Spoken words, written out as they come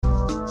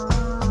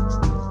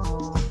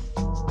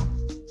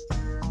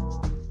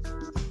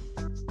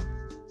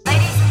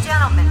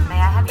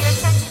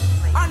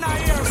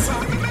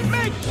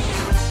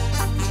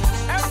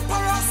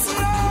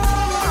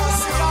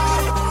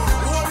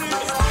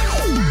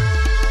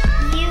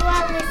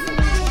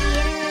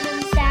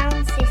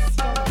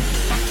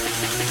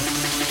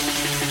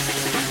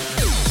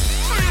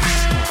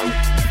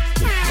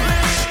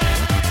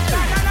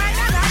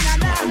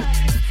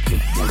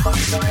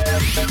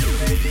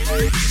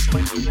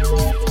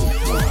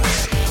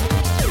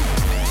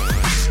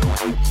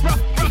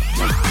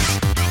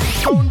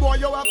Sound boy,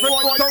 you have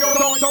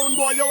to sound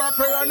boy, you have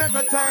to run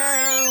every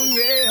town,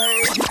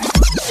 yeah.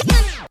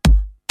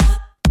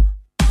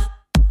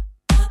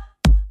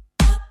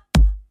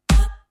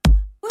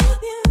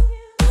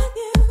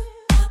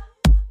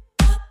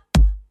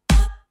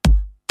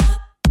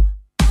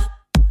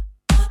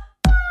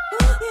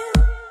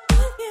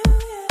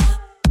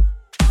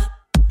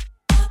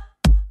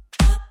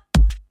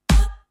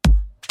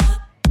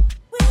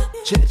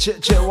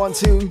 Check, 1,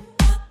 2.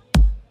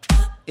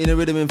 Inner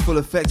rhythm in full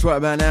effect right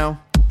about now.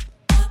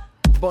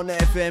 Bonnet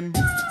FM.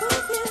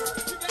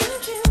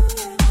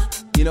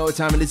 You know what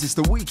time it is, it's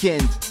the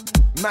weekend.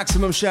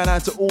 Maximum shout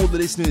out to all the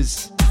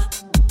listeners.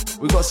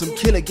 We've got some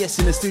killer guests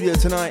in the studio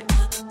tonight.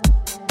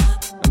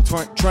 I'm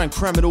trying to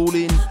cram it all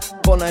in.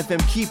 Bonnet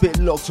FM, keep it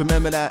locked.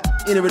 Remember that.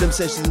 Inner rhythm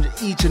sessions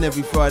each and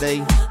every Friday.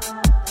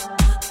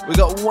 We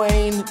got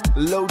Wayne,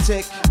 Low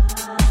Tech.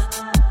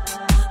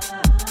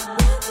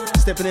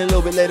 Stepping in a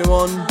little bit later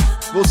on.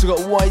 We've also got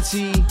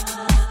Whitey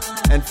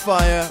and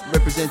Fire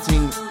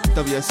representing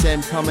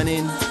WSM coming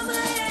in.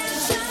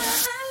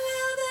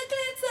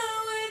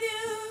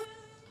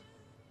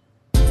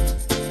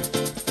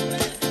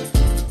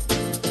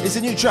 It's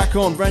a new track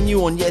on, brand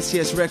new on Yes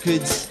Yes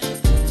Records.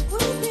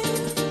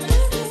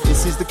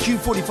 This is the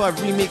Q45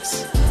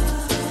 remix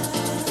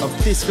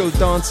of Disco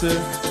Dancer.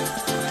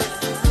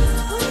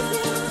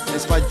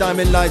 It's by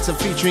Diamond Lights and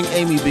featuring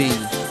Amy B.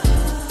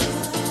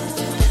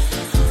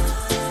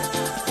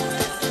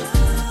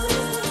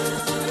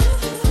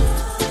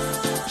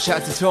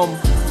 Shout out to Tom.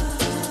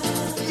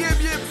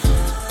 Yep, yep.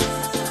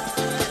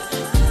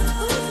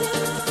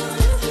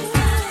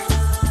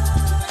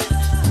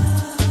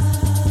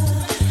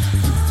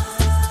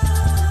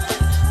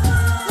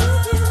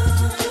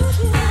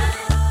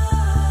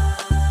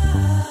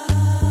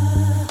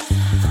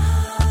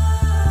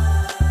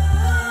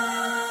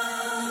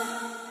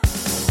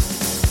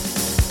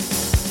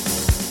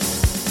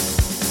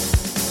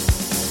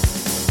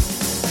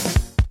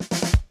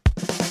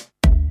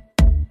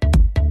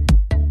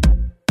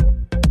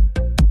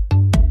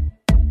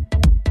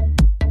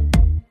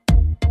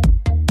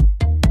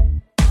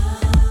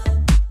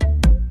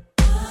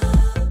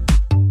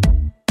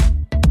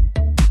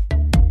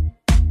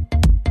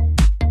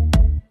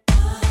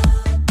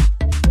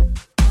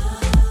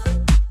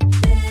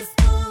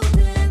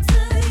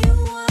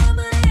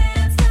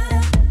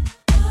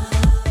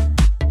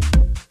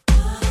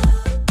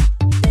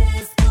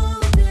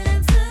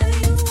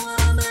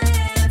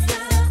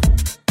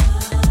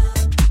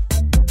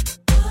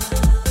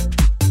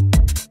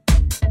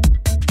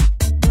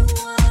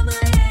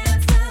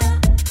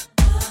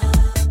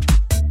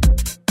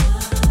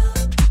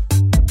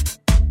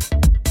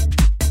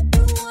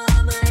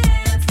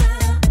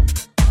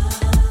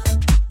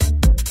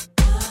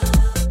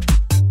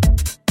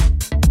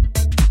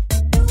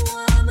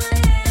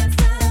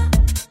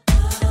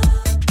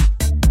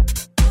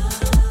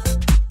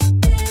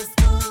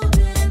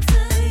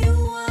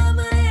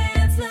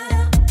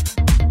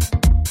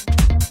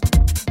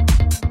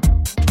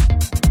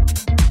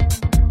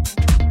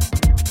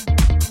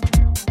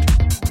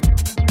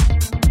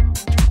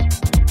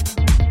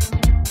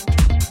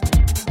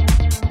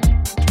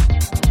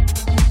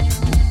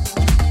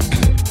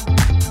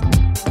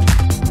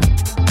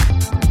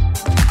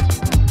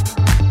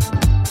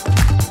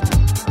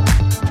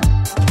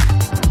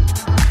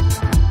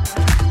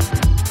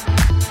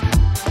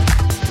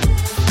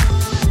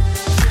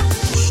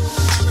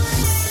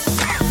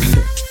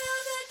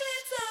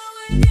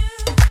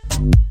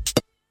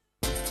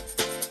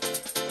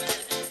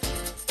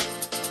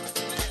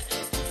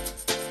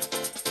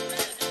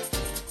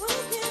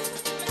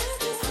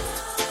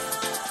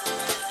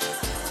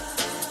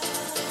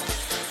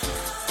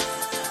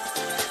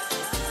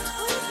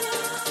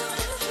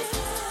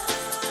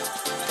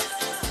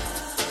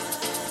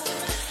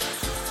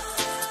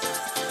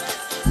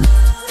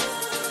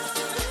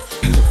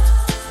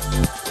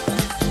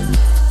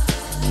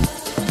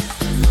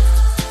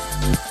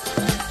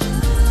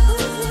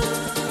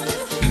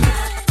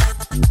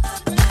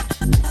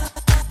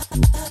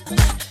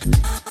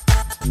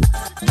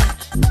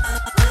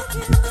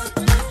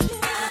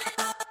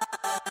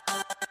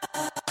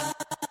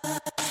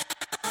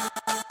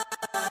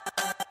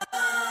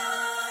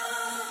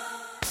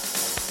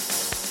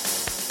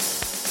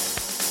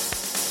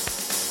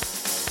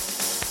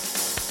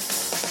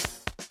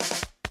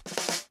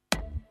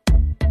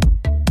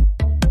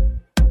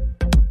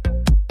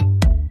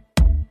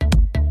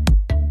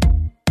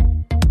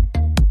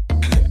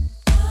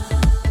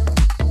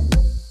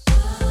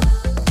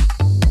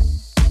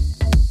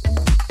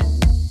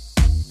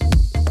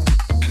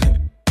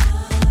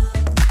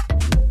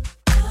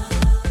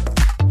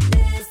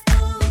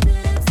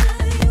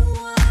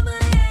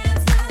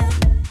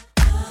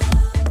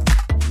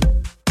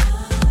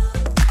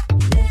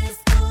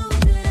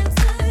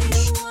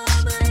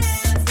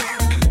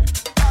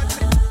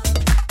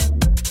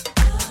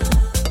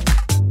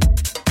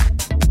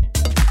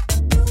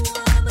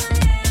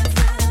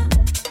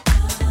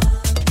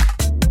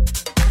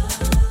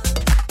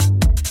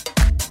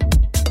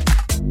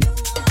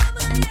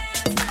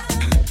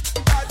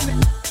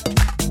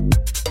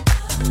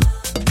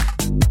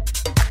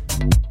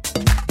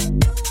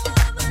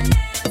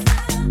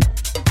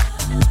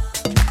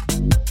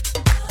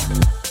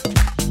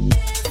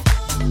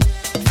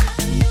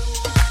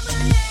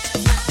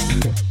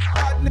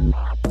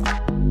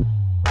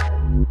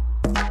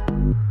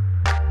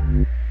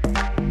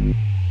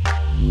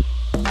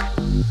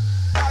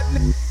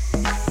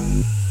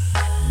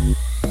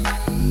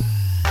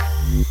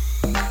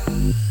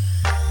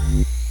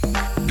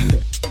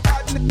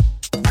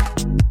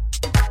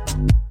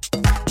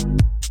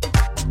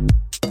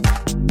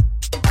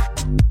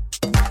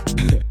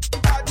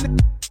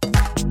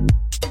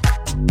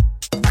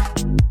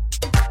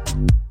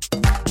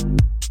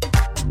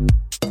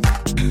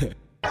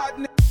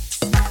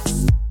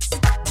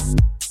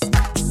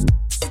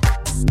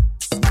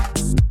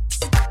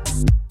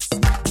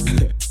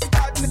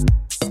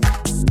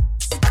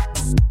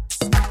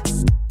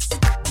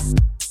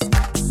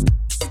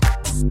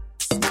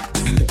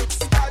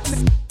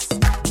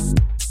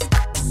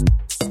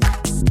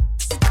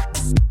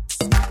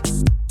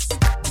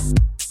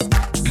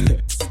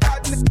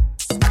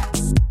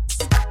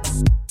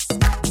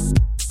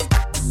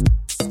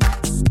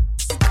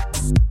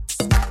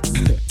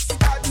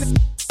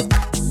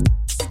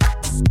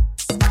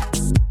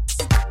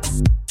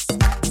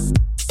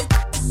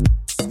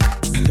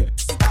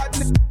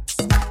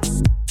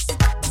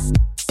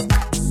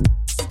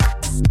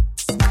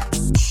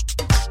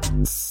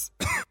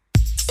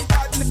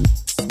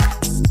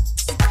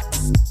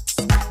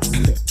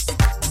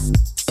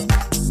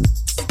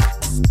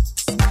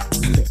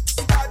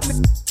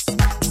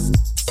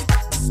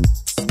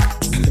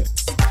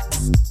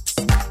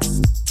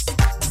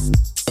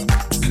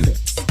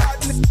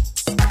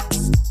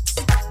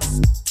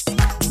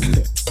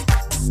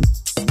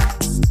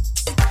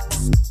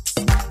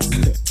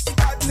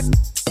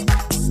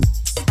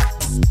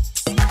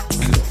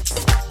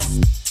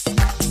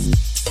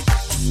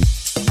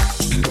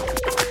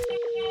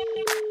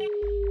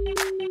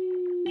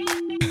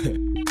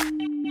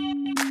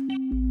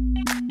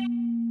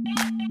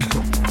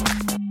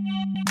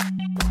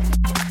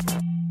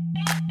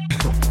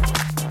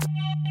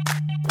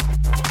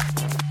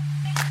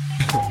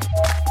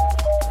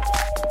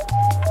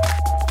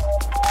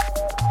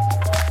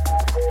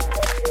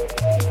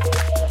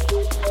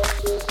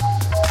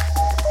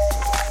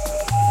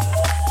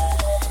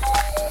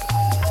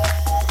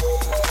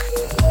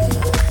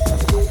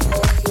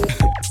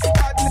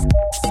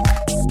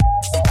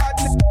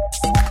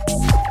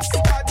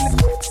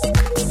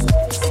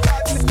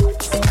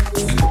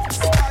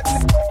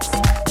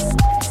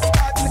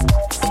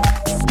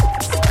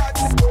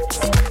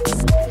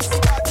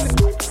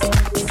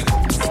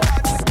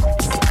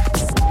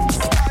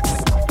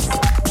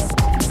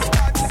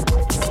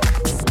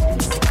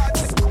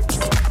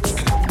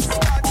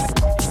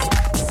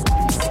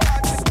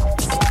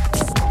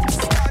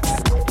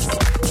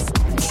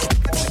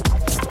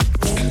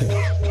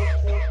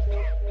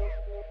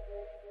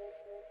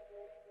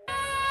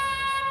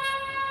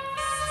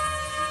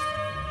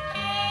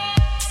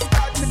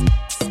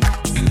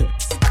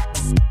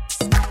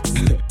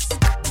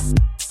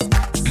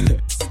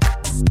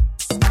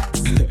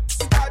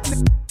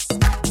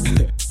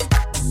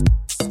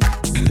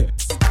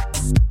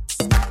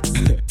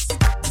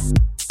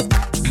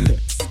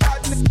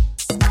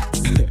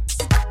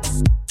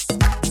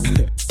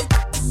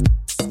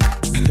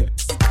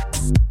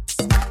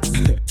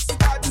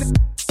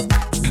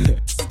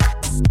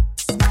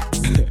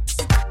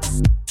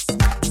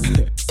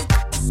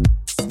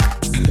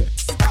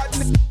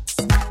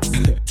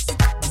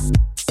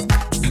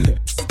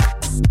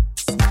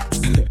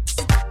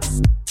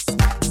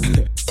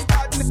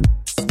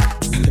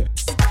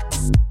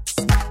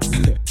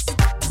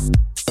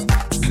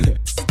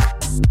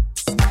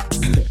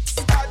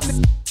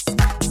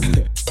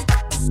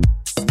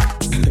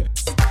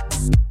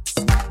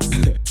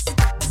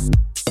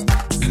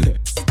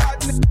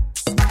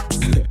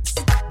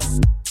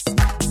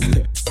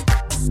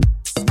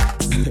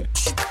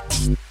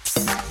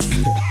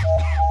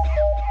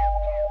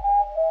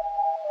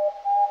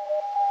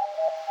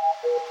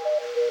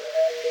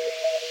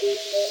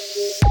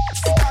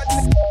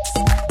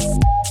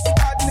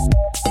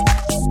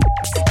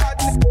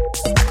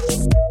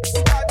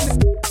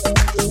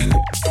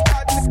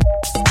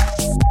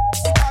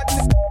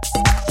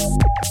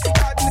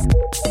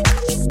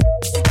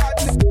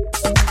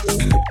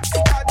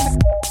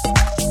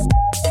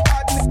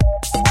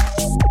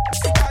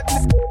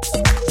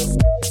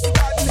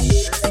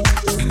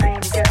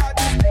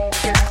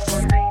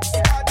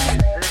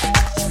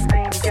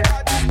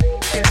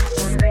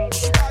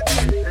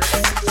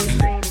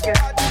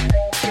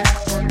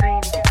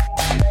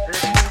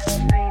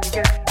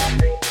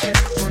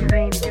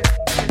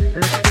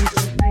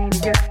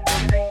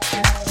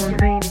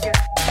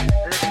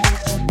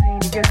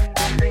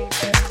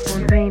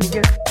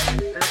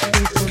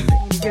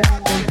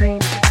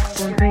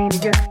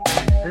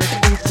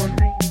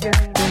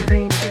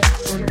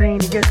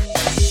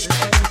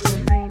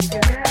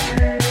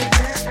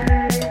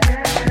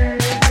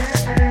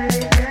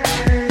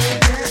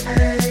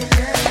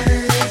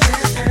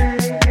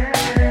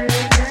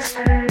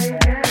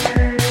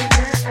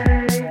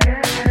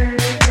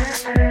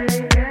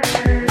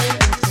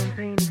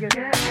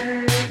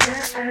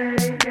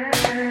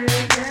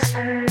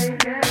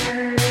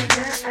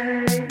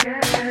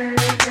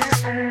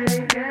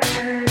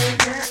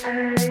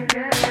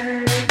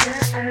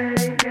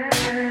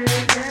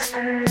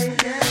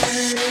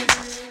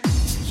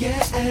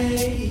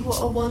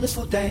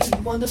 wonderful day,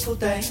 wonderful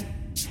day.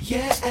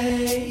 Yeah,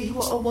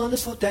 what a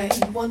wonderful day,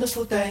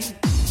 wonderful day.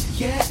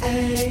 Yeah,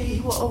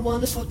 what a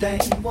wonderful day,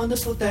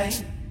 wonderful day.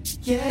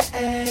 Yeah,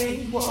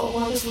 what a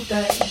wonderful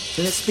day.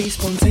 Let's be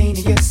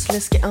spontaneous,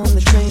 let's get on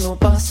the train or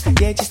bus.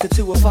 Yeah, just the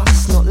two of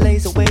us, not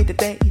laze away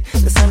today.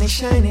 The sun is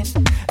shining,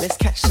 let's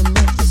catch some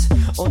rays.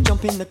 Or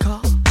jump in the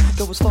car,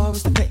 go as far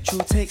as the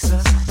petrol takes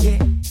us. Yeah,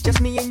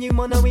 just me and you,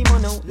 mono y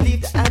mono.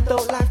 Leave the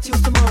adult life till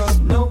tomorrow,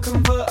 no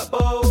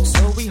convertible.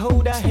 So we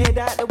hold our head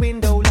out the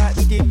window like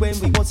we did when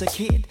we was a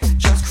kid.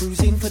 Just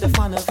cruising for the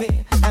fun of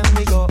it, and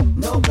we got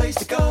no place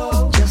to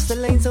go. Just the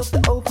lanes of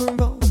the open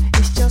road.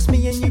 It's just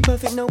me and you,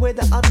 perfect, nowhere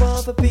that I'd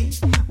rather be.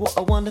 What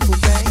a wonderful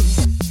day.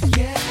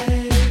 Yeah,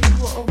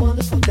 what a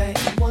wonderful day,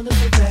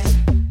 wonderful day.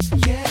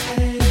 Yeah,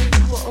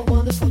 what a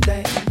wonderful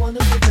day,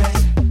 wonderful day.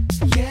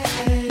 Yeah,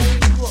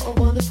 what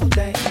a wonderful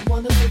day,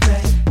 wonderful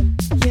day.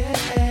 Yeah,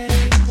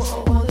 what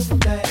a wonderful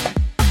day.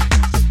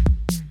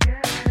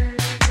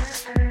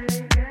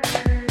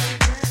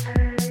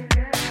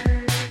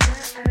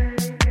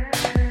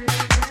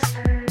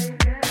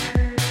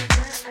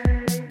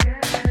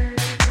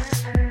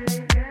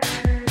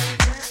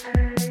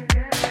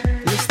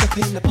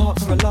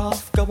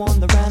 go on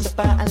the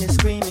roundabout and let's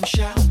scream and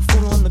shout.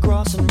 Fall on the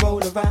grass and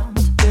roll around.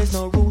 There's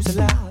no rules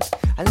allowed.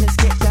 And let's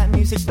get that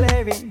music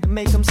blaring and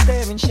make them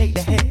stare and shake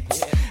their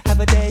heads. Have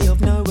a day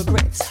of no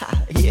regrets.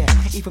 Ha, yeah,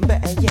 even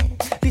better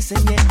yet.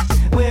 Listen, yeah,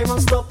 we're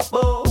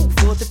unstoppable.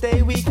 For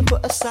today we can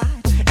put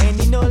aside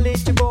any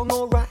knowledge of wrong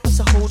or right.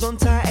 So hold on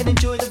tight and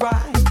enjoy the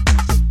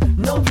ride.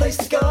 No place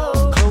to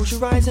go. Close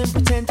your eyes and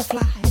pretend to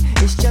fly.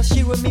 It's just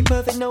you and me,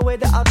 perfect, nowhere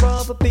that I'd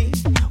rather be.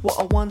 What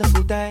a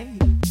wonderful day.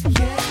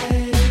 Yeah,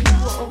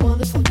 what a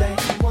wonderful day,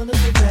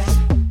 wonderful day.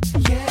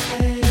 Yeah,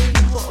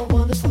 what a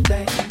wonderful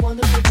day,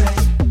 wonderful day.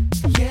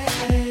 Yeah,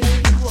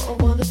 what a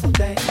wonderful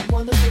day,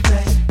 wonderful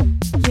day.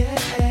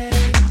 Yeah,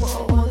 what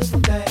a wonderful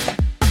day.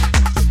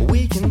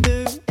 We can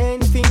do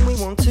anything we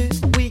want to.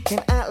 We can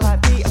act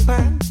like Peter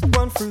Pan,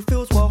 run through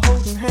fields while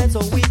holding hands,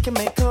 or we can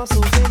make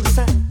castles in the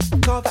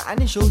sand. Carve our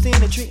initials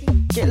in a tree.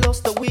 Get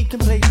lost or we can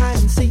play hide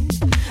and seek.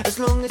 As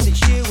long as it's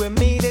you and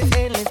me, there's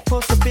endless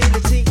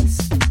possibilities.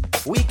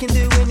 We can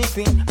do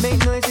anything,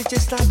 make noises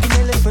just like an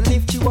elephant.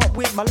 Lift you up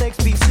with my legs,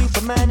 be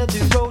Superman. I'll do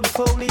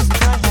roly-polies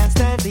and high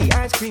handstands. Eat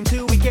ice cream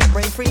till we get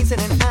brain freeze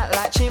and then act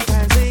like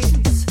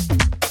chimpanzees.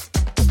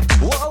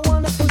 What a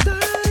wonderful day.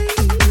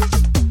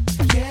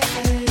 Yeah,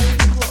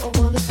 what a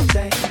wonderful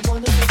day,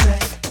 wonderful day.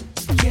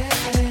 Yeah,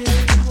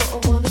 what a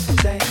wonderful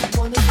day,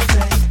 wonderful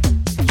day.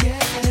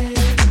 Yeah,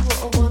 what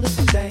a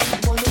wonderful day,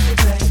 wonderful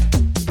day.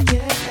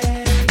 Yeah,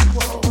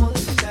 what a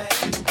wonderful day.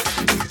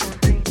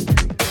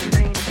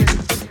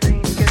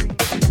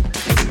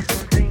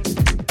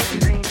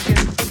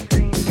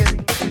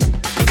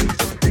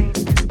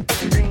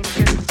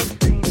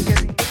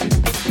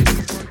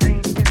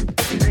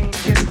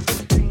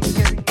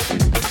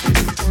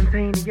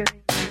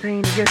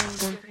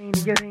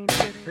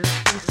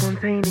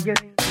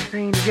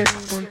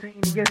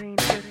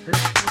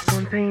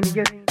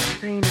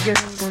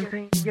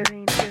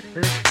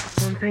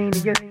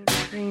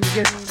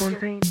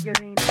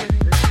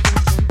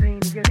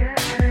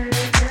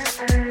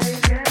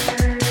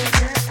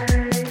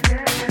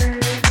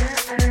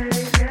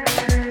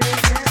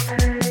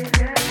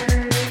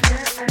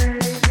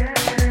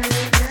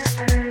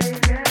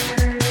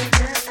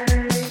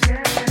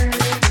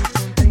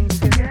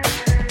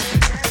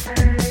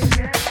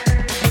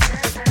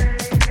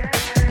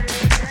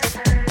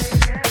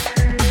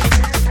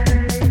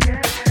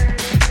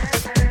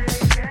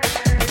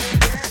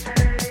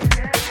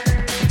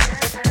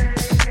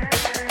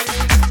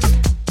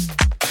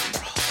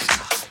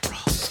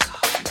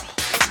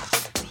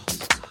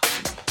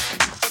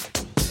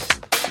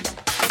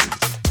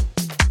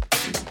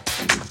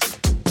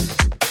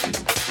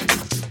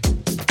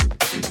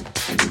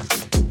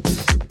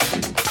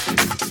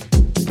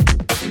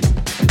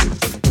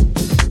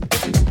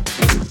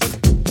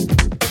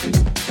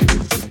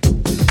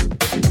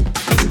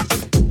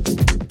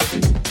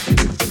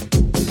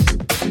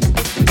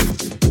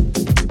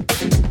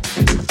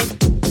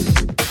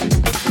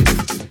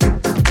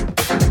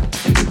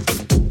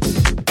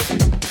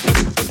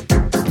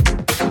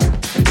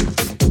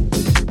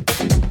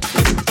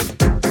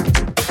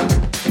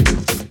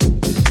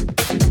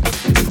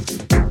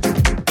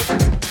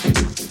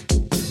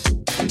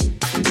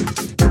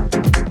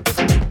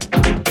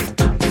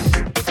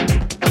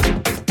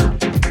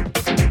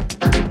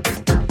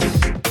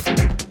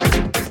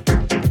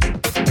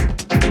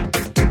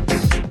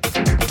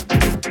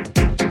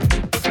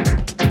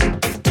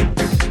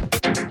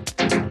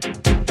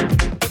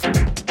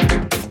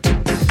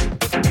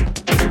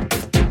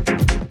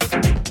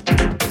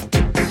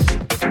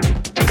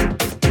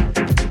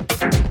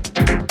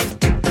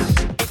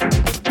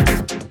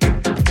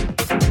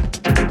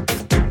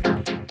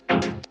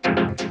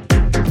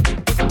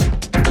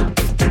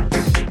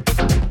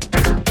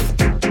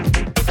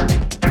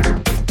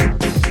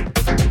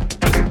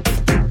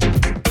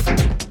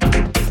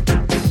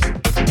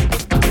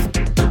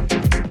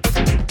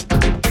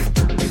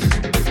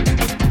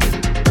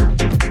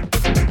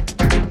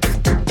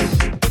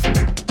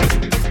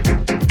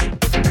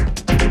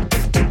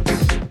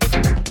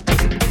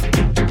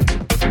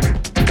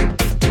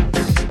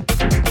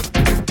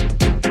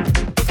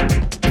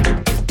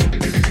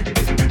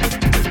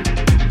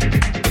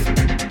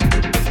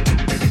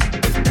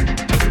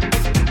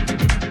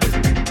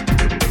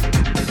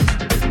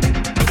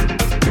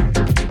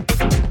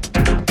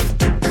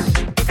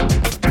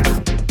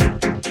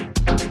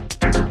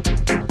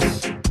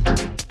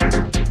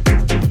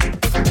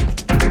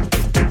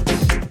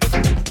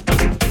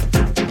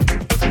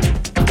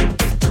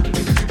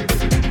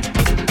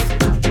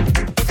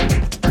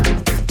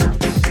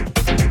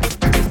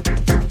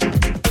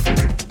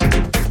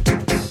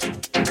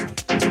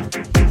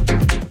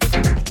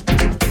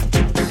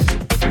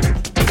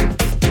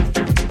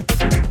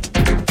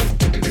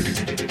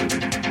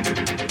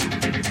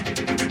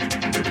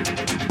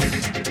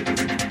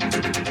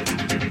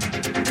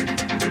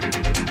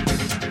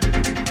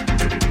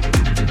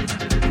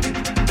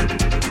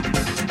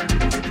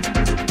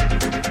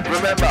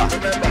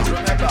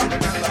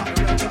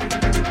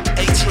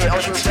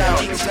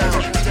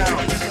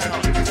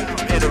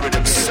 In a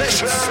rhythm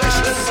session.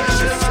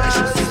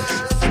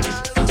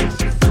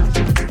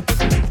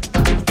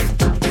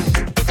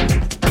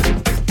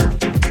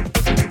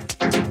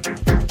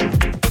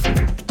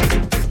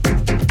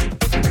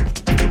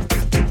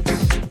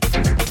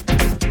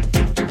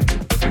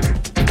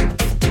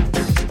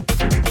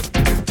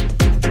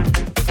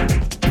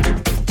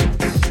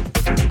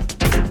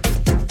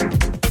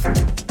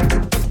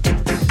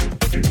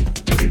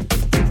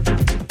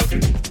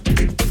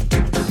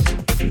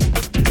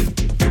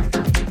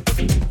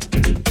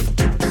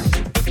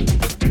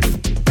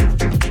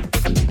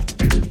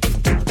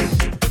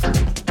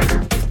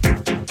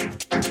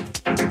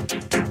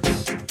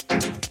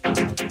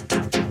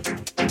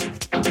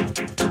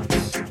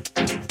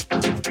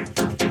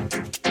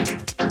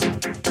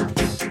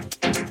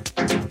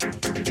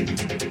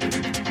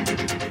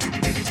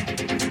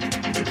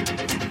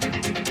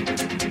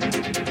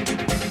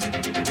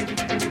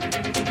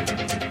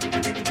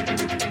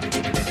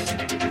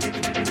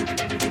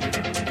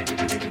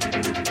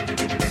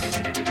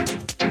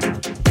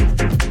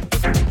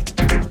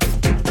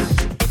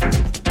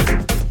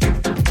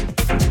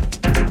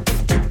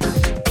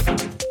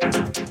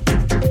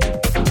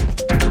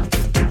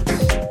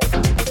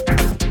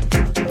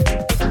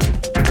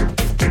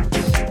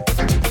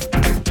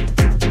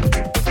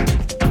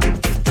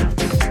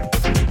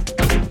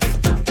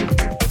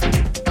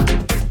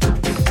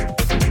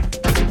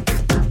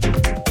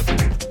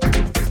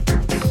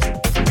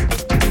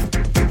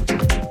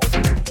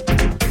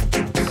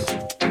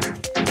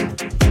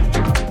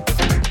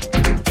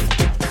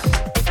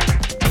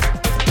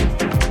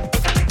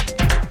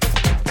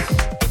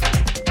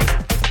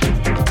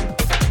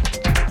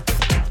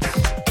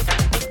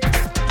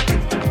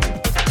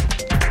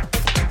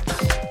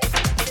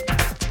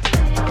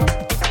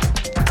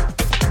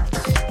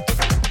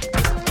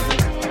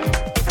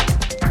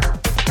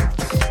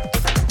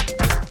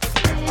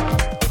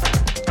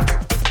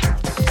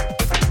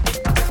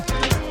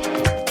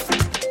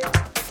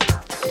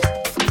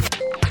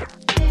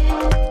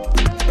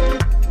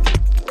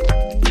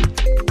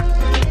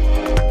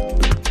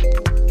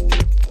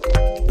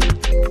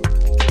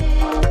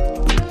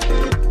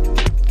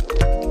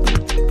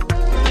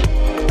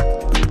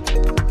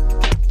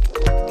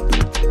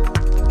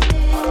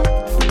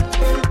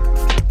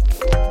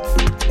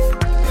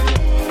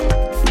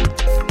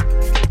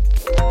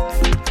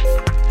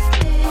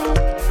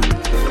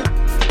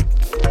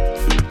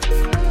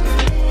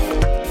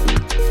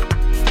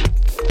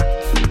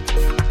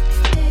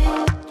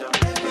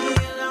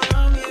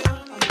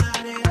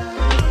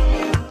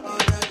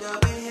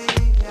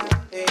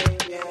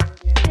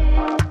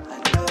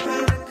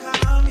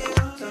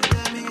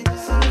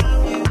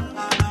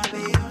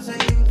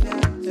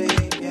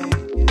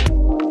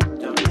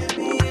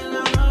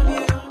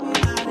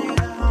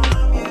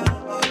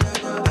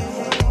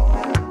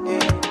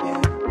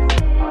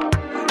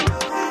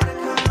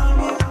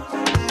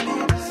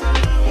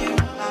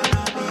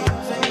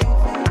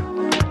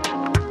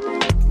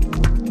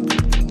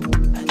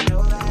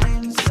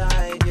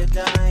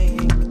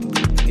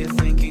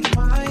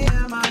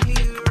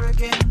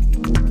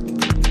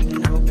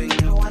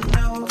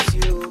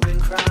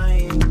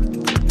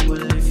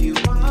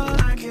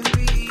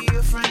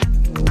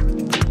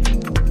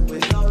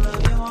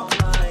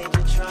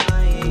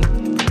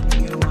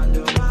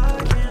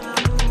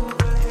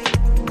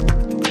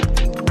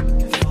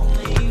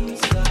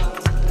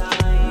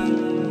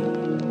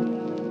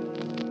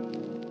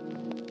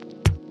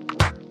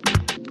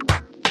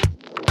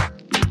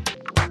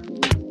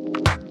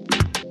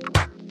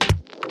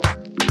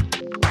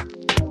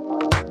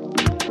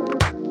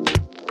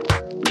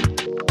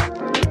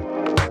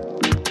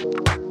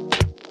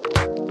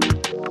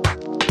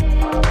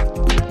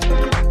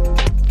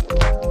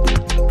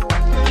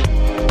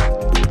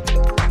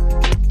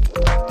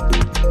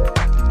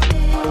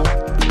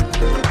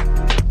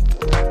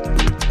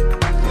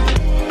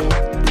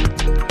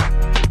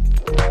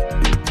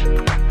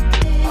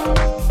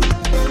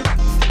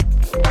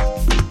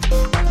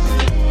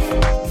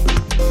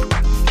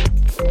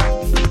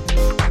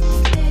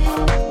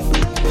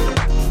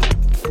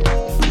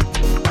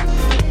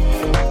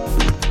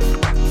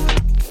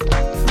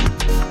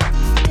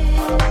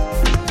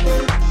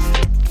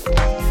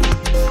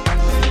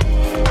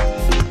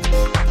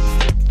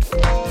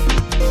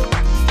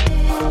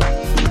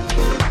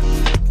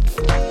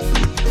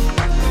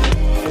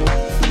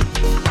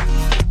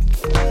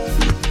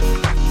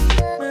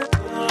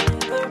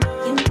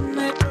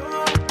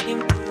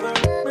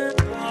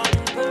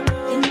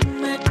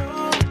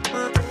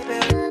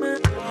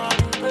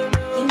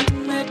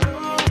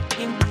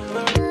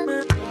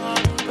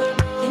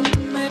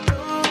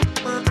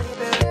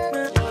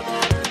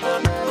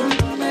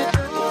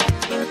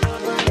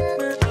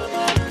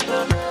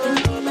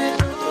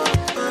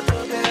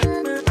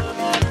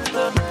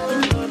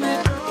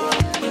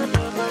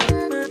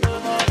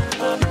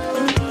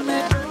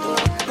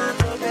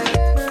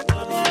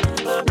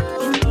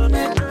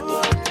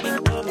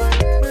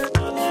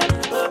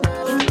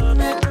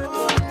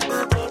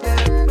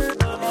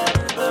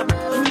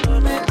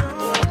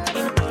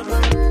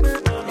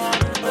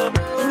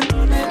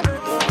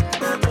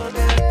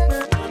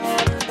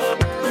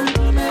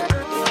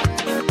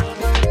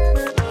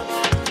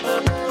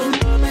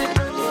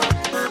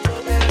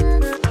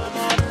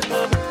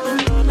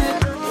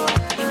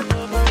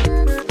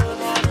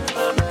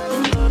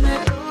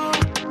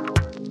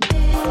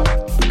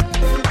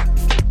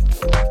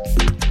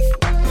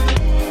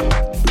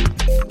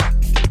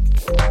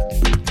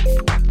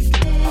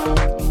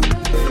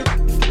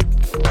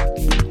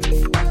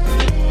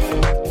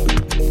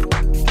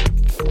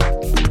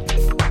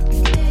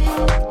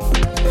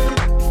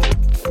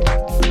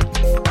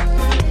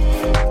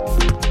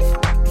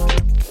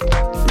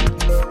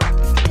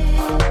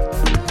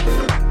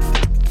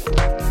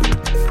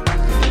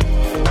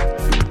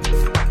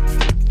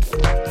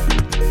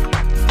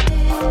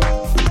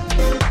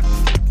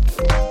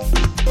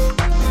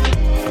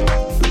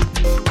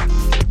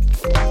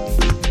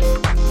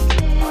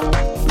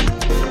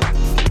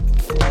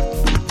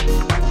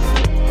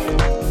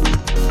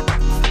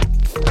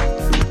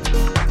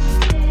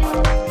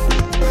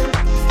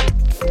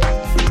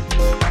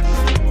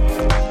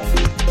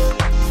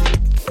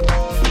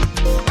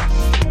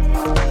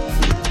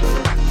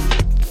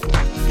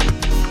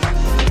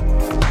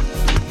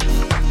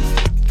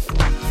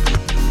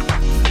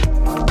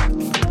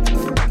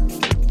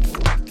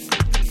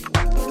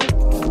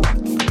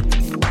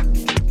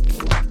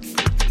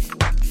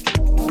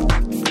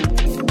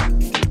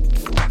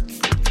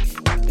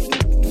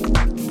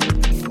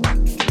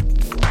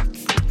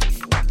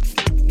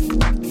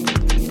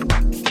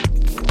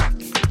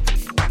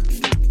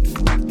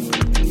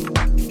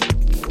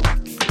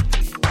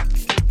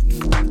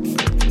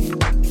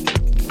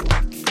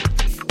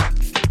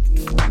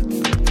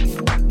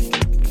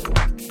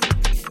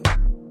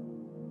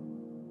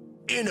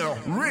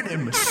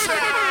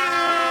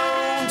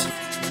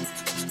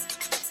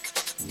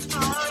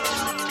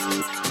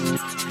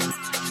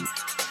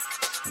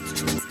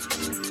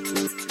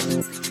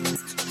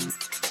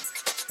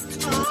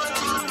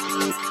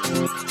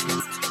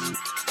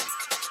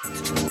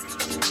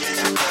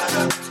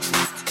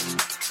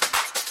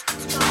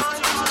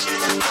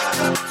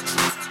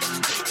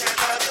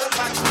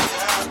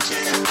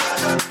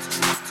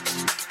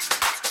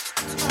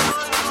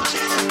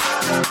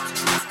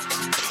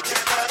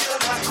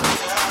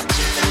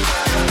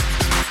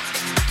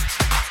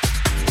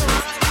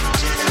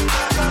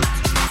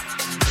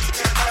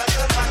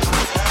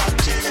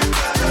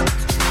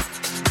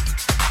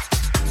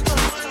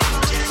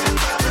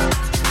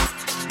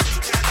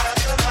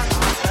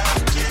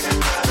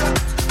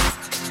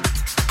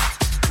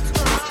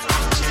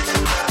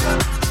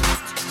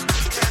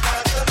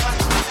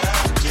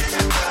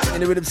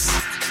 Rhythms.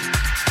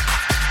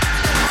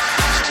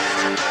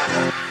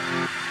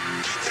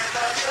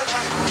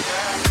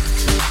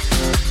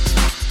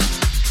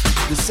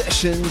 The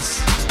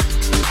sessions.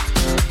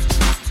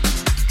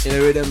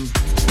 Inner Rhythm.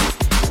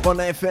 Bon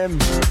FM.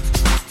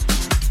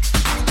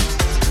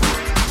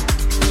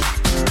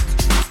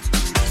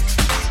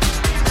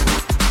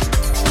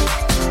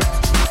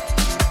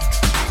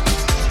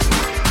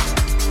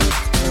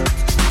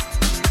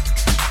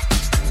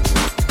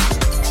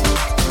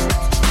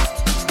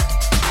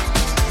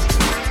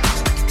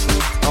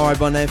 Alright,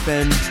 Bon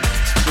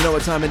FM. You know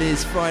what time it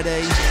is?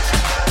 Friday.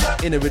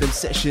 Inner Rhythm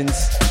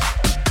Sessions.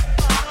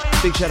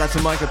 Big shout out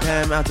to Micah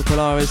Pam, out to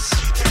Polaris.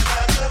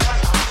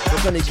 Got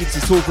plenty of gigs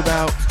to talk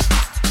about.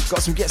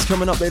 Got some guests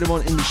coming up later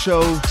on in the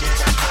show.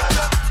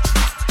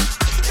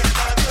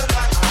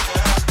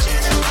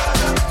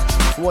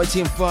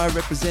 YTM5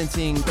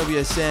 representing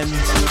WSM.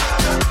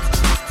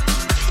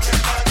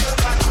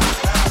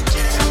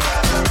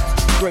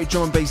 Great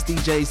drum and bass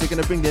DJs. They're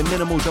going to bring their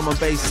minimal drum and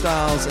bass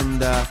styles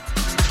and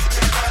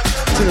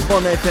to the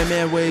Bon FM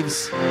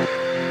airwaves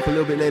for a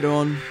little bit later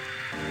on.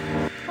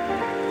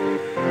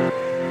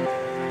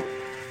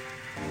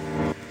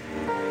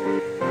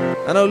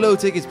 I know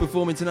Low-Tech is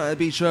performing tonight at the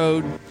Beach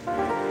Road.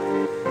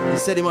 He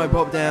said he might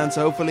pop down,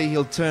 so hopefully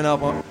he'll turn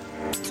up and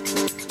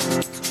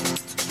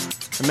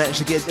manage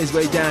to get his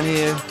way down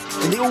here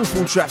in the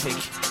awful traffic.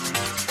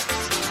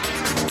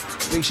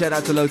 Big shout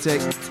out to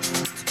Low-Tech.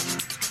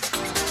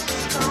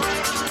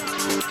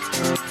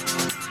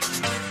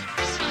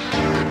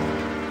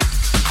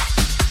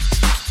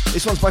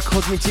 This one's by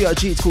Cosmic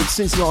TRG, it's called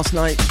Since Last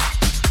Night.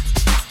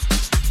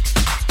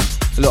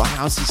 A lot of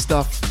housey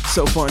stuff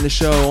so far in the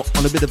show,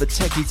 on a bit of a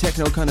techie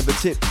techno kind of a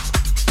tip.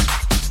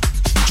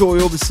 Joy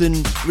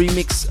Orbison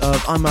remix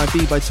of I Might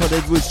Be by Todd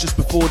Edwards just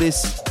before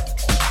this.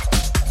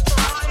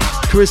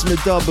 Charisma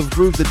dub of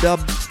Groove the Dub.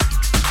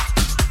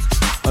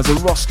 As a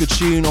Rosca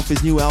tune off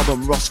his new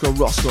album Rosca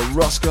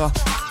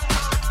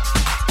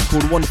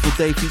called Wonderful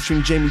Day,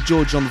 featuring Jamie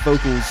George on the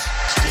vocals.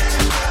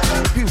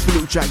 Beautiful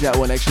little track, that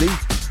one actually.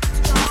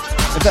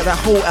 In fact, that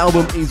whole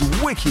album is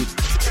wicked.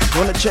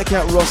 You want to check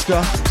out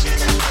Rosca?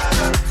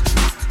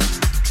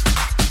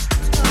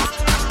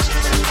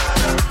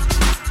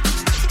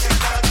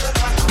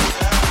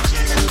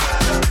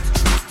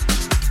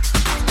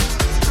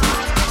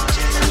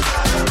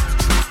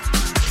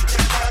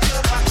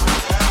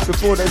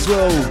 Before that as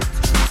well,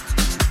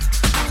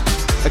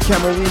 a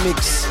camera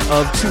remix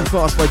of Too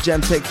Fast by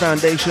Jamtech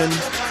Foundation.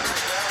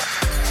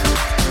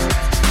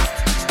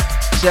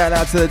 Shout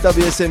out to the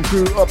WSM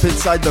crew up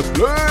inside the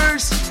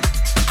place.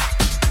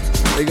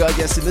 We got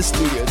guests in the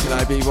studio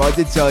tonight, people. I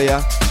did tell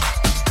ya.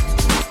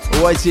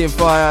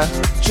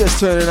 YTM5 just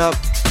turning up,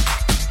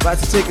 about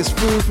to take us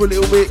through for a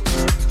little bit.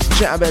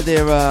 Chat about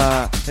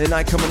their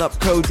night coming up,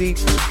 Cody,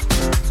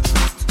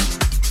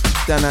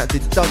 down at the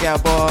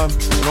Dugout Bar on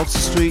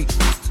Oxford Street.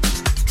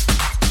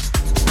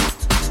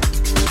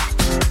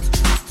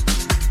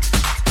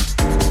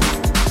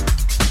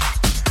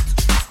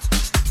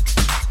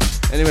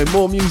 Anyway,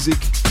 more music.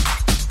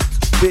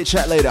 Bit of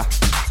chat later.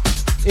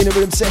 Inner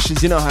Rhythm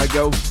Sessions, you know how it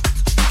go.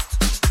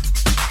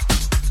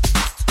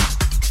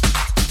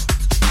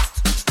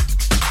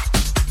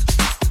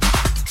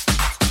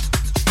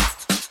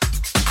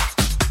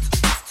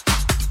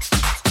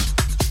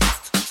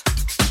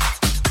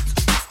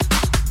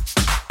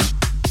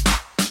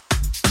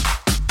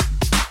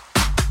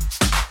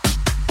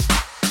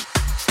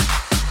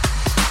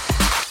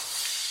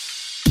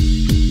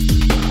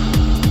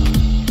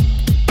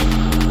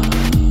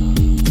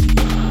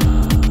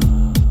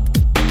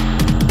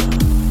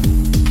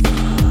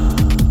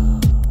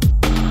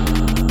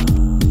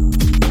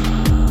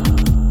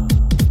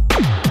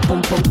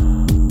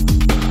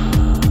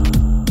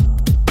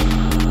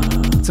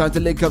 Time to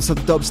link up some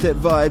dubstep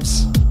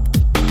vibes.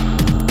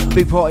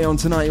 Big party on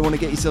tonight. You want to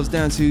get yourselves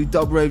down to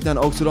Dub Rave down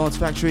at Oxford Arts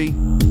Factory.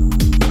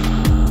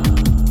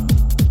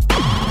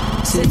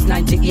 Since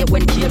 98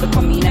 when cable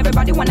come in,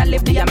 everybody wanna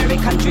live the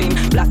American dream.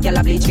 Black,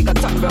 yellow, bleach, we got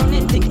tongue brown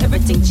and think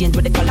everything changed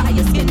with the color of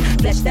your skin.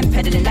 Flesh them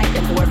peddling like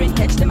them boring,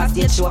 catch them as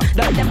stage show.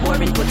 Lord them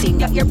boring, put in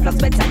your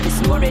earplugs, bedtime is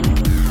snoring.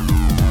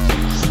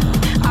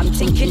 I'm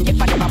thinking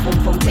if I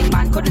never boom thing,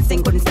 man couldn't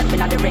sing, couldn't step in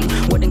the ring.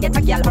 Wouldn't get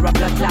a gal or a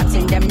blood clot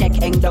in them neck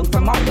hang down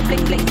from all the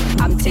bling bling.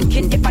 I'm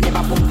thinking if I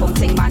never boom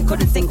thing, man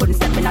couldn't sing, couldn't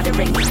step in the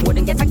ring.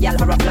 Wouldn't get a gal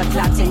or a blood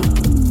clot in.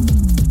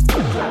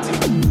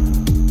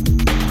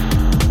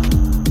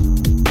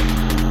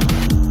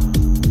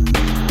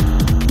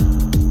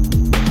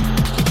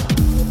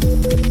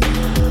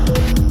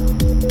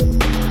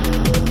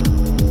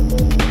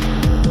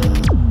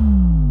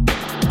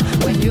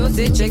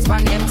 See chicks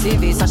on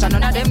MTV, Sasha,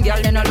 none of them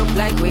girl, they no look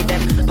like with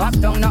them. Pop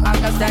down, no act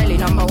a style,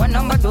 number one,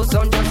 number two,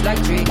 sound just like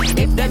three.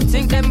 If them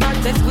think them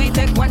bad, test we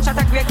take one shot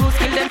at Grey Goose,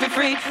 kill them for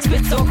free.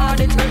 Spit so hard,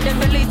 it hurt them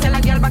belly, tell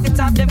a girl back it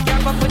up, them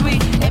girl fuck with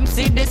we.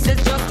 MC, this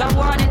is just a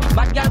warning,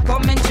 bad girl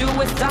coming through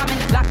with storming.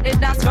 Lock the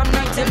dance from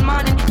night till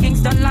morning,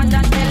 Kingston,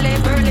 London,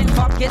 LA, Berlin.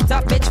 Fuck it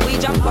up, bitch, we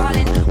jump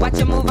falling. Watch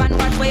you move and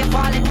watch where you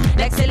falling.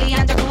 Like Silly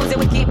and Jacuzzi,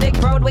 we keep the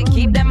crowd, we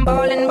keep them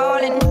ballin',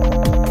 ballin'.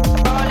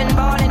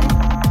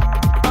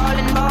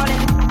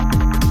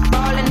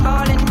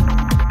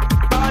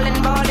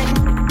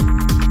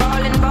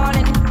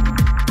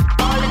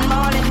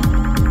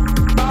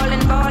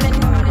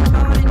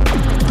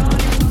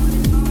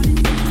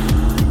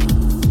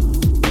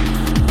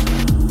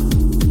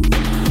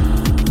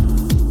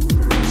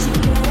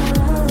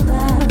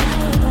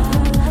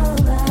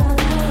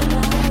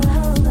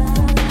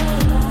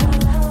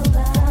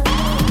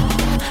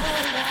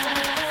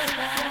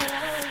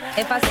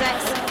 If I sex,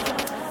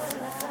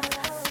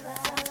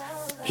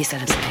 he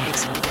said it's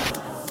sex.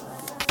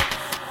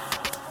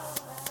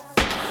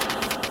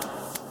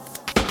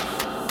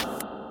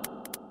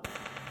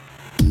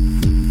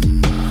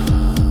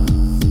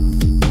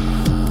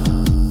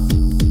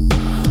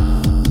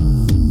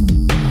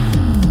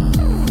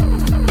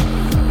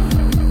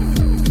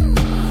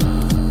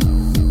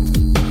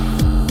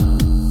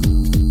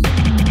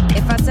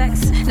 If I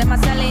sex, then I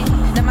sell it,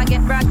 then I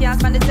get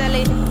broadcast on the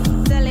telly.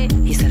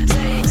 He said it's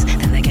sex,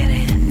 then I get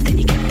it, then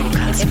you get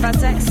broadcast. If I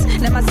sex,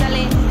 then I sell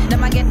it,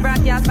 then I get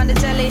broadcast on the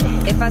telly.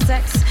 If I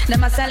sex,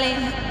 then I sell it.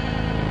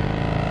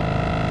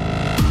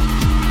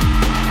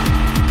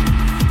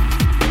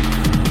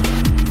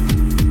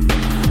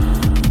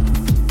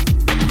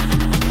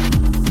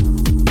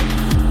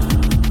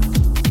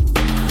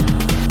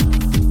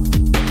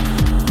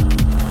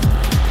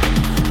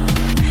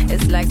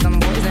 It's like some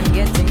boys and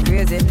getting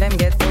crazy, them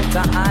get out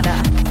of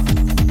order.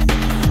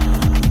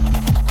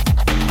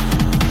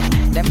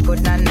 Them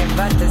could not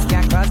never test,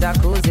 can't cross the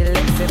cozy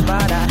Lexi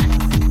border.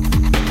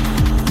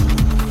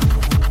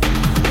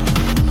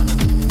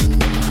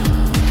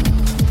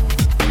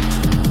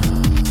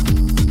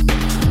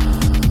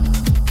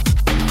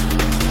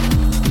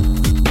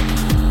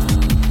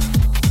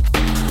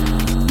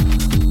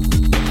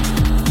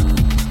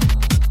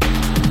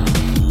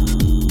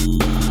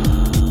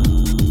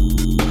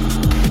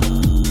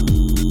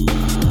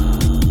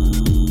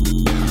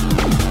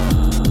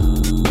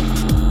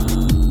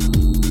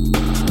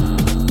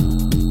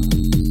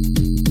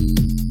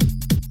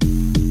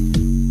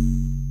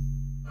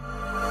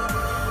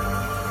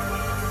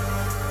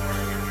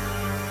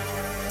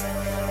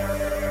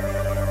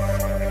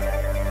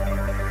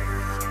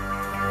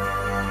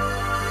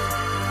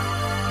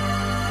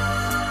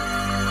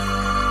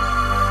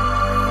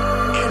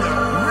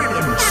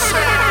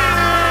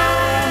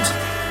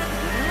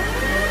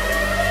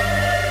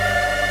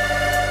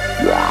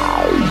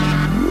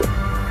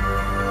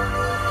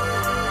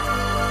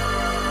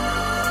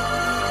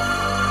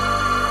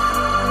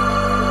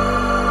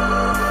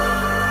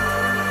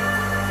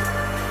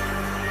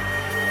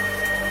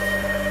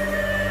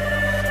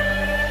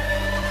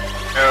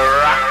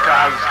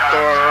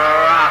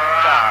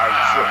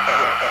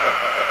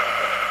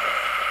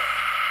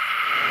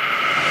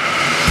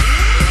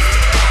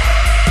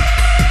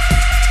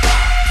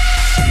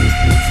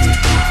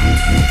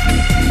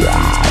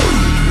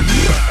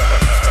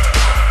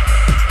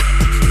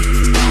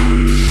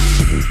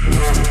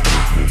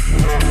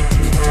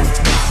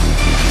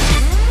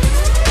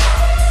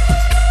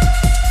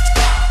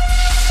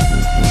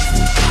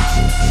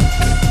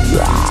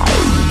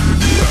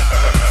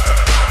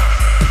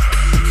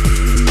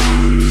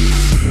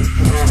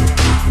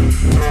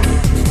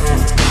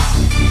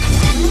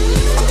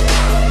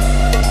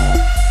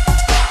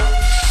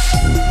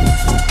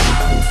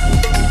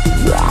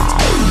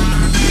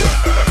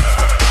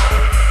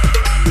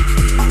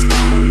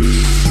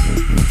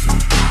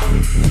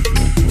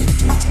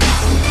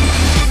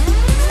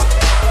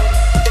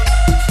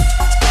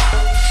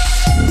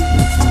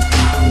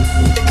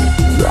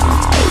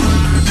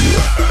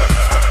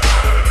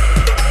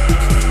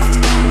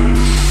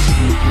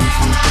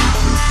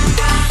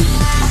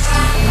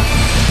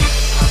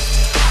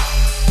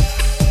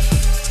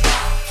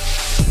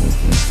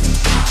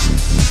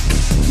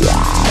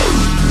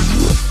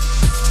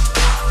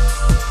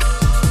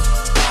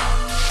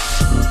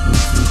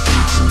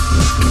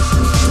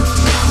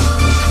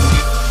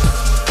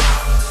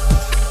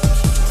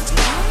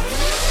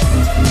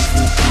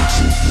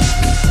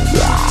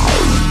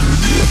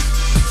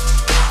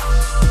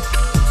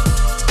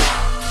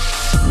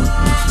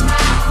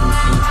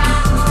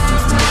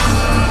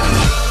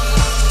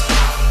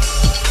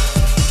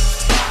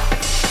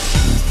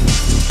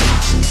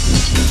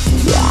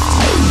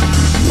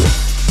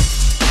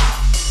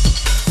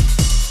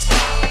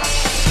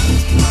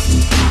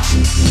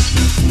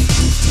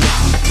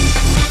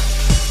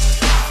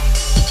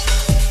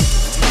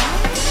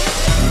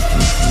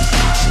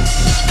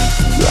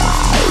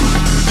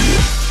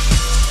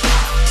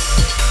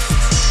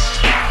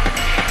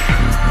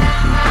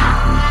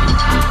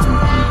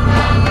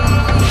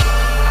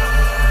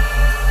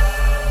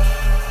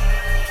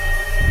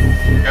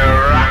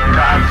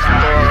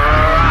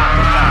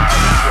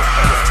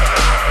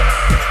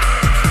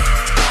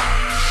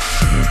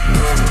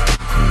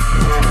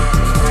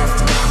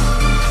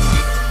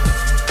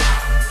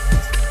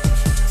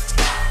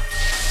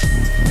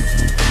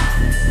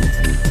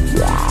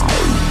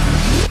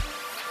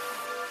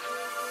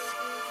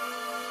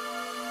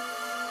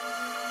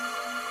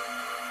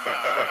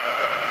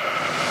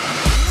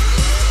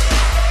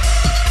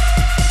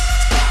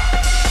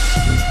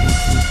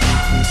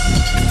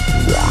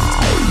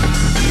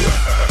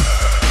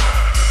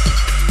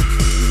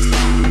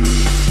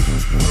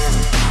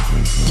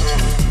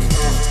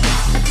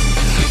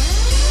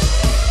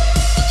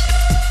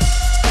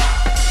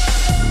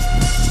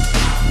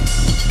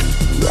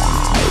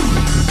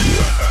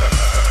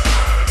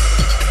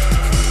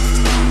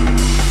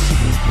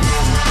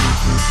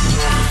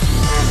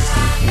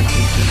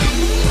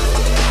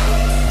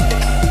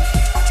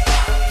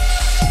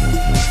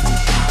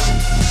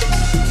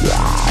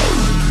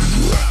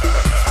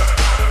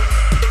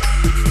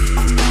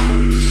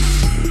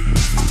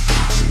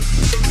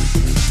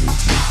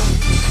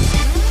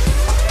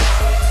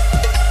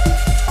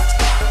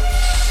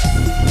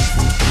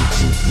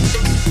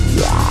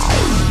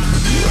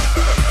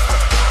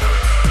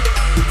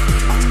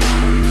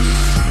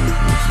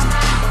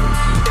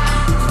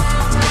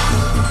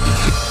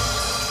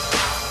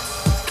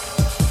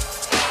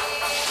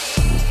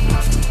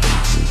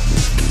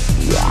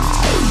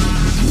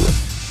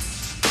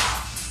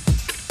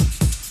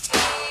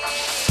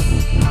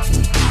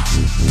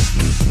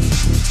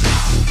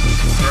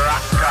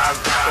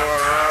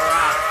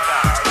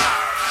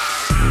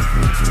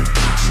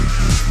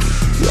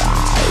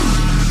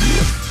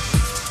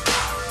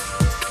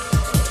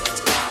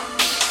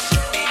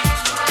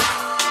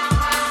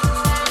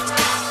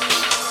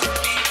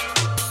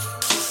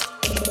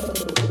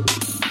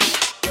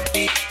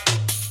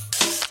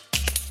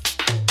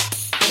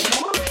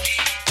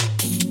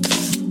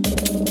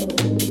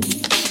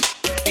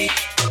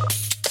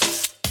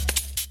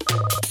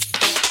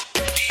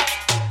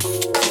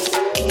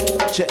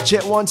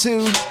 Check 1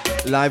 2.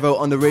 Live out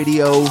on the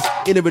radio.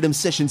 Inner Rhythm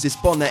Sessions is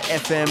Bonnet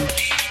FM.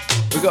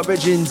 We got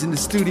Regins in the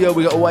studio.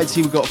 We got YT.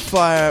 We got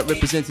Fire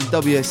representing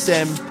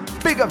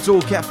WSM. Big up to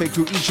all Cafe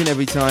crew each and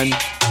every time.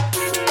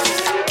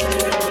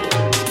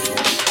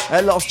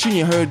 That last tune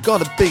you heard,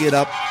 gotta big it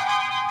up.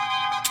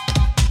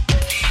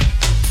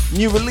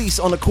 New release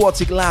on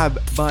Aquatic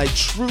Lab by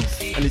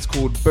Truth, and it's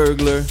called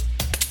Burglar.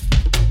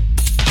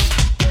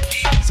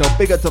 So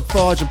big up to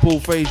Farge and Paul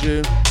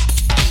Frazier.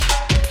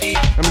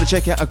 I'm gonna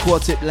check out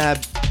Aquatic Lab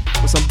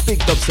with some big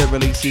dubstep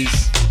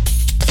releases.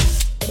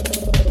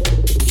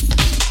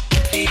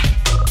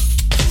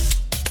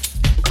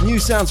 New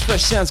sounds,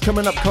 fresh sounds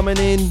coming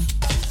in.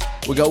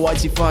 We got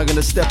YT Fire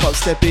gonna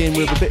step in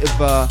with a bit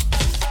of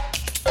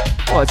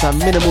it's a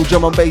minimal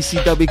drum and bassy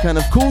dubby kind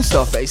of cool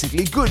stuff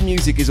basically. Good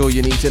music is all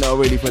you need to know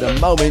really for the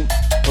moment.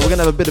 But we're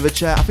gonna have a bit of a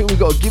chat. I think we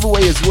got a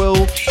giveaway as well,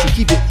 so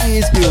keep your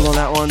ears peeled on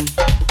that one.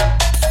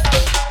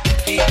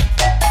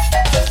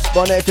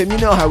 Bonnet FM, you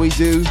know how we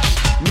do.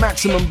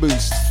 Maximum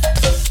boost.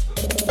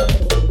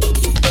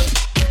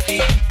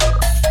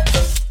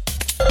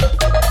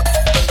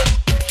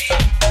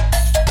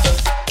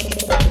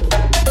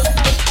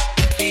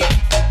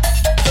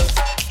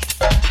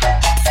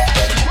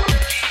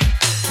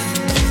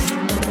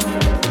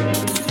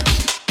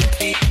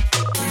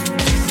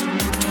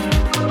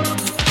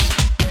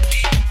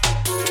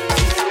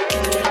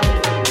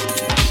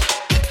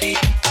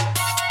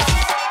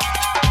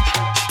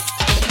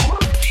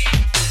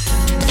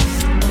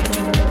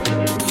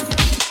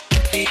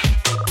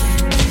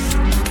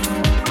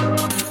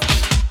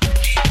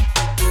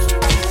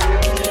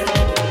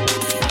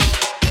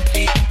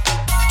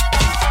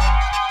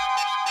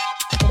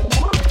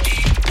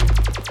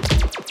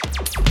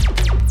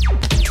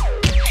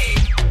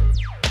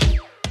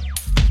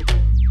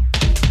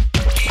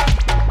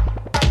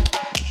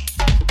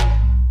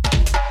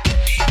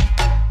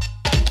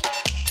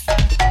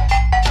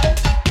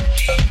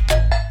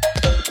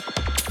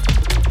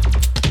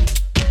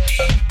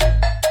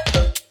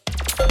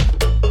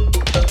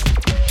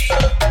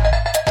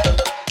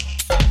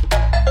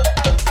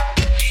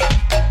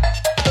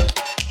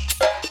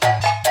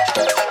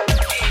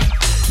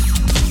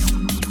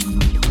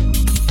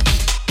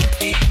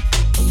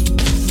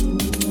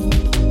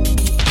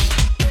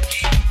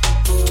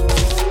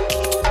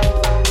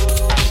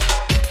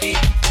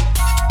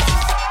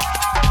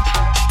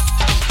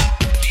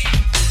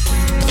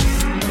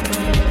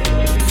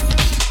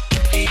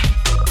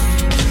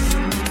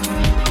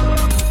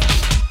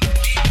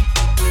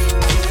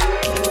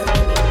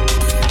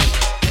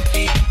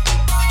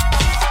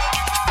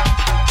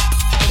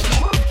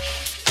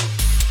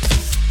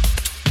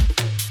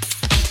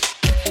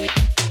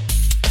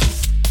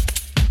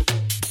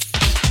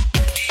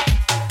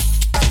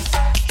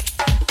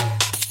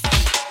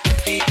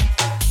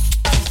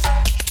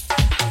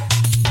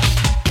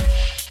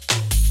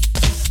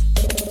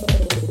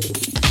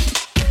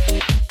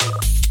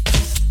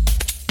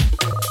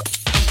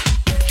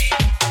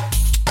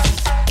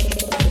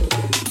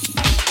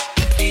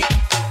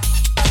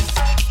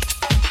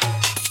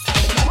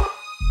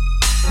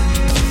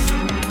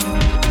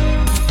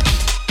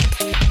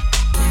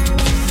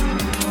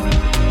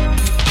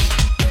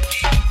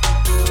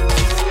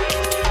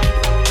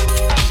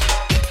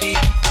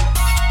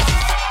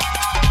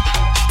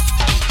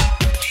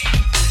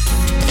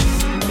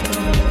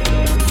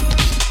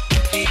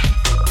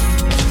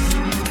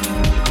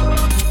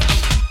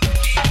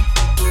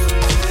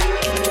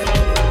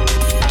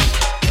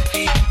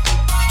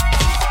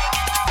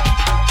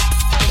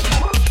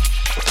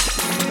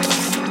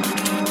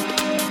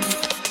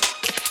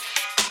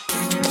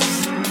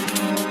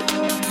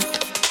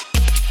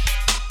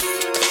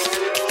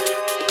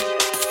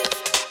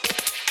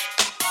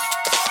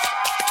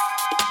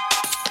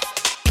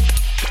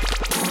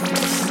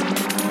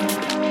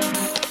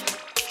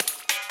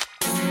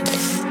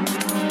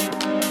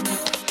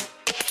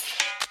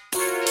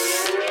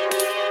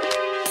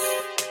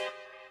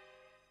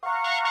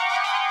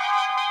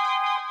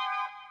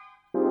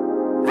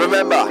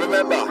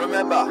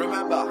 Remember.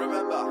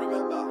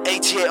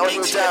 88 on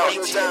you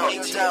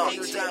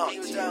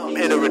down.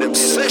 In a rhythm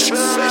session.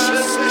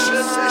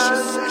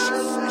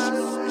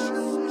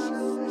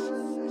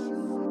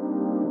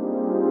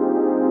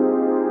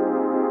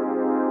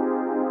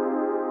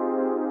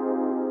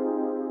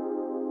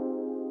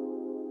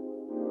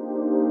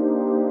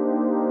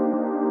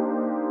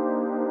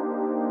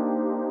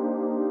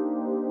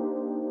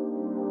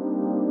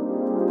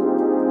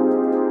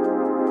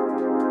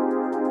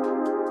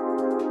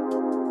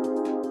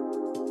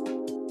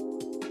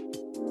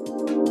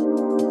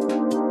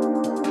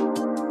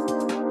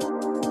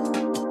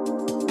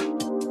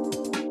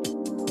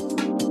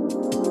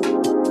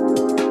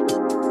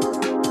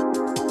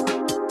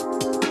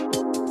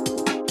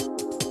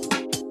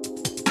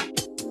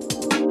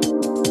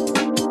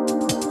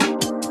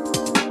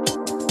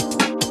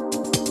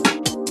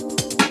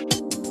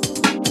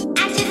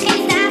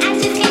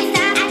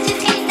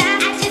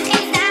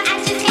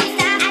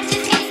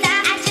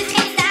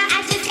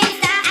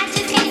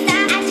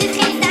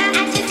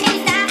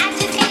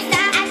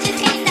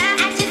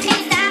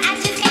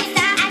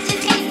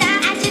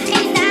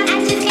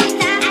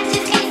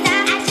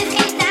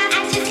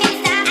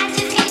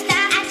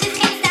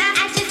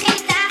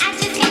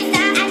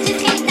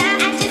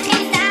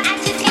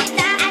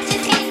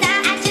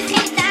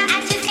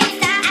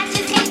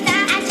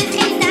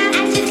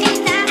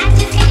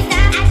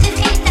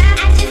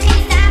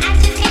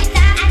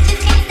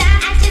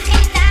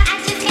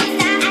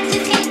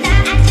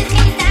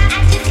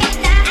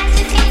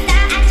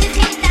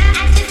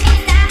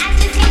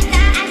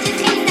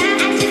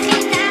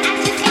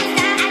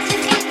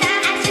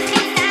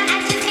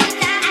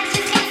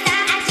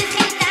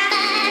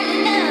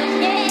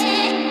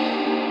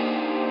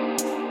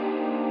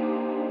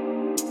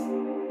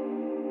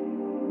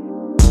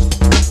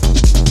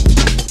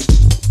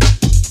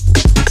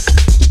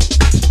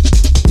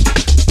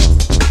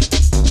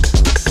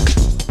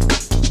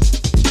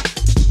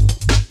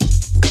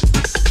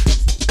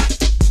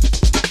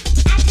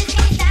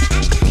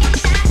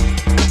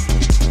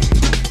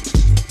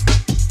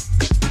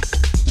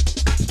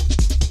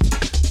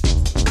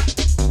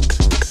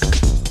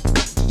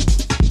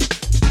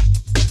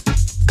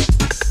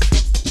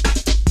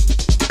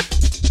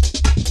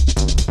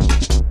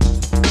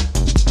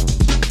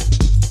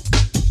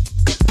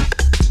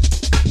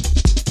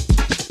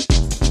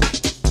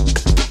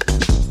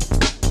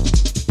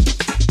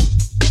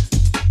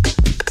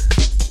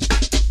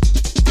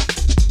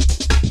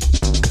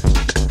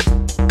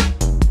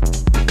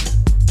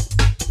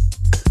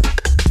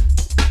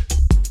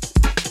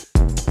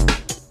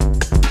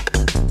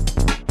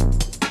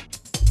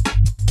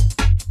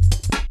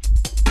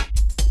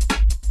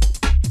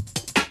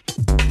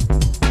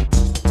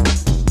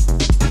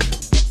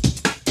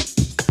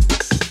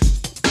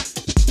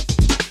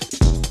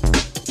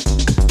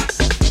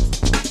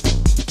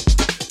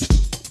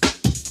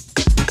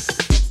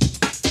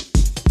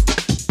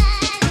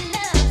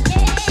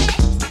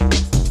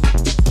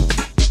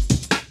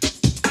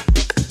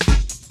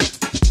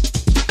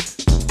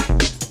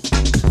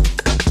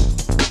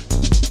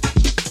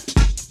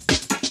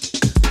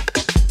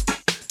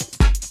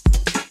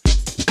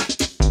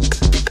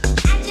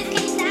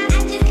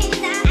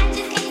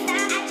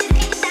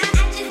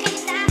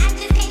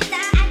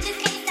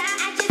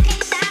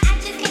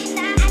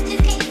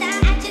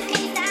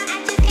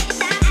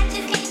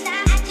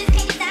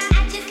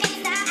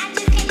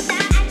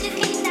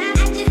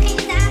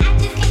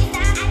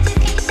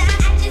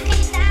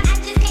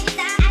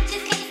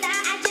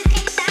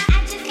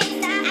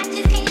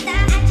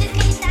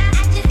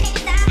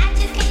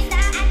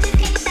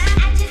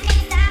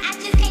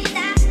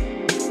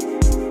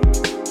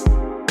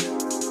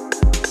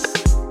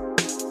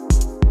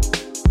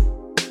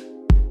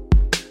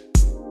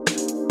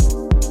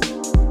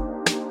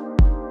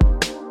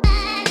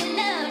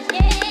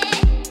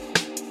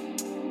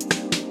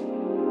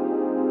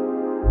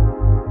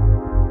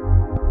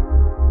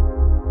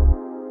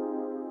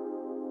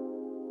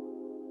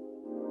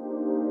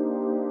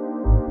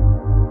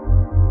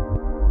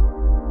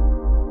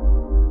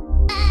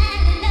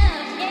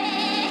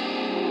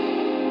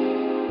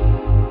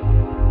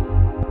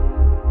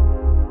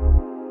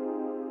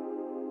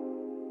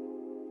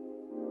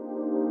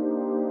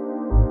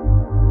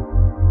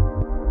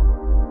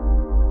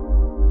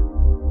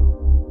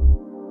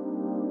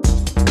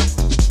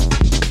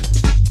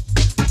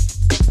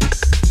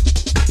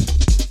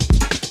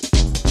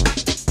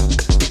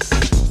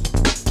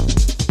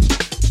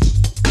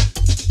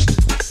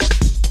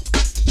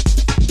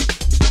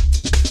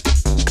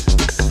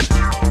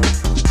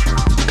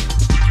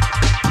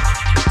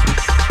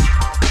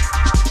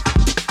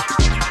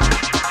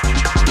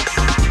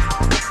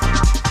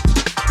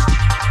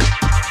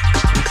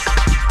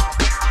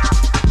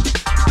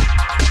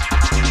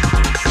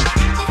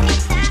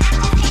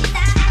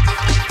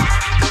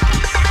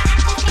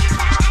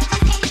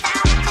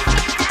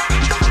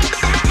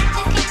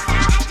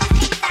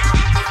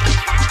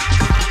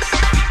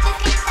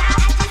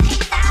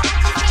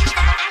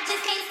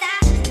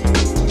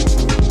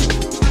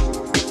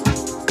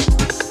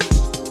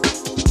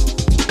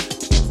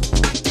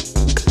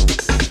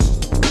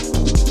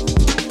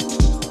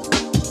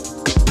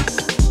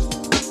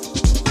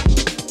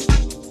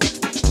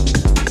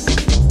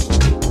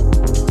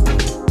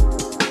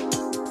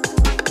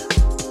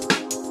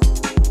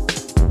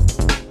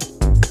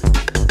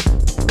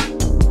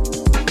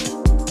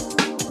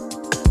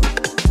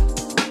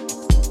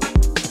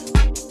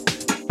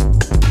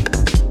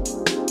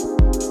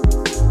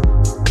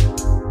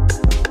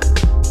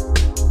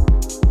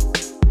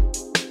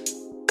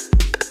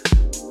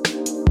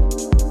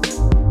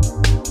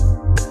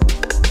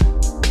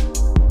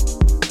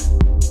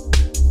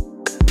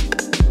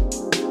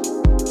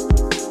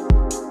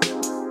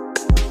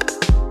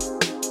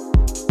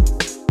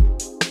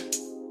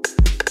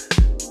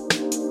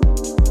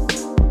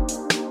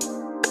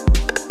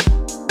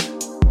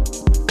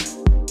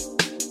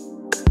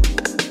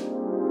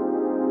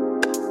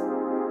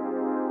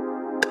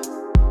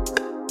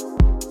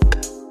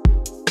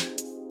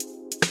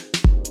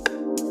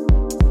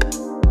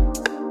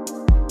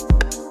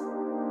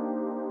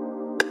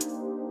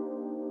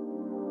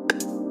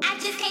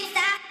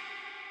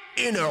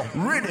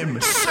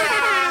 Rhythm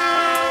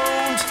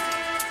Sound.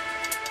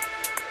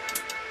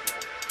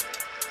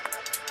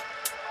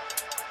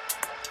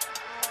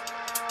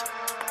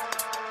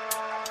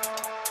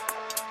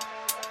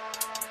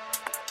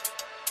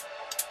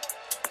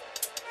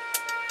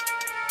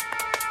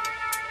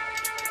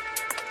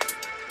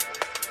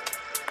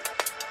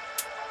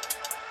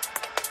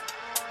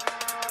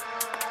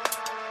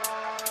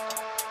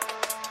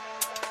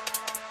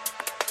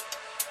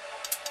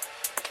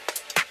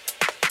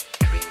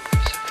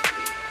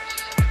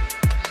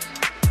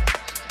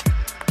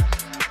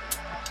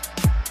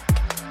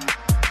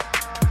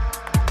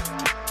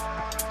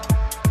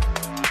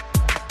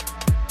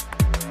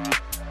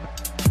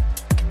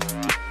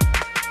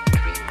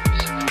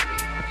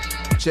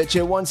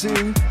 Check 1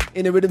 2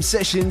 in the Rhythm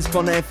Sessions,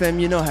 Bon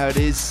FM, you know how it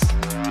is.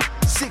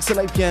 6 to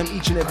 8 p.m.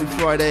 each and every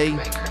Friday.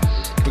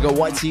 We got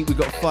Whitey, we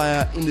got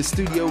Fire in the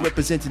studio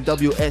representing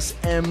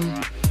WSM.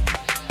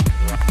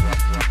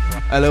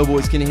 Hello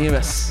boys, can you hear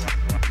us?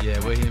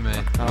 Yeah, we're here,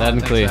 mate. Loud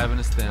and clear.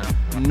 Thanks for having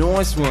us down.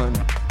 Nice one.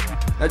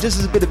 Now just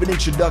as a bit of an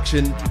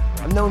introduction,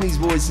 I've known these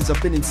boys since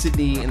I've been in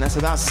Sydney, and that's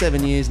about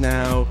 7 years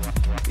now.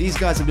 These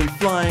guys have been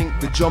flying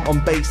the Jump on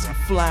Bass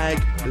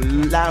flag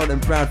loud and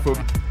proud for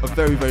a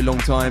very, very long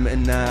time,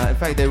 and in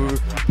fact they were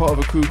part of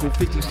a crew called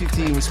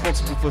 50/50,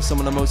 responsible for some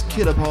of the most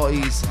killer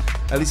parties,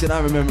 at least that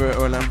I remember,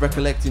 or I'm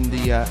recollecting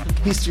the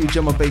history of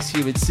Jump on Bass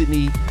here in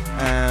Sydney,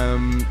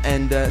 and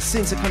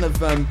since it kind of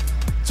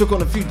took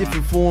on a few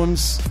different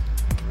forms,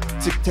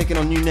 taking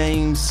on new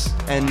names,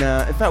 and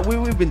in fact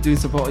we've been doing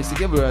some parties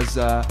together as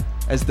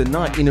the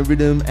Night in a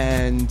Rhythm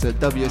and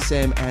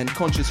WSM and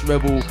Conscious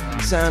Rebel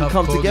Sound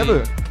come Corgi.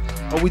 together.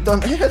 Oh, we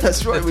done? Yeah,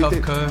 that's right. We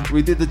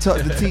did the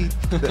TCC,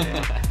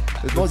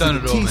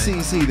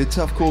 the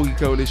Tough Corgi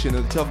Coalition,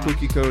 or the Tough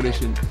Cookie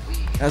Coalition.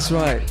 That's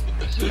right.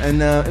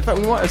 And in fact,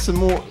 we might have some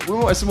more. We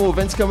might have some more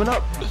events coming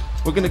up.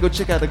 We're gonna go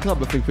check out the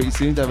club, I think, pretty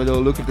soon to have a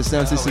little look if the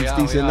sound system's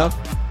decent enough.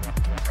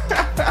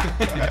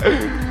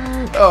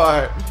 All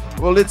right.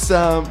 Well, let's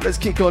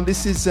kick on.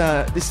 This is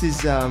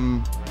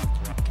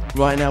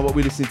right now what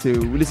we're listening to.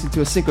 We're listening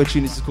to a synchro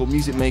tune. This is called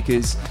Music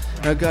Makers.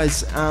 Now,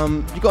 guys,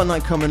 you got a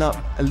night coming up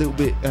a little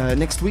bit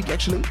next week.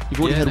 Actually, you've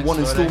already had one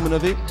installment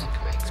of it.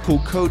 It's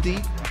called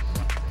Cody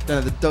down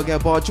at the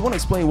Dugout Bar. Do you want to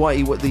explain,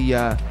 Whitey, what the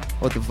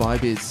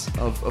vibe is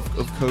of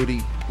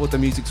Cody? What the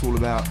music's all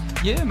about?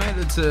 Yeah, mate.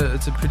 It's a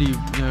pretty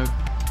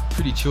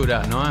pretty chilled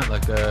out night.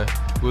 Like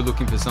we're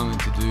looking for something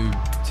to do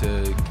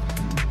to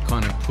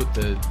kind of put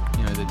the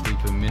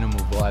deeper minimal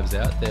vibes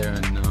out there,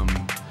 and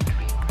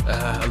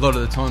a lot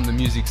of the time the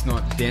music's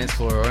not dance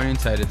floor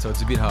orientated, so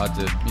it's a bit hard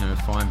to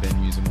find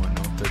venues and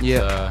whatnot. But we've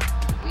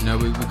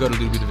got a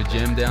little bit of a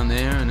jam down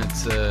there, and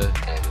it's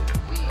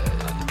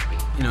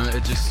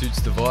it just suits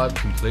the vibe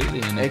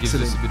completely, and it gives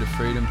us a bit of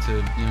freedom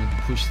to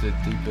push the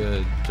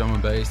deeper drum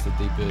and bass, the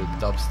deeper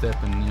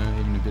dubstep, and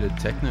even a bit of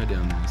techno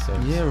down there. So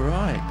yeah,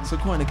 right. So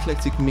quite an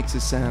eclectic mix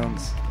of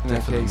sounds in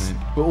that case,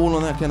 but all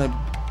on that kind of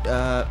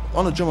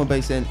on a drum and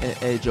bass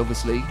edge,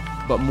 obviously,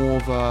 but more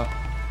of a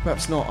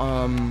perhaps not.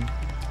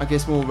 I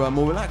guess more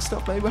relaxed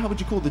stuff, maybe. How would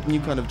you call the new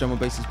kind of drum and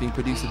bass that's being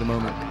produced at the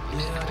moment?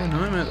 Yeah, I don't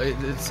know, man.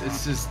 It's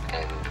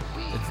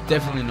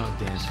definitely not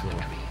dance floor.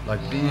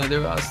 Like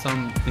there are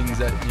some things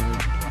that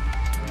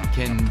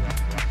can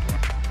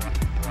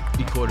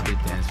be called a bit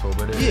dance floor,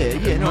 but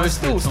it's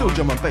still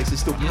drum and bass.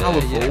 It's still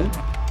powerful. Yeah.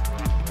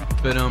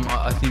 But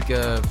I think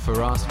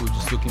for us, we're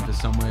just looking for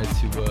somewhere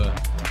to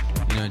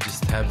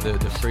just have the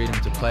freedom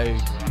to play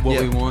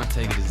what we want,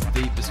 take it as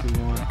deep as we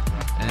want,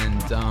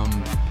 and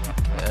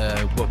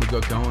what we've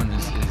got going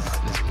is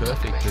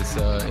perfect. It's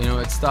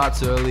it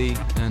starts early,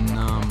 and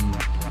I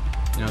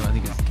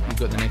think we've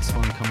got the next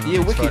one coming up. Yeah,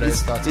 wicked.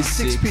 Friday. It's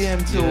 6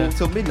 p.m.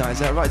 till midnight. Is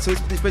that right? So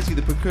it's basically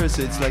the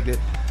precursor. It's like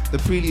the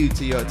prelude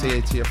to your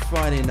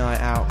Friday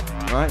night out,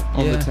 right,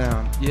 on the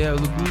town. Yeah,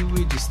 look,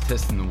 we're just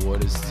testing the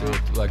waters still.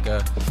 Like,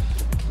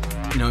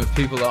 if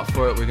people are up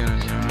for it, we're gonna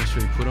make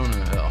sure we put on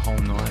a whole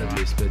night of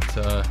this. But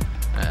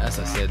as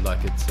I said,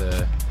 like it's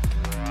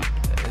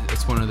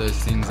one of those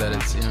things that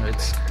it's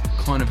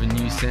kind of a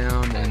new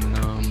sound, and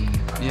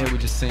we're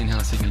just seeing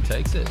how Sydney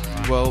takes it.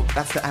 Well,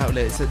 that's the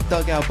outlet. It's at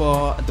Dugout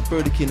Bar at the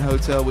Burdekin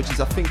Hotel, which is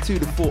I think 2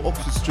 to 4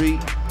 Oxford Street.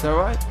 Is that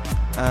right?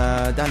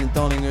 Down in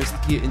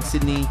Darlinghurst here in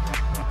Sydney.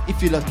 If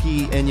you're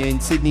lucky and you're in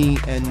Sydney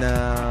and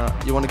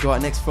you want to go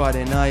out next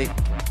Friday night,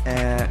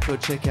 go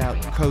check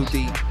out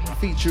Cody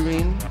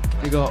featuring.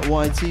 We got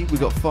YT, we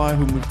got Fire,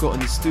 whom we've got in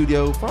the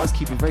studio. Fire's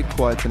keeping very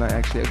quiet tonight,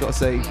 actually. I gotta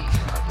say,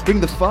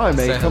 bring the fire,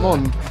 mate. Come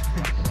on.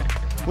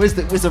 Where's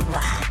the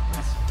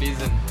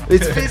Fizzing.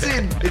 It's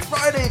fizzing. It's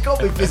Friday. It can't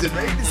be fizzing,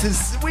 mate. This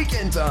is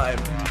weekend time.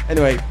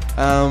 Anyway,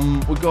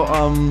 we got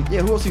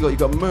who else you got? You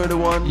got Murder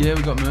One. Yeah,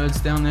 we got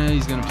Murds down there.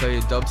 He's gonna play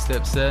a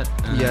dubstep set.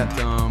 And,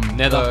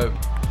 Nether.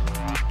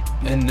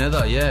 And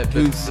Nether, yeah.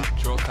 Who's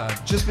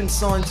just been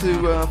signed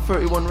to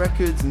 31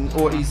 Records,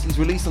 or he's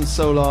released on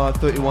Solar,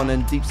 31,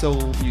 and Deep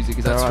Soul Music.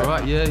 Is That's that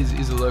right? Yeah,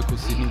 he's a local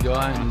Sydney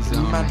guy, and he's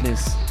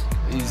madness.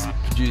 is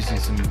producing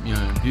some,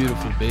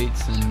 beautiful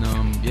beats,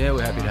 and yeah,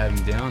 we're happy to have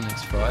him down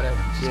next Friday.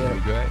 It's gonna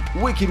be great.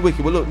 Wicked.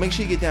 Well, look, make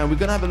sure you get down. We're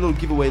gonna have a little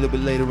giveaway a little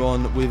bit later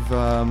on with.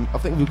 I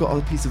think we've got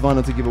a piece of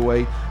vinyl to give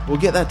away. We'll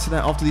get that to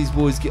that after these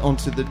boys get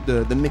onto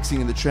the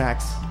mixing of the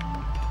tracks.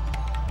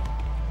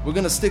 We're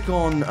gonna stick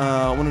on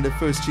one of their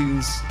first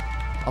tunes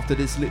after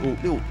this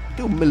little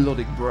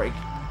melodic break,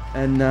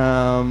 and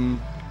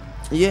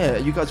yeah,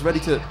 you guys ready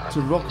to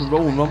rock and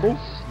roll and rumble?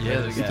 Yeah,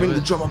 let's You bring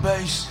the drum and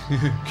bass.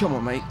 Come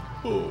on, mate.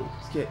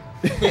 Let's get.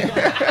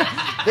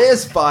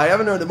 There's Spy. I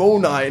haven't heard him all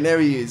night, and there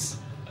he is.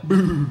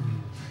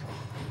 Boom.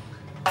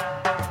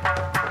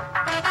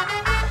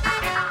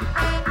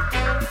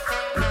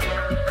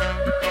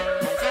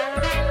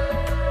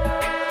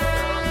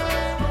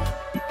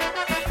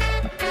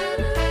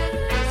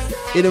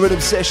 In the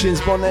Rhythm Sessions,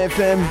 Bond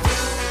FM.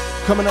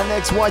 Coming up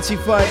next,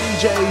 YT5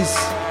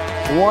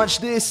 DJs. Watch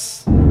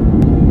this.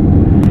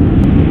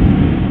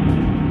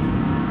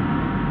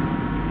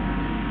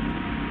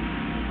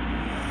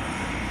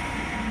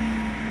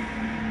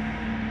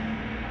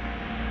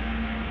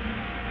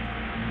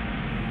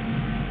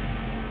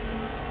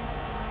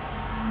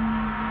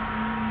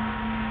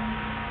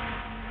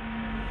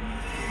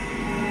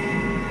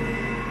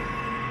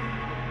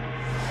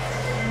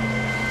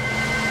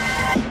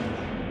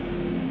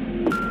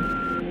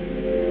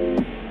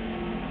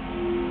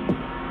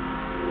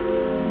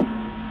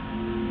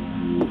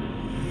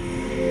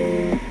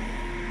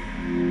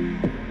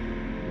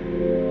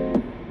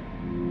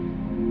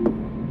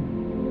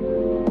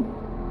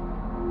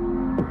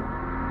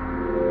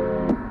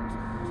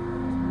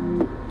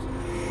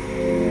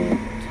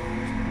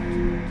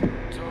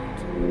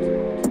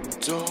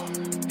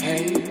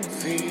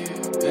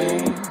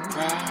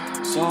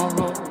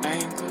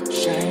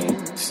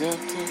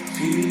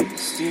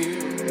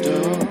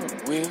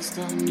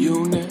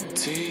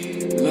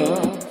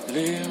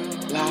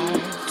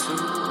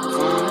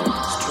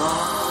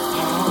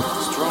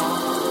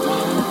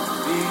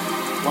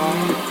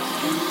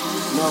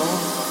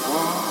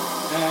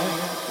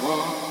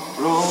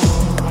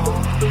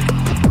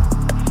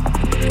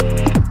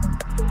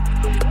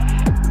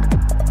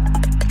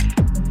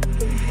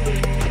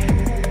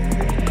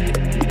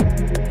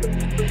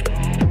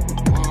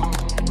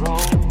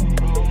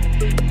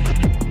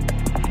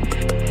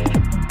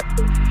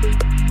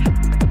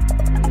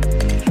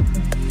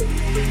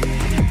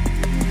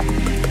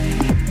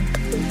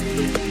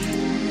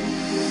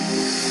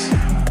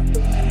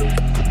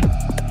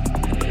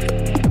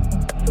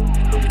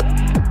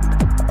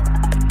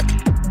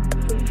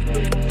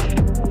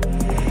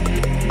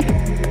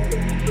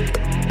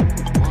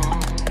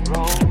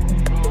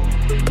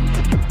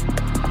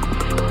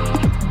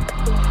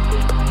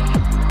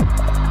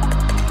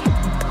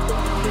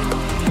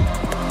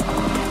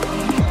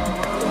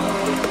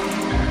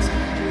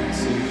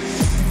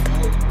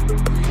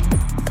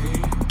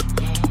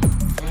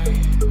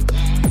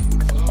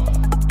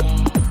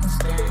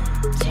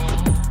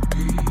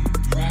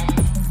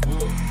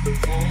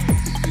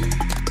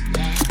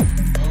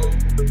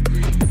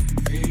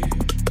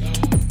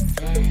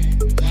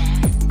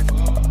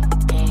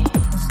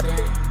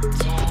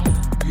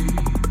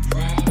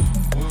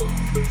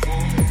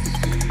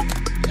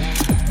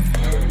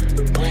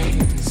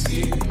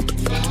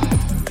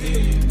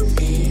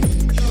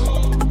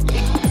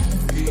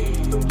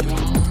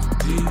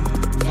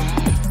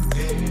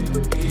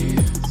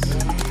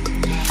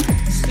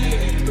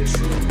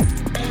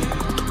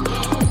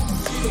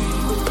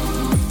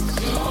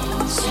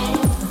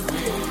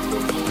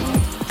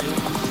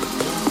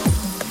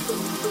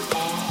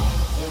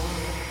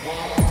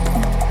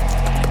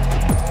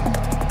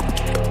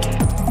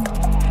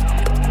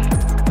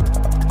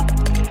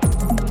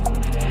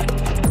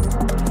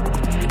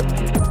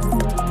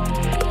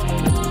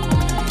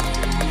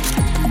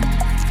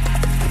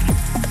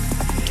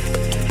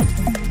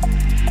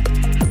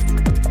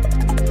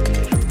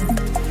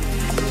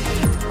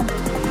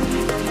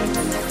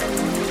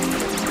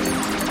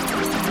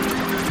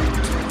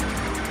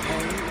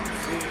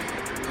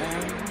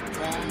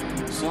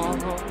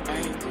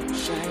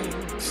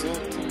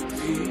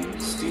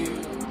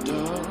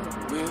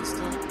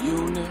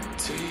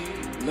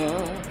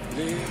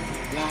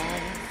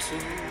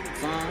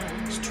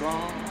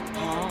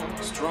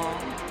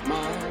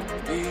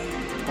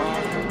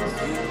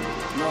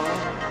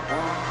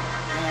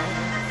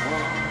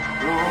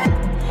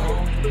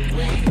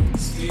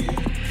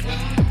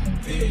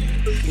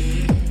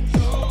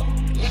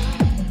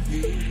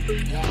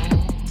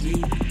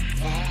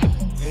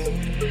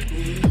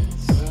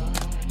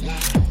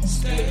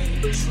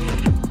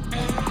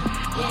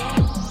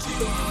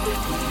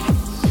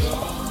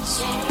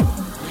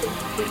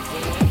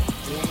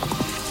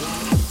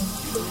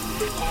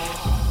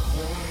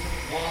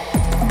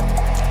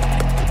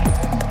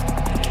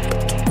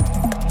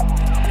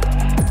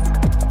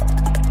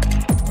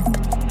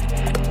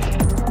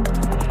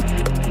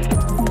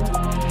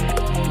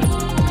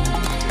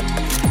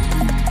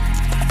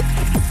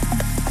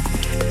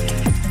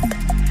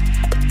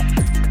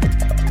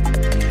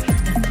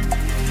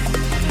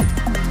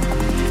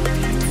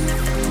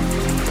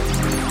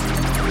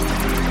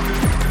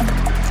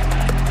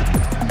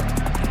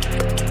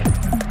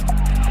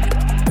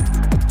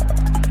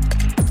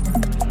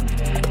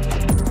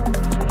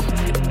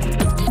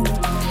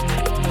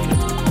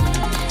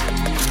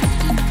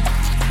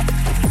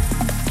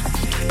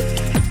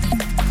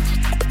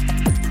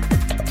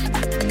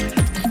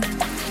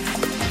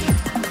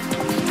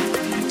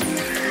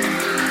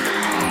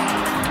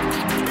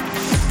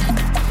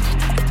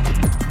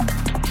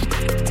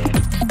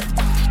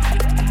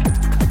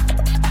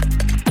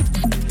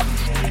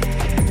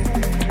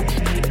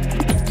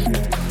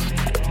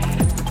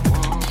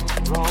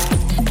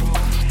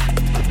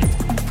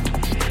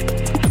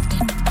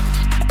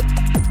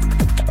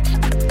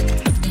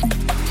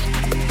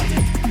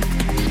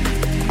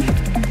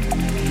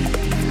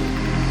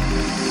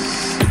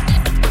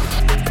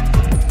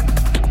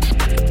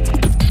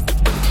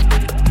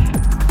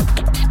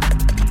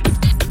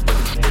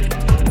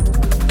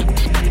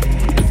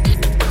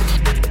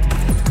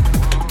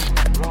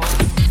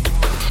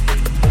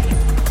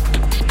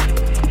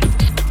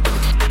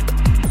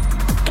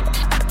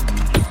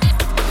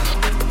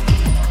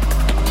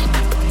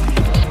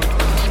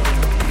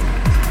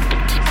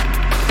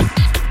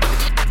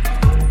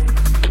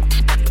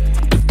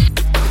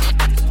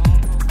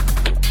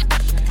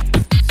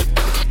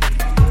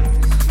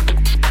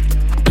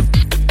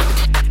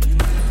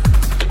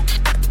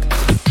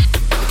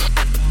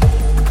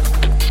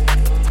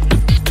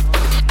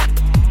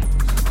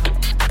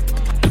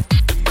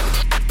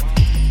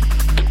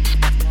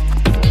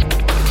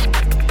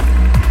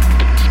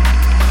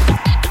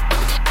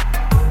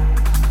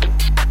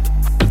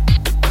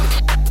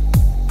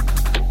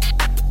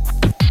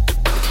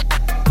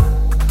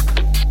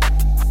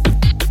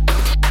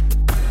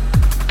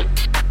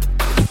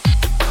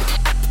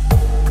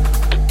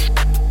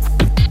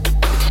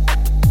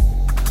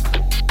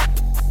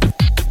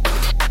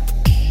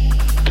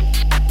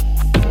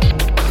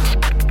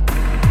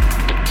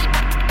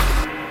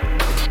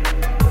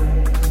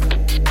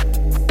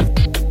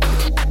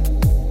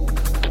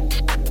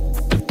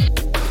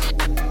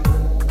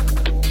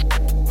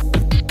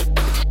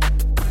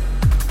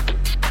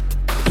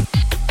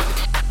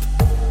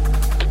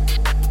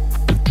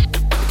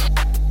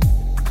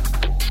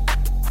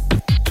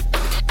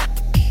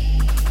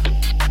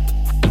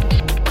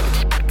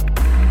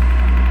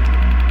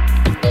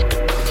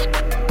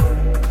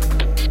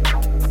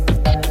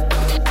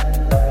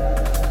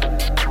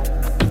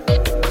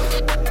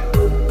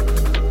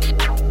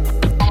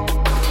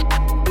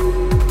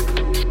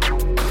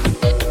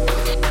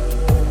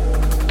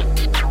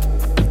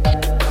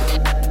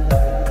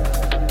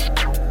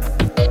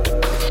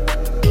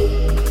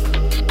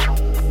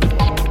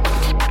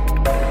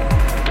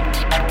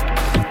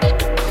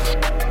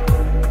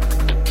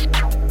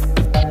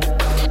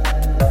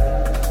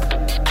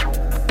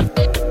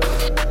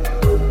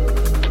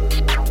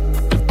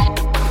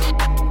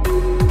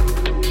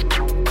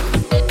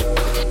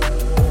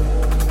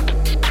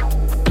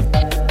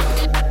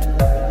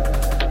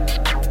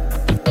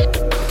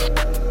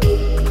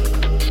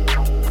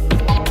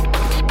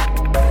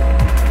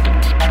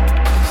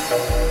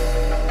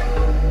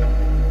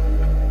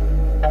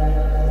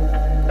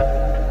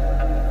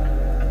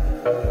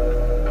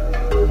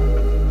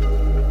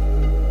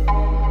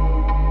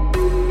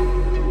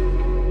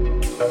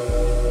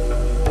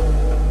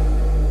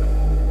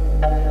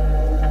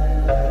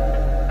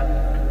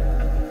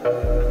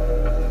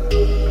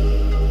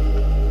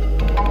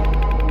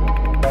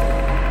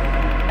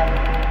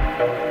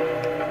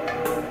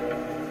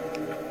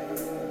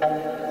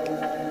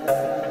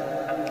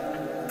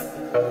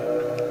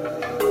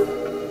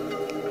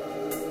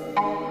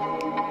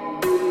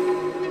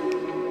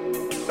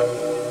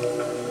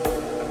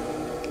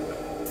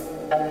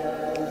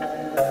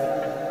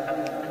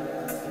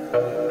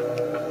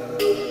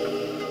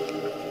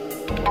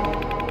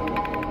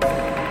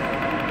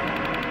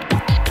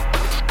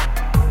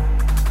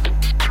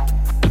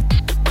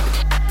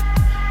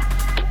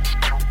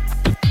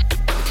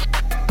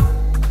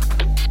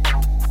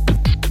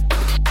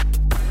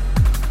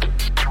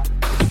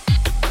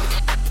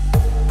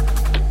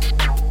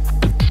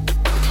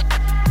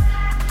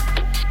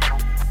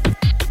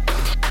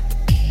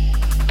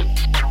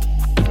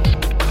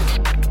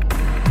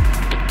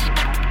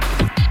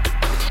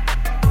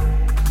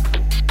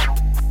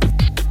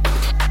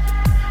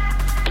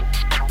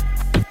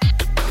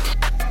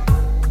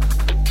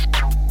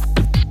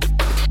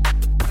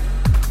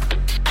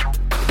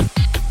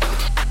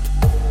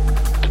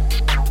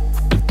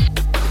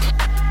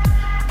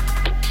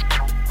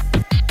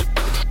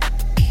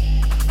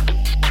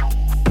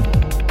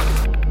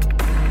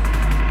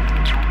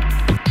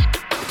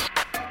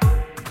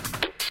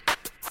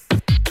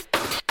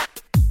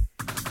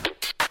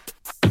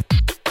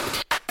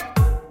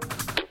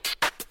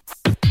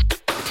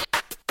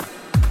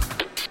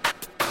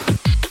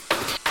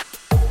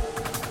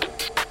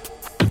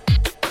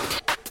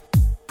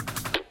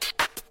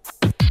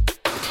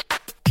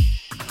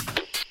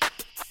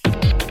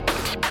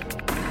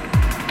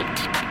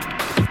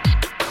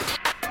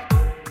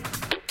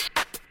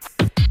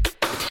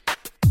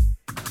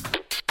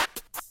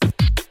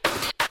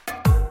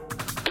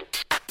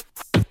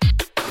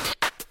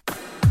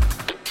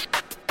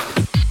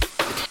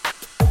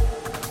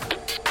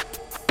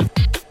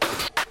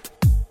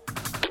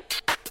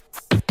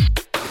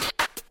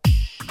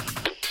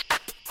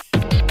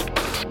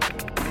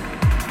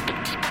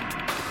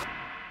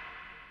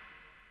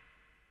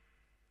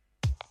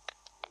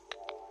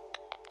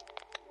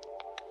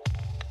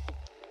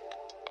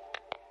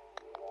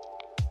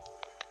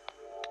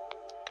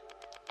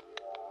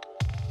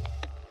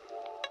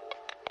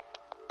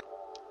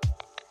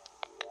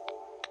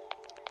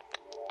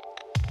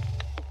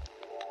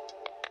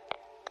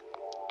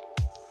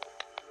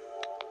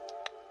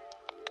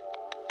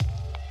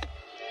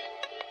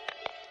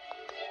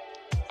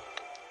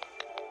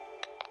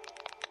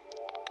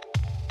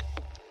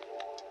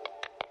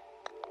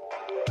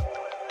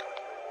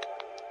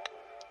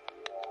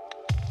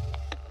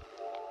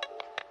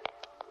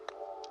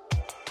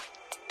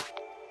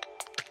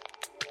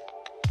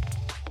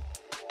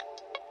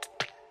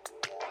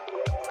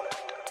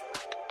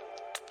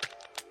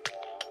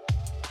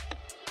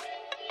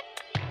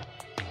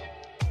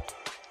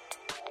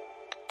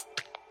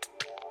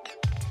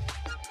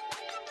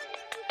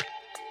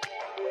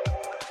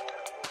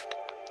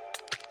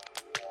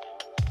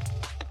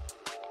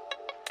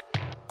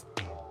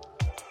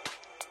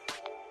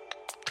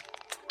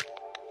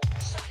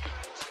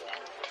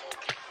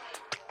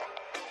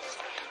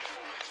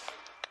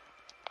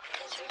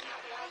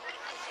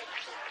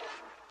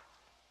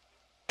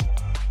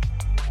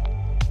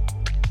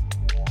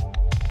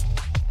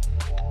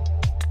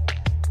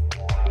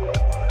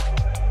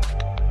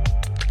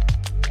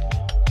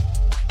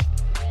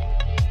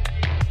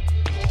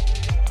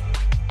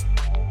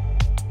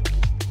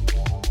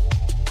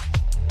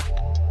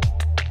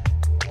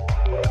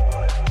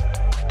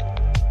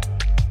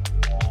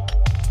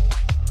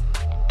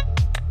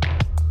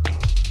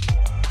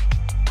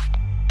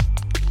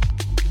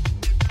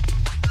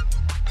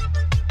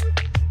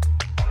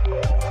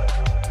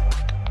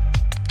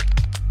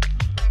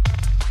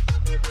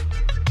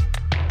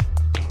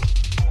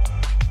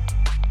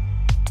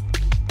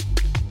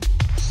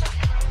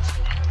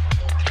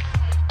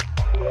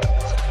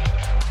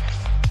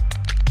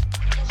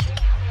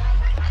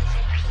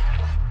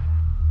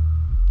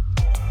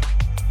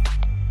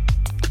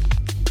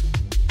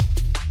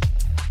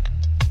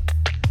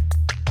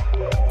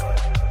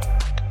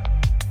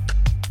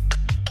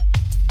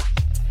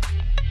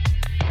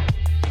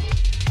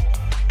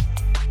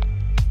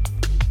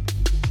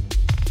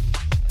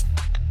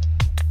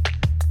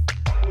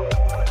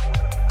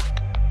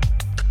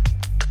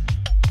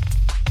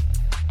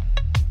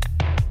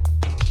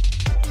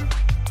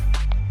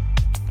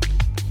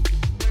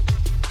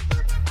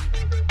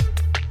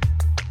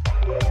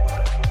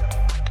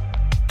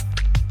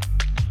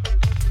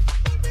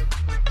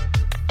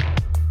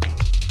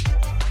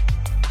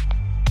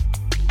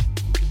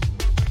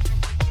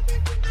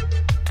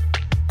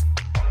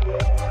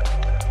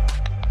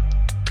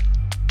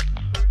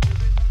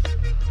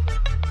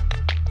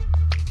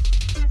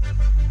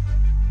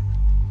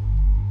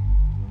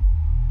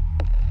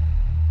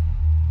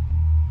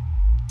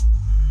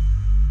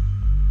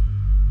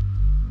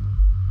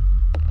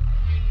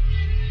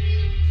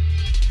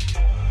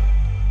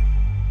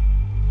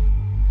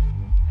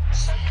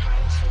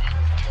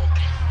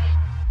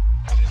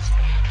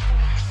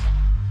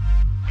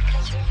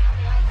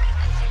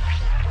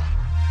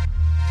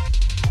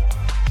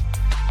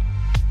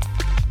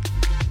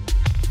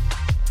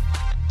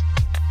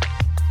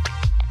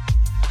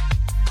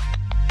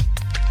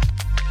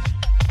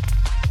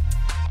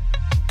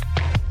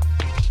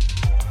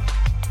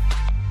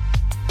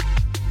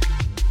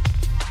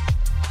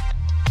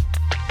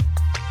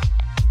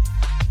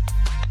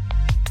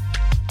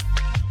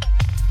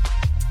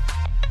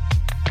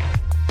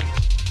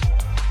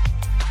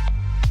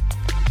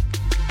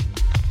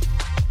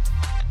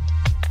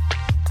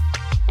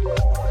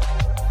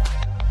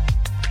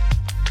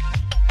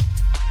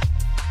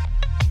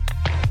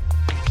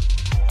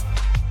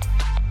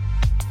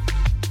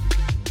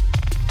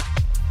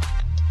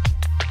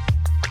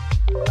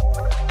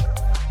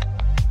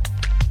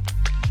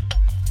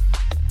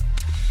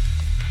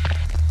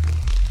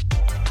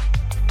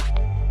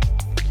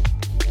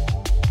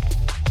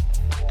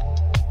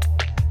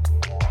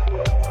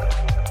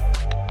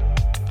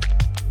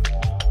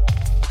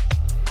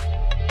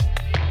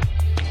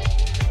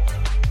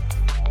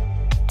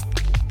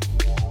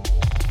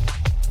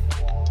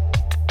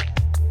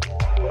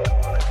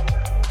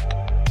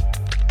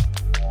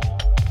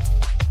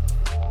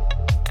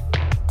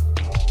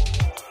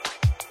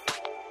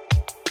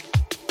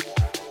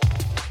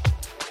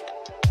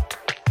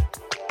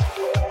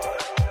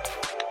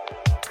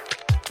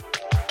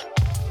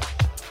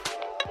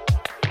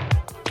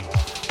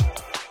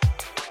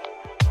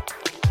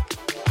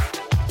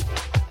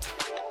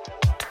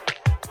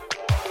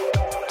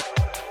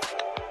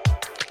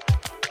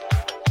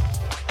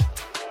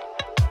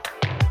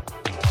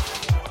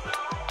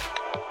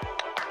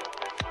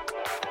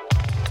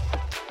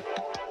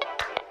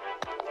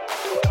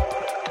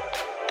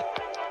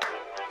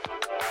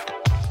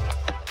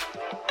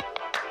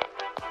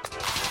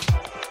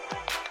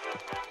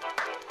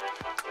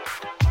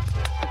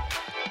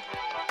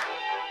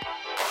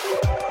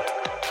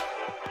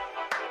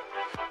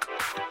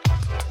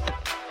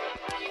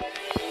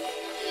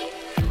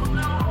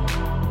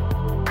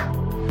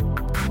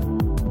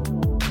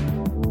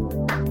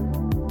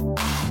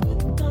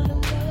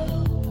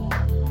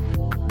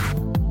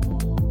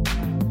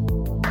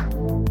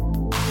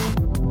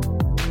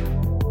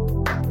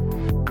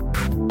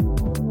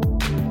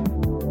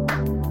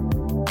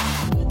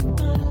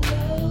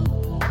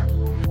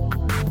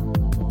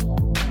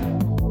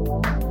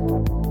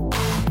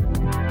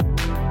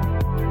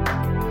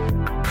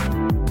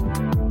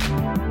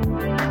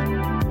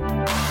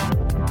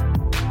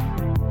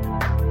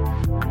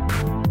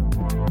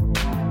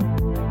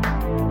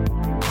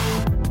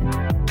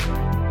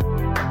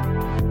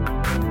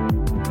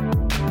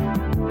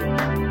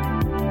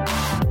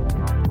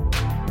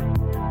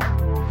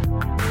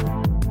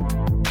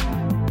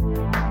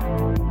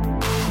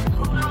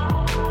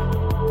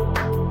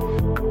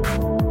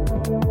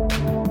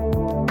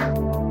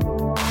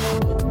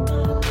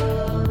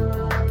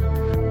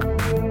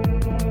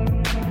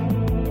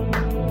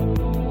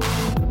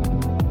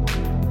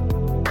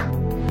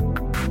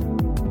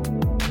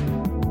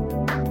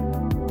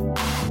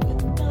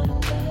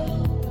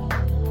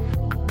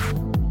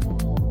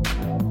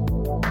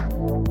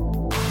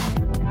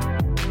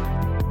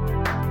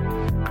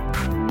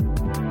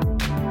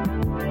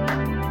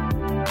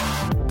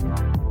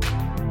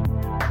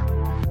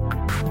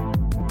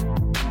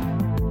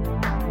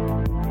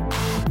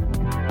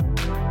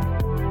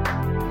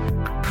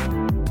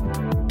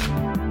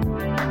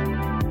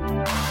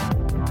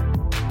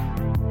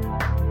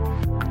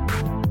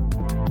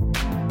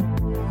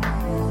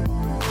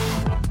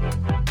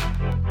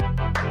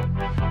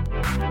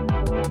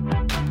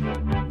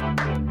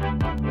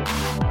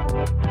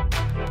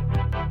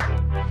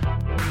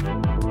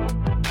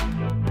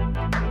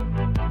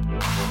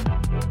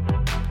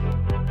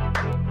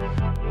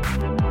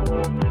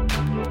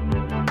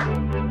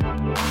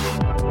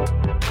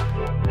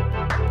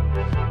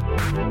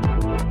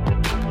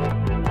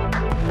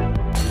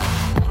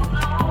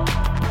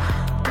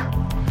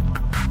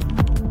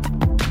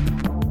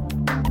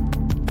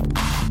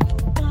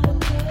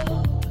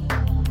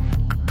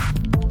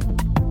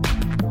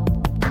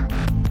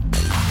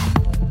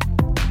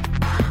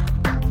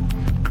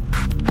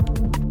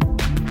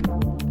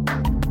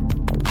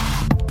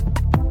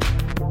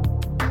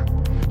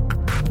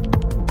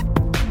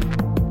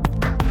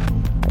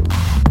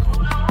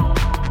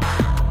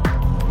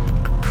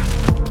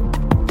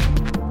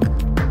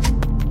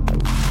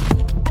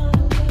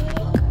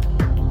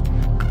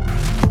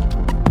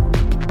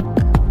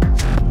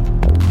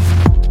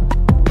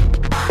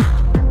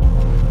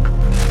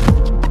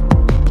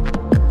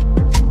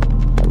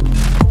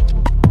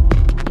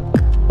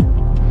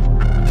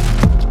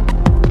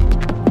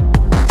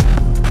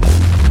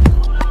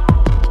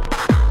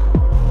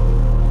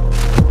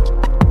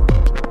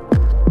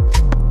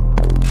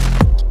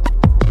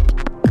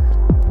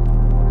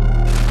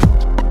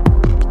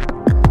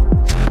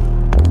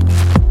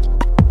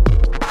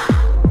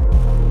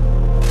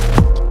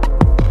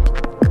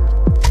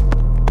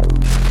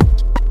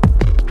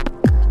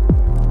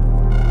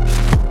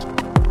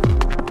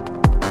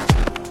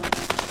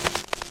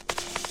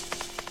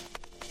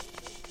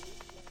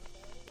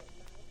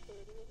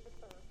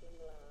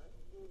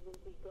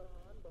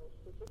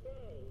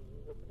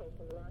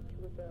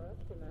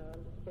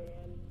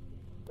 understand.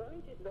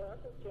 Going to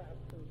north of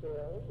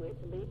Jacksonville with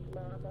me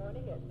tomorrow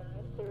morning at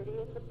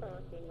 9:30 in the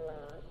parking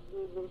lot.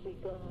 We will be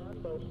gone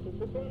most of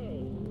the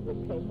day. We'll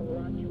take a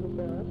lunch with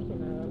us,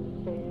 and I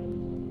understand.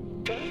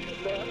 Going to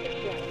north of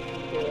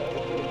Jacksonville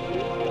with me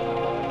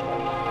tomorrow morning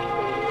at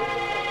 9:30 in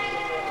the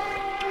parking lot.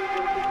 We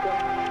will be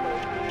gone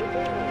most of the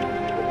day.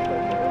 We'll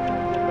take a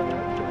lunch with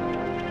us, and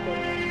I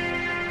understand.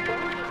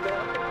 Going to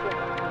north of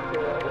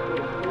Jacksonville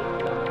with me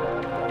tomorrow morning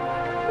at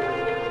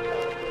 9:30 in the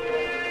parking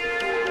lot.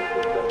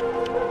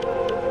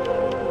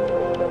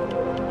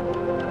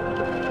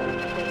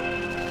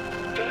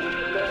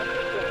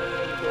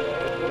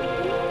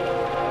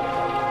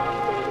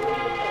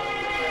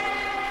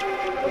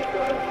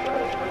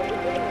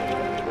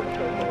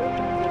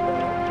 Thank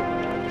you.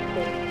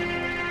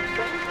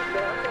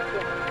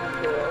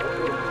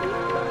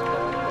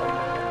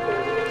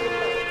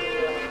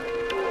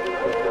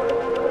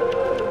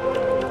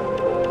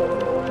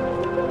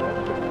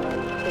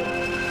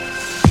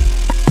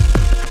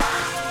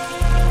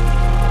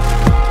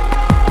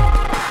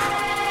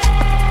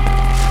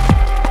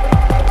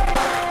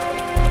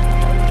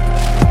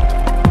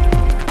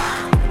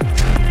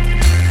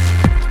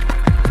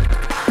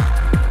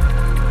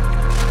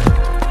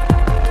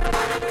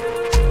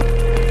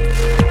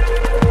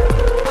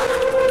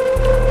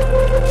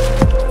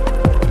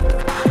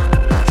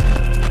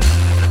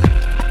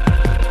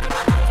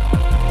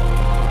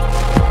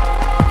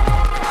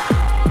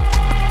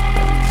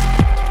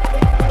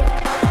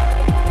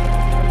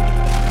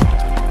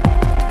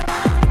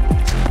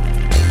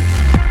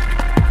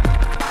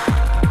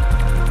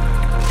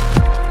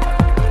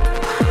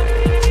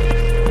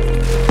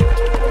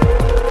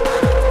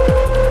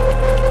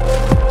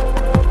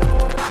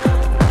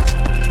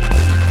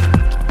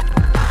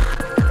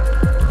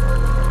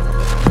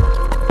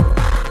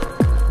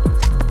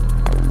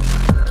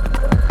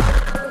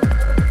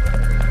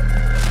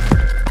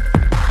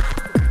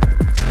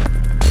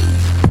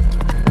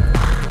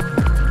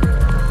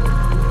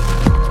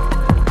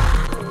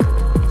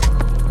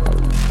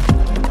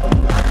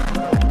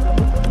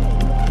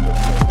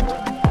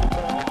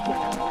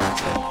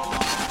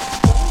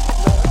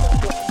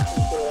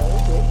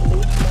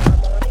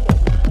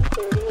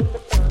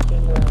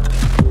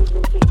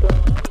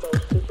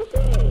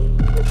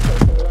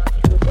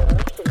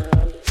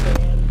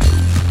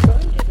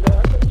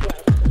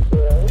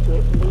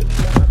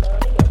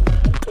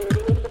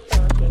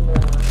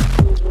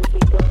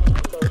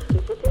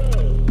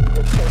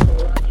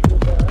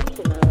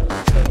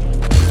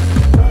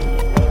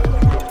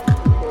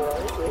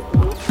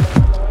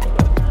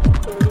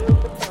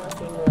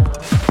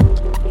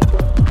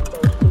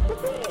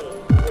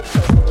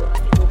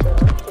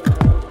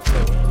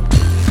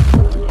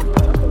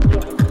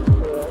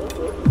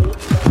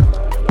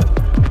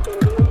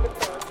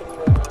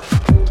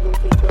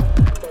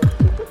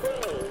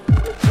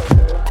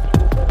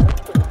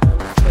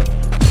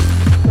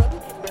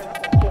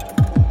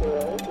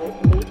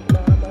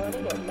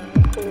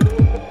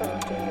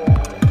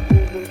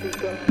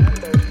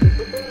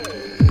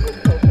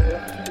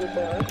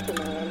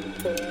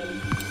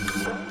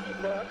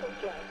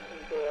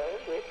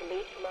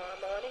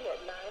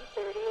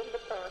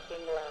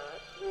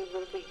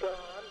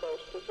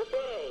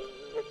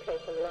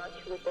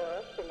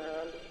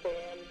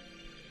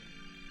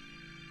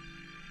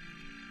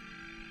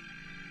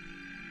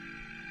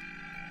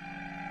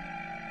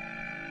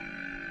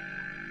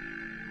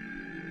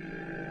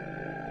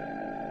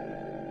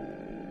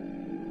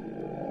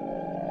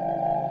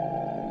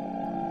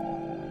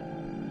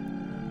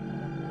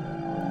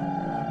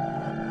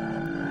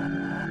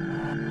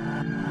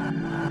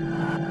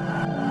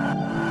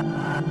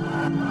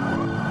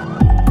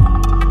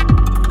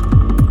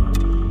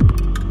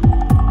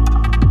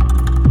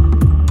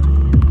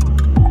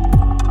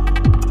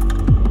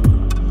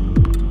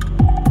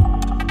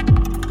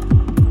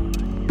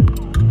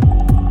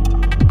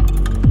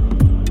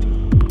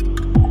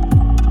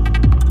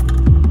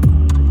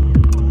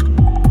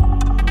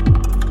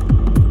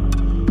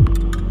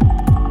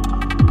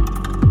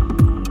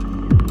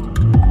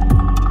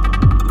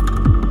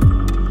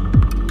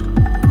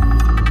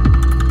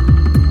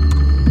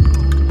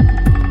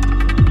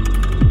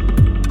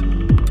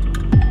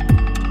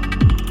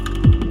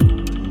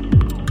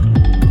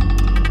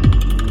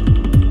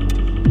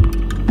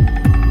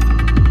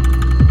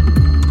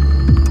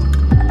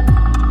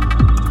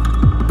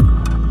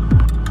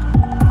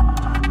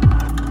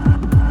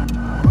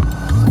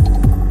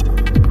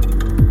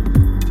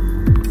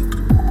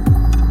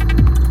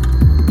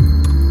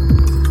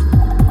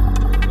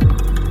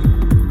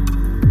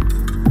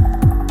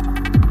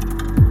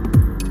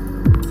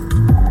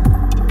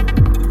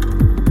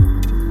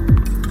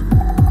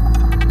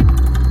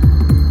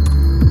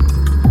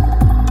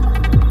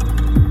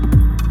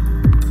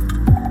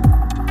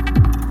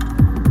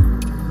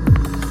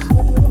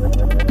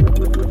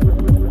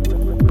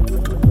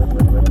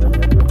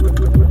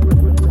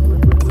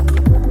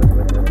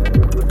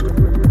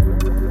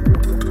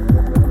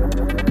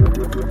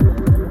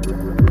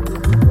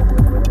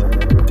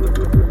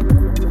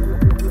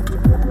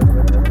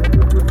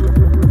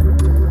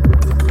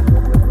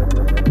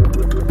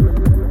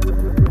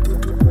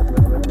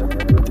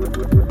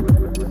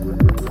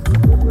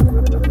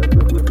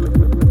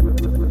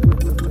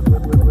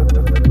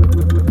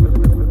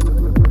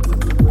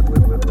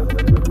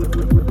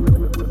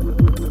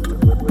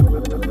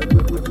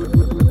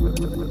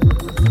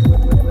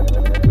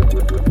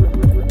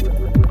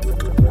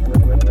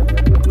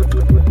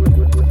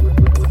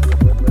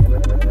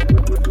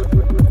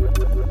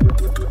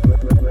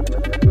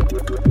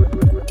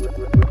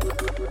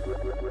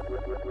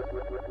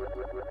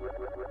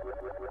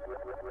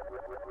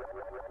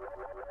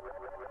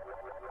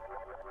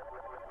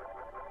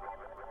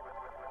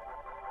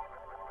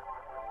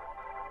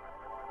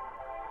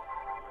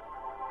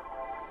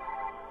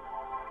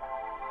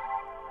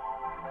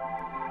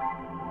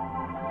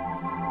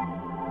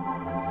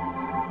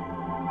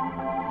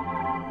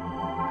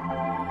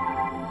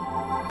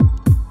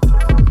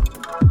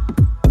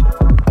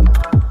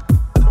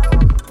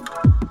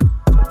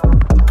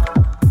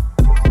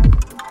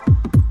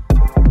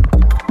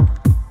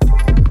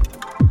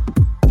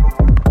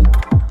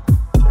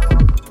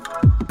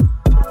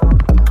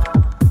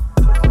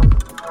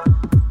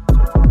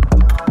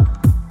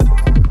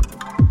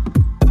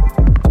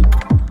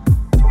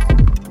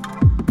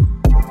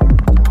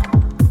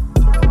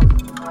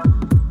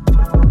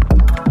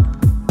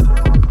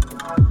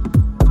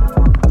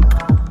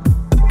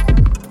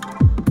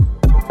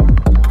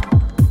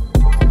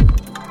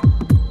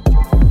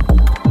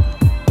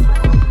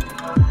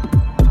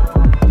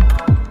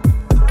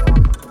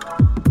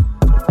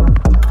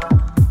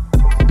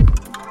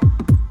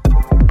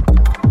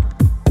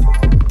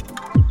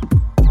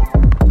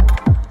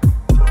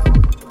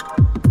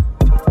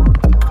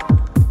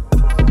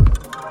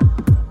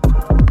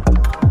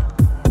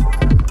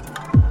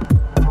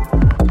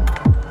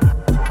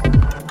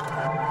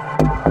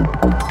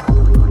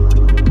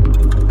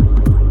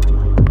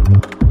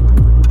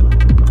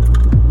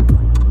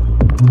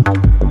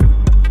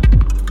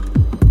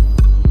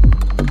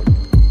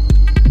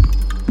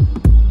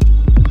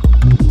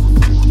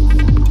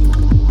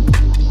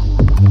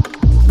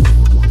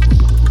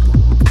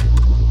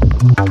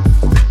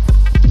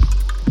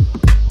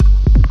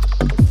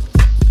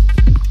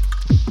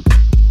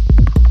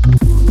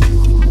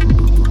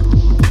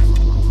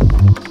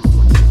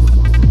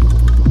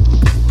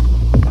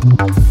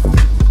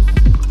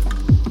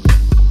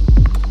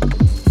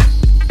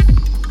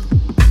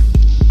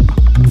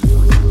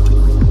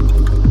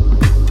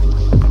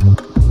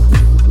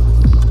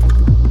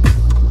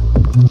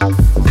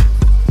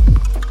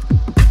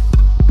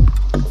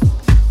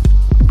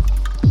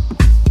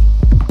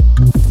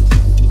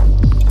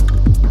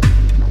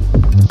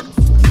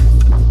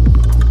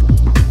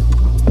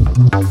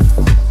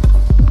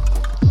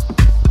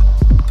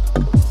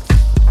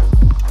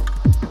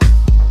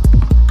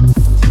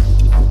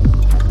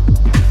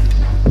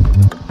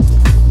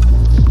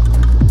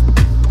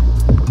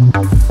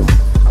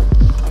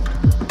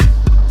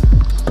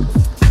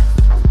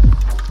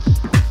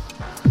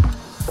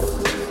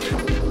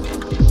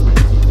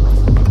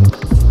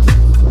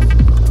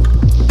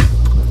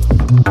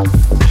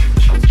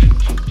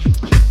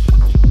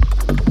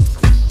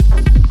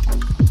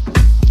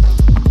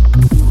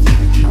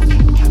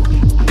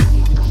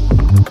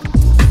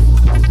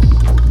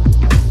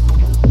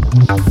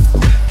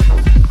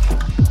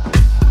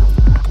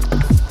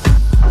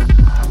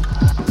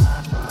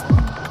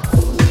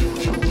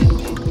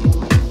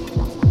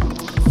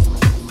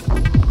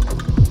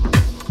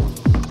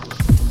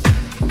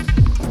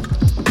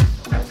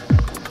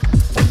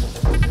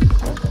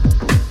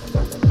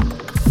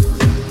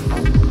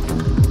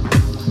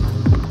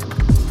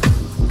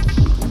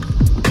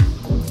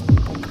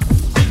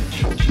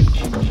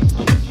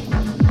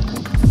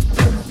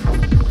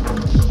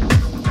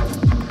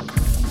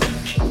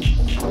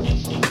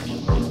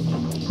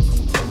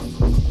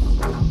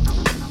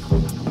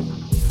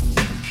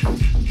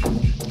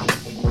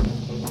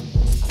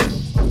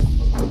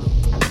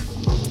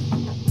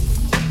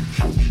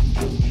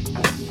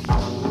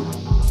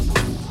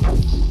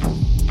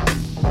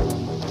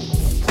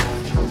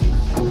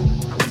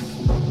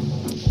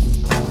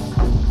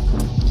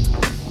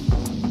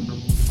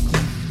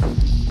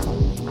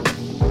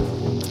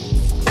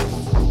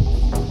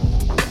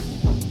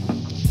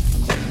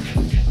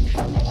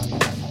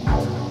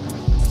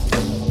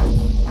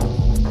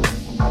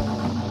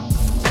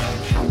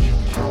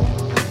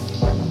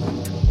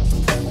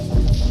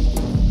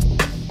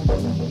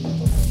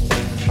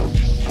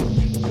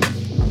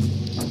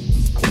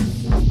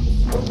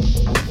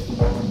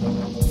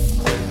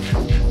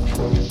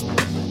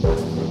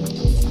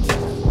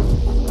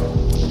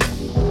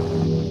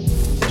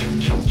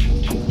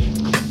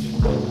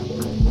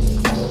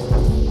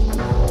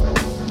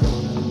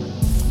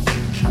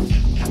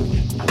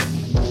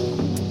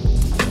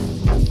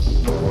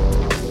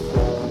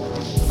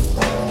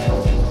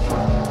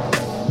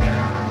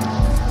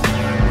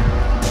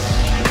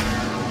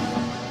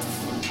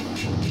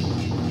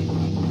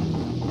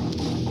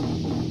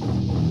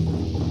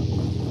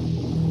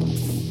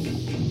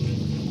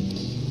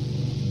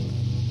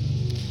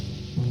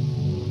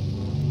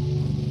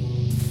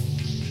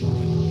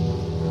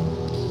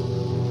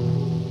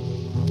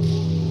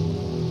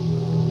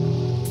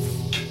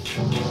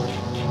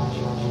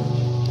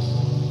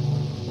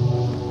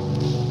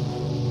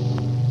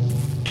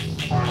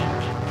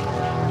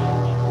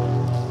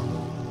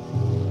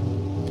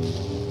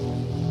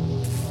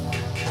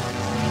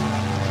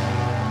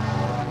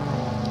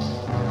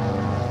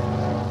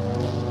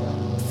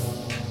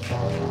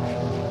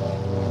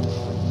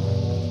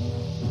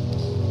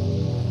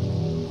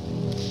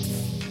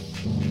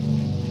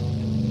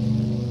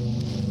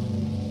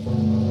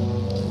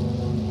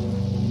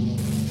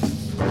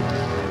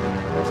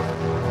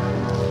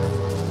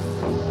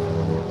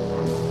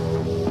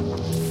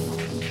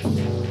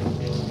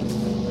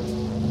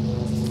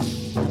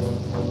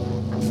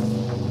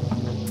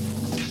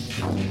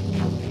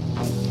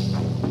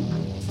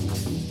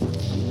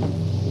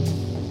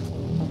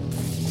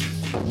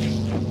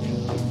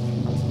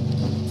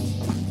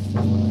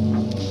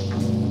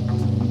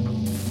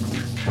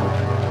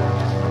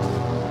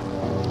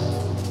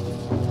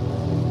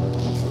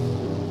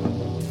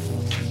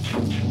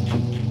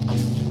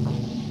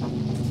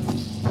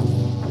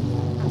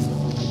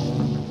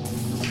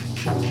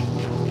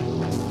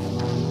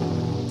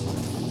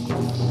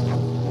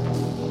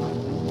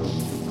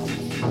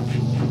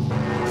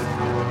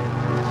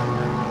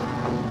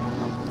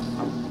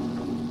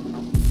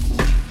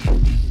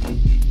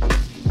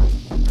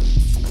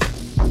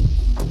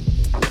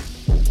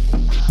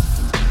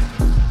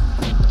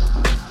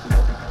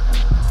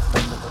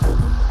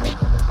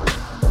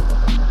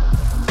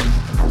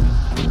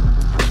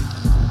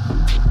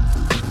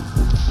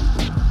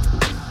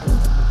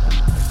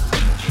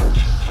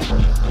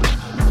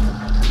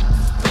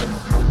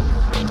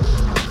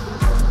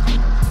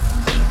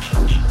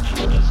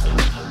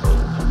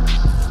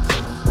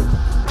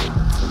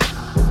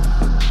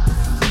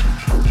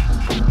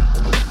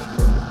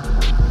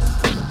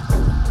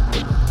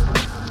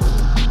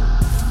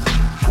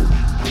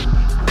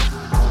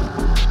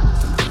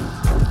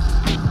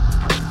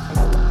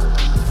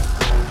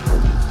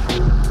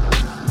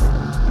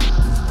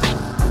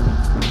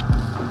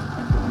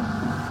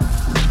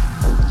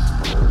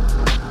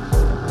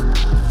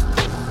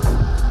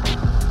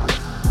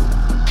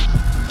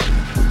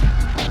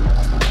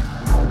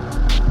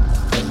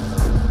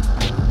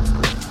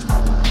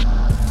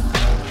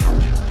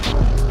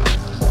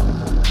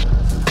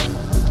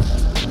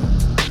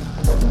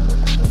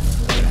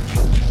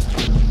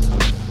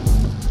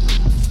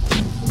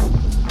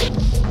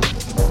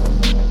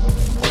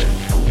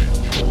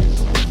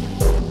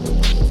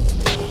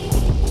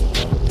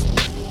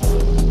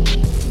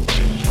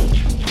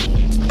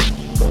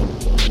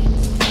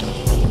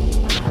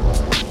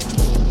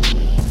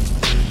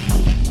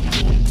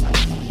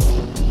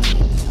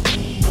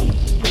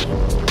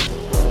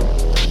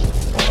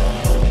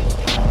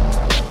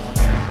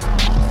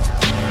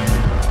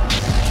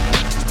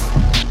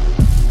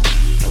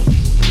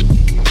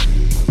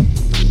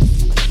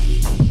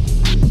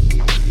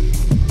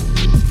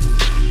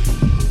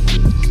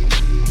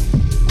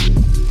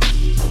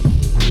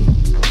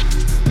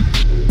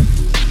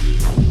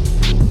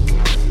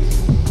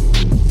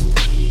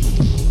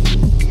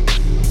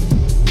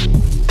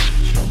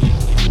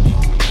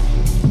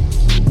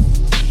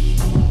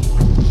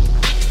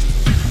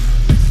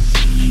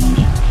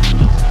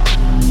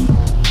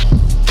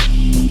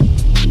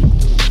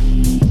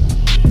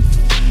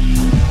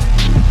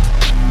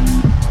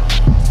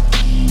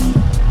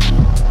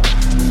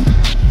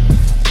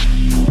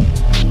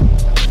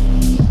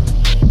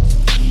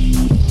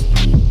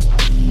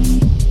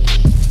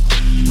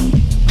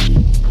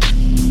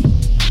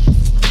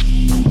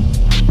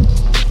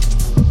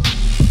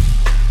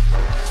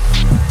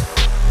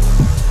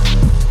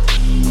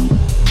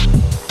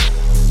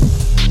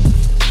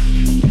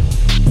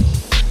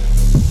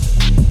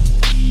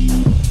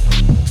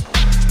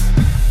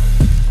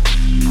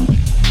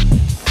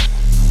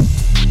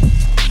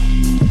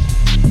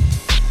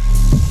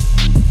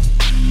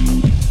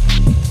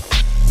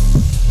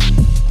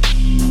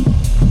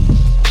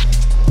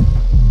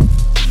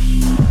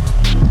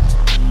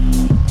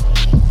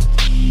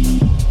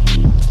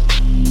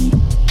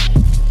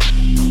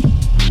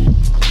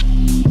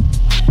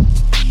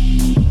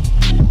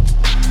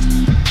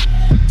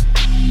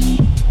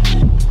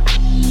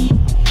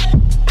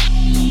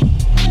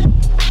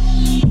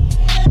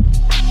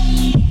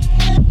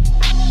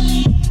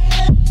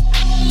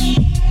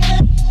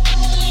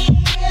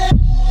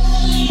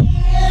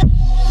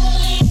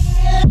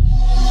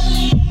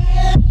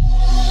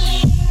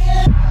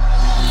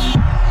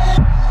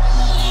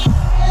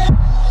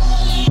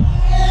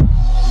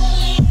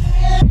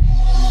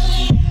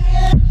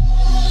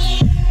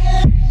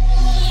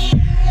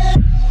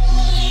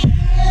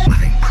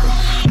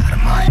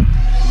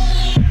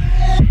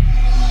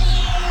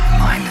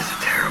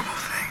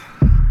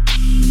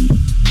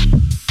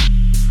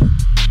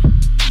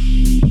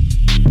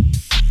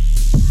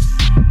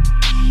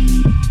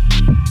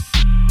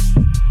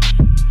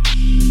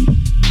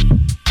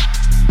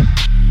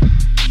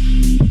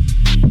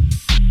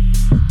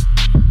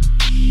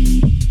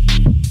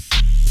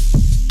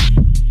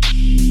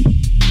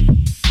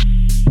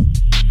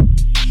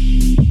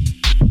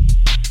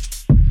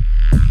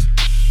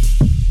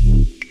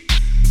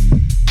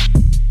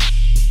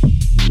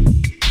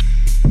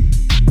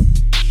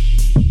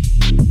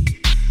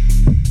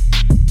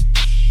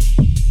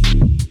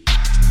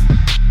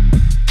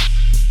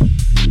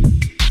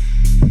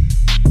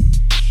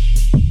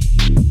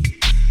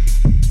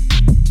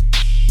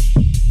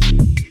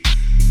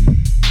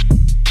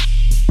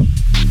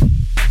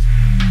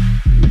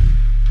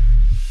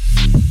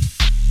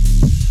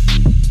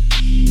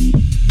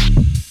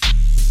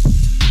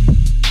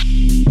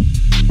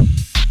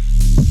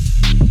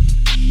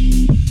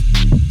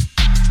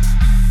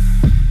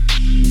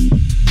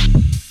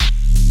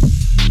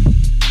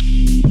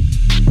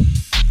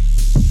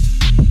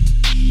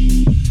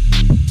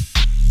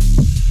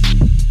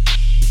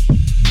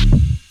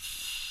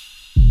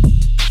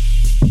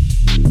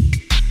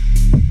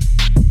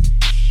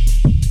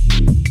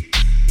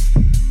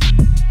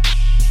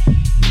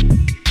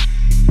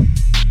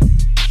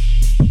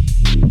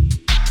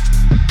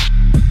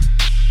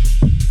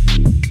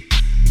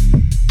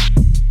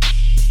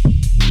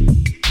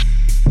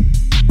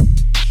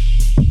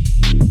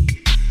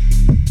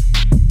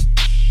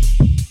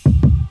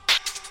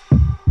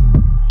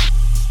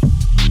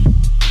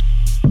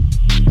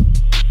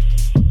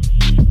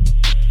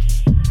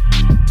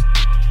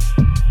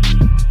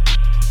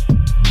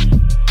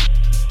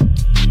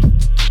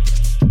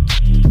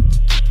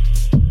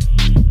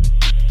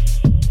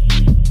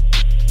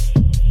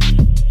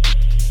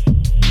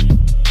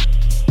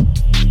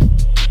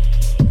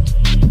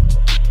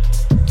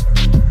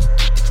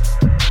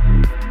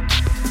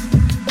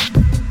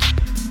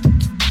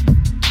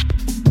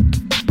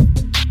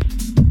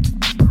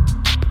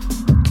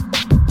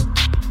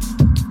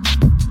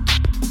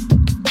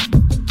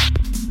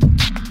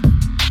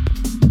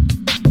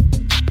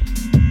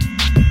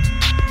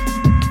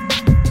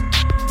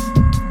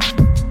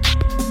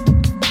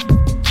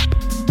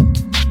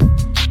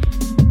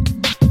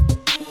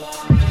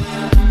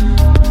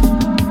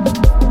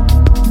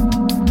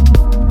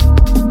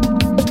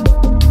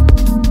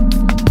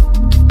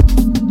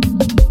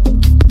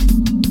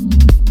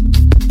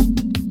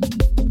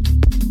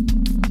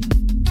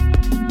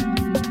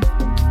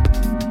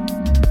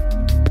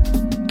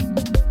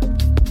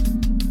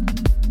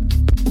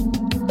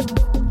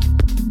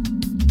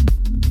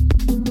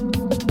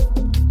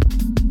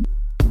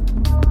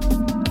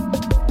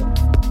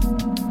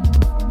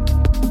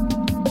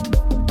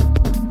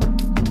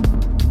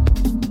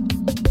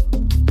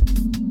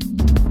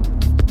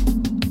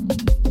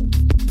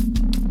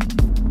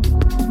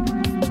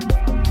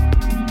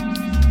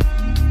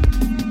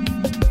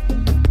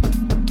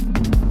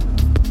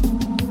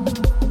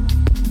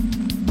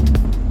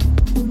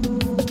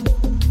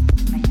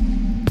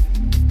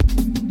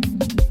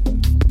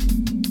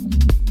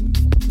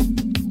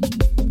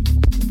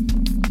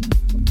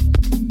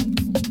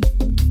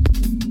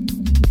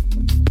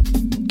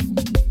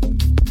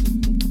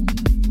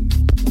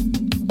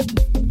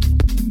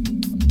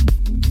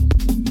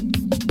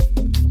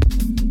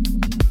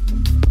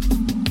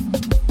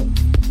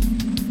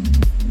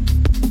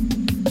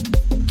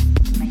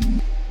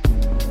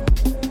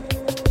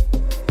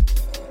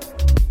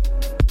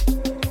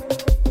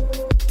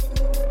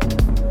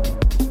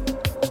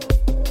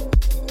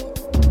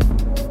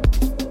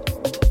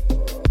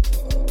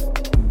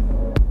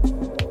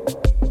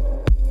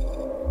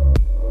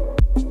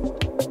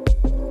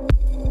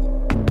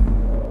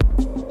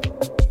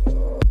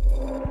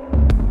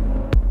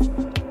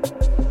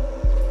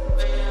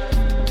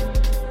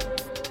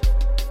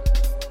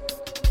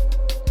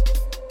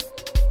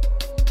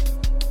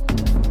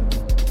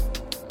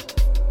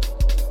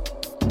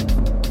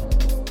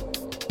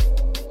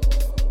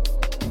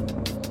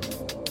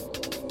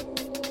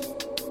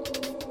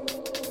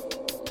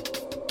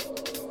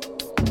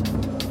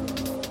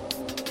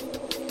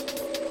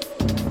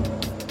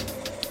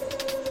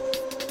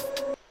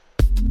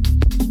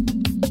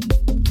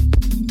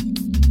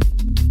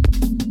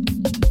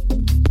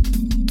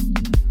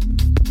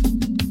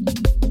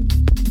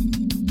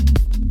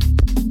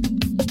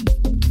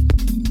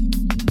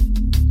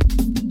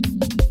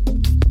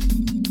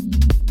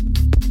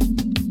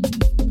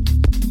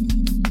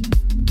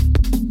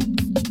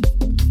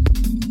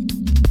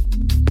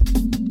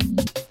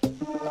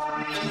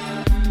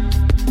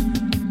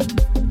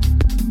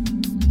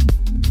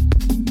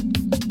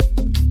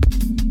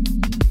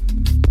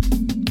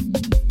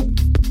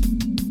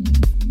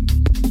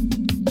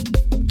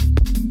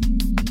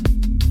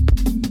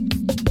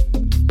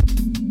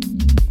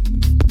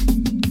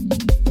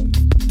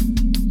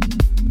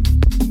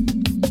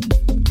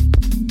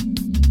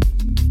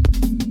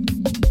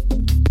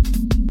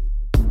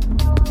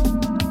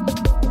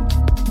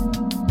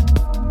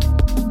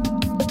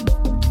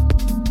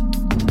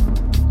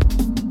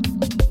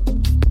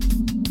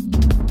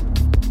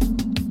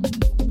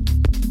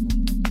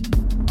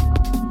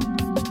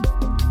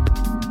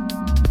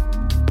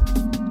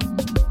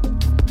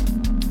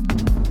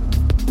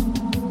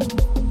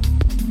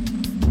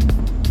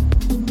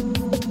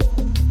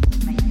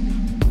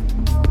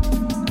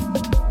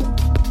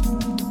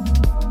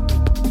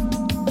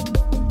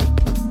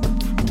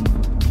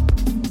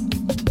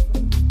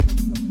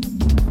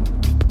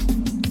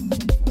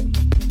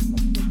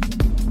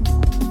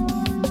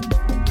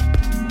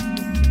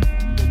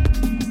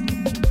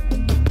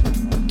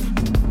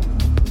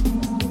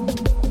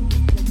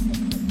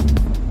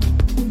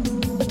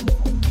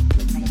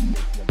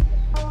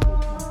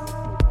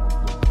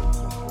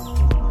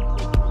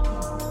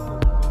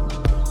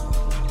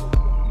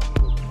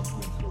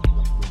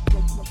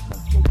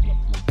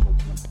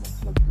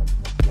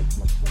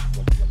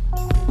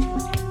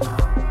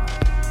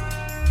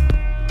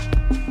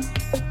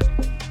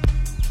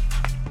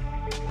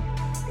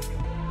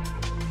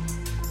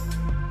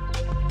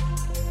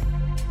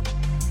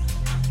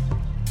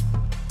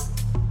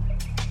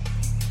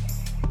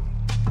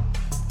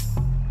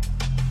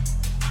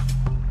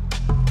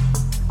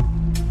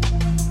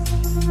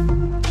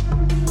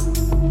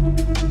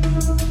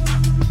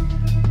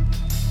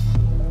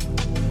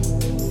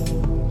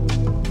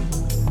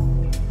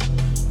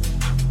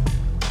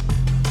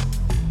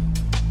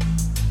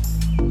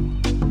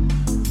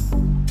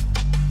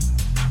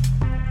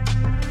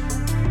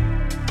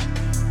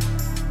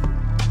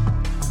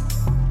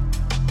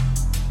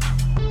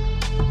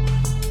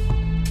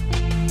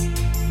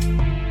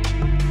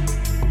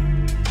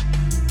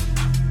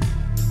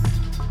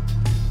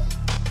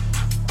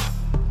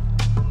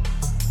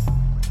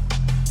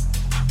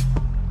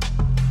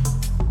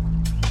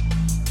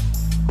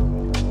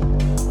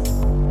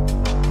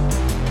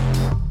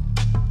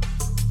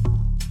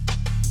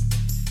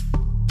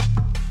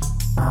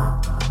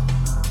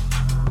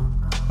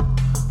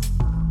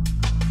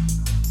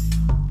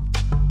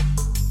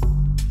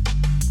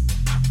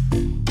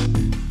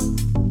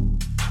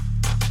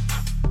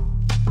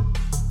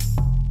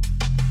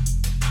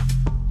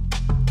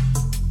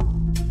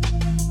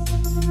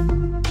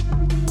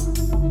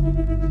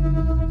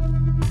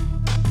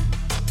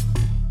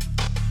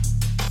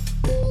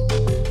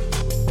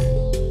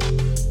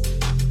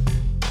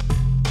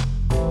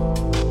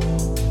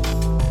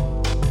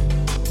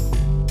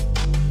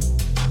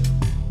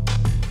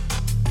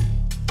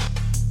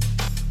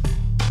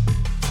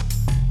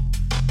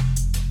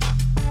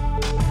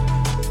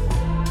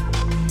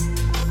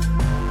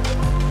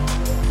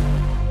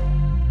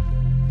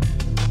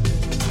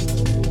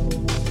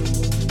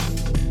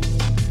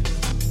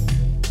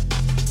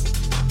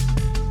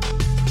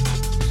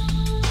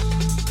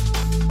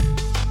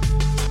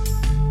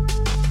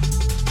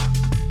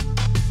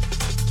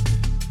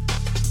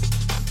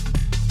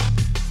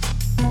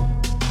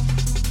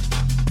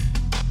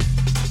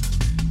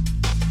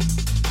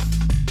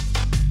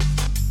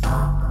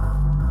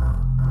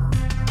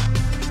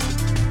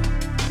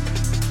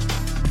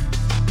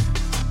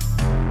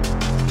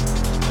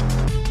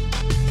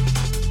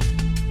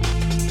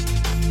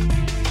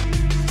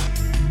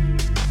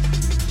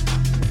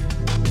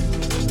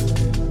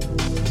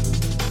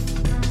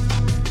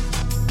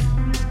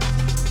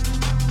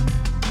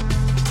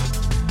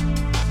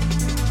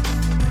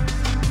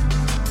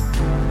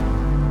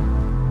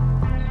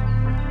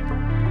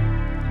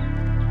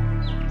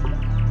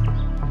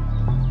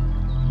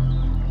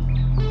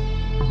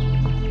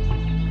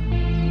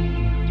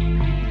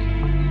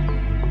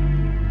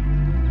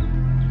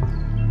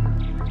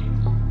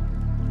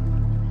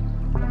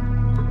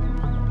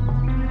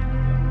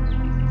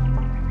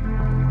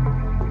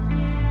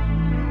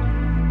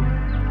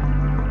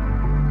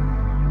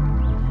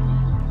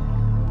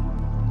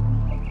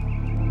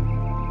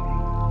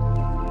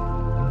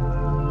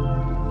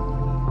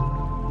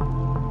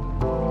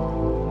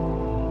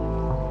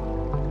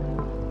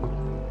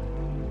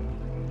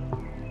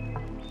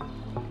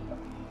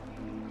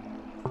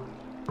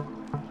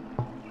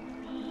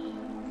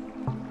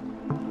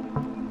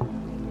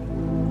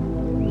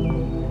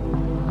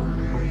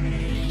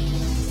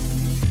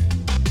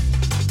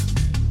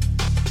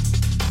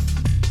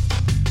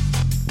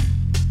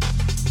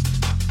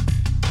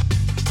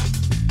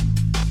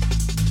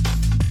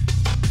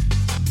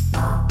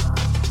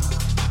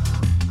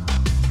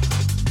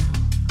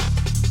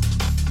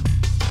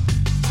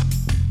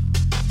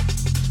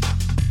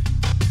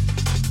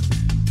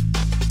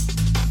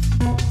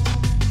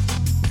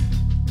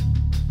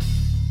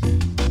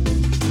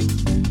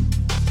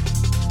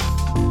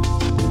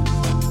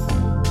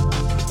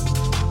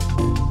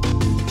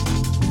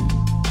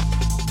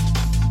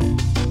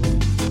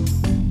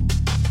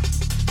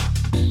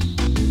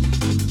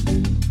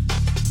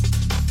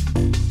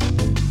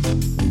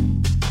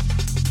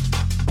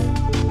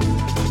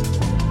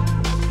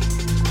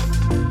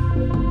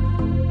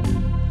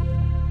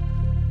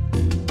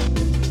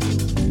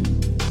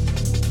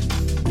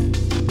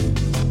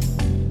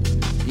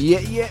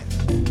 Yeah.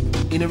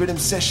 Inner Rhythm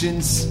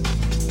Sessions,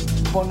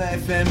 Bonnet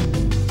FM.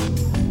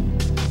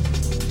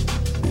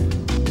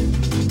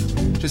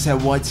 Just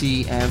had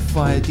YT and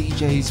Fire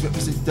DJs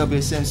representing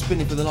WSM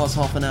spinning for the last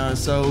half an hour or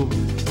so.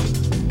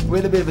 We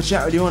had a bit of a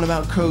chat earlier on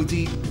about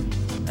Cody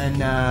and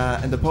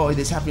the party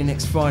that's happening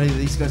next Friday that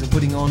these guys are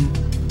putting on.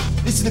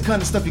 This is the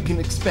kind of stuff you can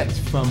expect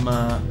from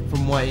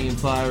YT and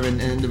Fire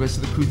and the rest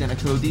of the crew down at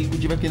Cody.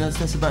 Would you reckon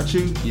that's about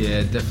you?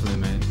 Yeah, definitely,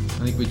 mate.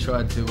 I think we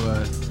tried to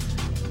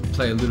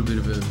play a little bit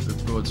of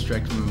a broad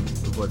spectrum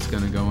of what's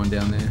going to go on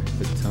down there.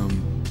 But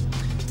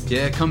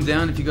yeah, come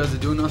down if you guys are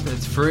doing nothing.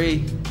 It's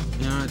free.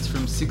 You know, it's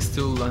from 6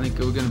 till, I think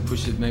we're going to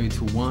push it maybe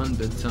till 1,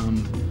 but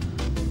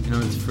you know,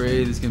 it's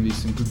free. There's going to be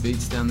some good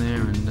beats down there.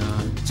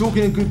 And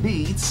talking of good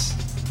beats,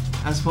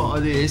 as part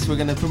of this, we're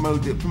going to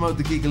promote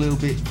the gig a little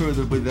bit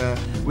further with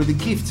a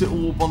gift to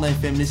all Bond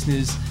FM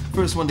listeners.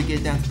 First one to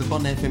get down to the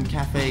Bond FM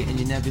Cafe and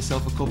you nab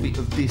yourself a copy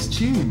of this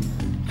tune,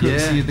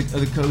 courtesy of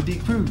the Code D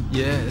crew.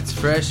 Yeah, it's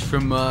fresh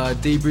from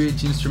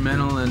D-Bridge,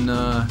 Instrumental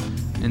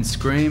and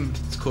Scream.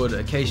 It's called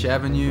Acacia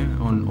Avenue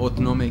on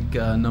Autonomic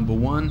number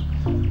 1.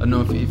 I don't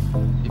know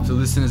if the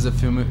listeners are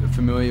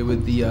familiar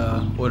with the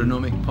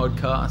Autonomic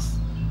podcast,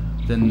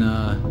 then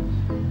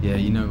yeah,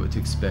 you know what to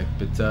expect.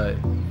 But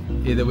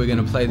either we're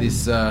going to play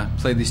this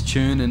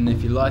tune, and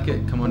if you like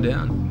it, come on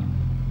down.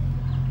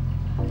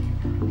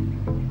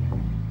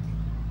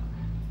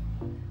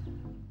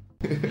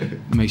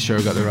 Make sure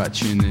I got the right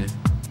tune there.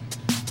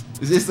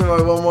 Is this the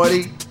right one,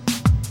 Whitey?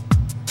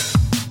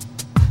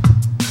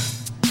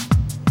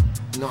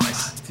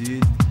 Nice,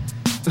 dude.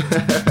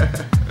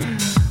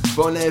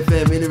 Bond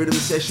FM, Inner Rhythm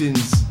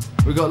Sessions.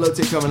 We got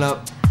Lotte coming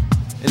up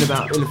in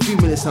a few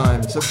minutes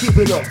time, so keep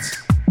it locked.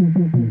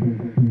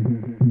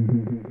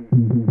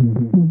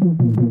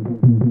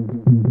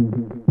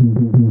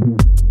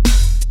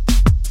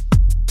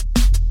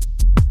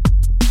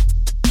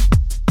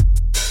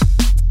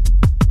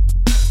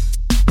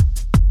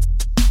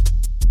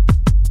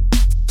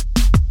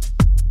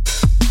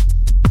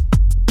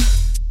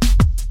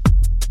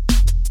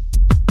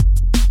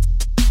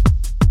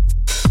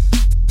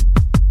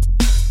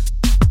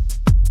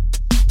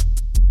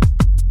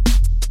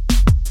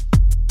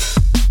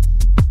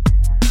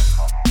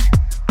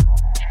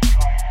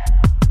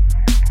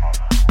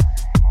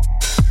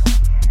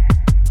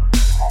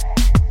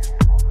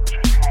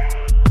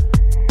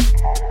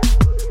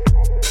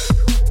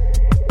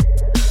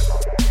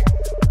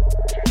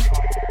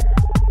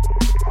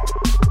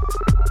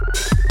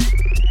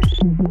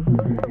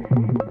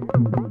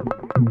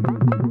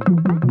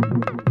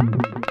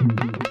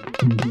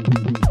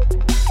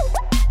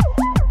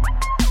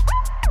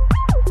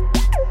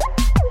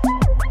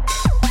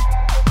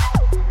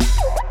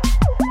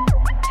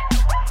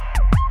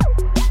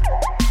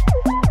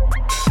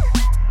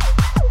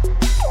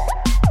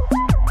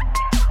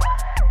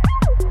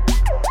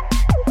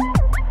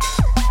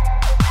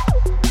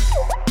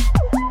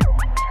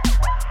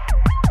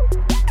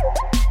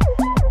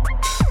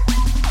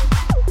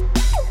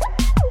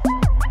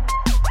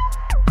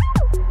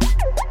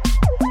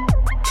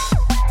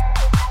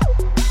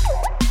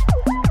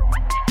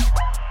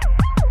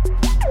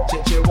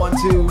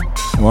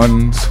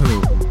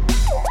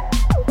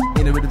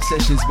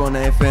 On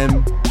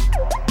FM.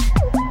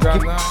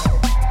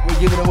 We're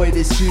giving away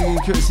this tune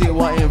courtesy of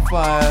YT and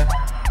Fire,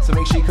 so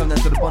make sure you come down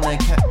to the Bond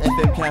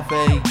FM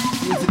Cafe,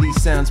 into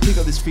these sounds, pick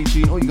up this free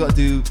tune. All you gotta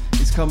do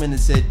is come in and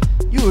say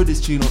you heard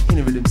this tune on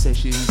Inner Rhythm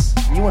Sessions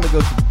and you want to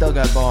go to the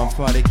Dugout Bar on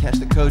Friday, catch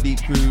the Cody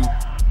crew,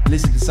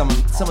 listen to some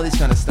of this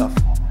kind of stuff.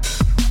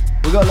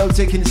 We got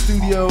Lotte in the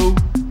studio.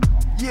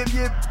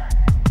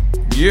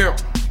 Yeah.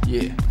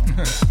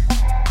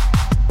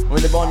 We're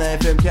in the Bond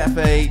FM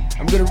Cafe.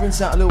 I'm gonna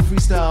rinse out a little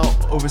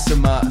freestyle over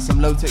some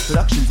low tech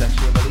productions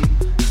actually, I believe.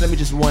 So let me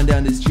just wind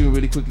down this tune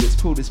really quickly.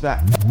 Let's pull this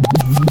back.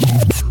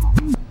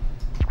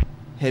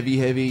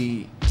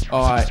 Heavy.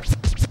 Alright.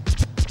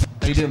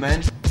 How you doing,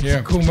 man?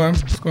 Yeah, cool, man.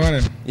 What's going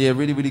on? Yeah,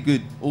 really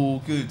good. All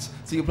good.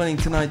 So you're playing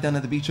tonight down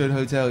at the Beach Road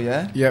Hotel,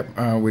 yeah?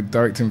 Yep, with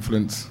Direct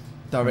Influence.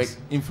 Direct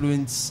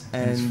Influence,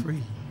 and it's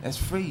free. That's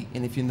free.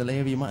 And if you're in the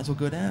area, you might as well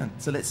go down.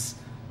 So let's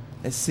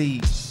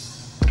see.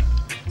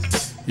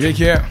 Yeah.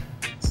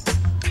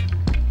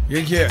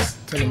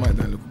 Tell him like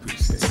that little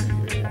piece.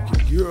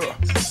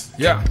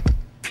 Yeah.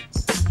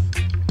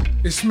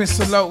 It's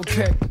Mr. Low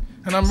Tech,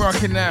 and I'm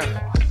rocking out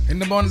in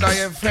the Bondi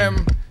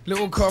FM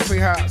little coffee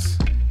house.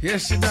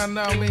 Yes, you don't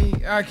know me,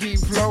 I keep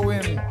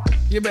flowing.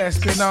 You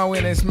best be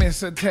knowing it's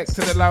Mr. Tech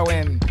to the low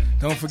end.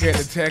 Don't forget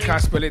the tech, I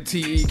spell it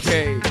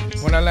T-E-K.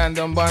 When I land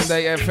on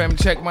Bondi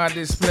FM, check my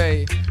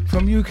display.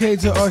 From UK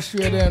to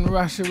Austria, then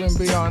Russia and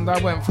beyond. I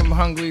went from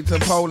Hungary to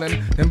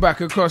Poland, then back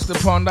across the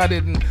pond. I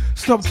didn't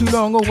stop too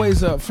long,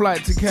 always a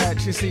flight to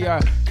catch. You see,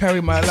 I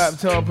carry my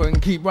laptop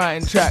and keep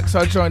writing tracks.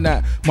 I joined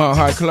that Mile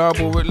High Club,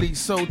 or at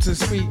least so to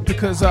speak,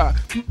 because I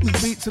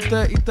beat to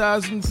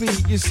 30,000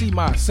 feet. You see,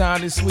 my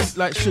sound is sweet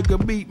like sugar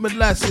beet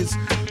molasses.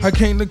 I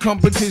came to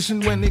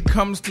competition when it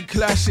comes to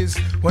clashes.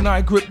 When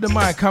I grip the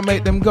mic, I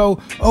make them go,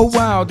 oh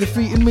wow.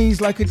 Defeating me's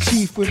like a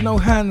chief with no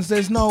hands,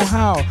 there's no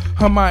how.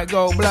 I might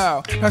go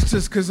blow. That's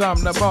just cause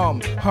I'm the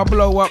bomb. I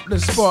blow up the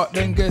spot,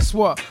 then guess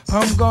what?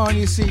 I'm gone,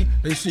 you see.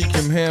 They seek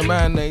him here,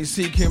 man, they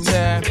seek him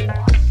there.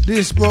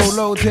 This bro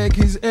low tech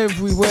is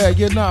everywhere,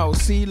 you know.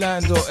 Sea,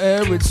 land or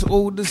air, it's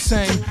all the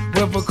same.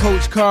 Whether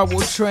coach, car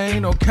or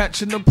train or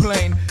catching a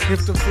plane.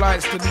 If the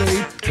flight's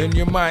delayed, then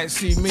you might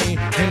see me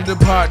in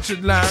departure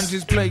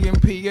lounges playing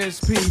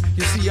PSP.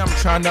 You see, I'm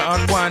trying to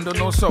unwind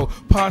and also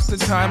pass the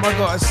time. I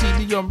got a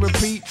CD on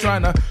repeat,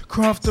 trying to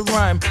craft a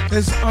rhyme.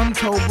 There's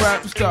untold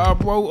raps that I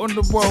wrote on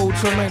the road.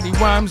 So many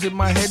rhymes in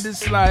my head,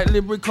 it's like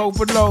lyric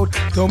overload.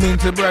 Don't mean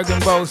to brag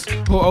and boast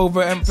or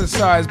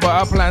overemphasize, but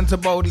I plan to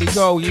boldly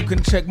go. You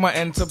can check my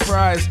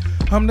enterprise.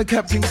 I'm the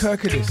Captain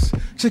Kirk of this.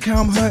 Check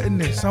how I'm hurting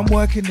this, I'm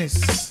working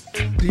this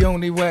the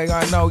only way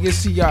I know. You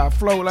see, I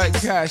flow like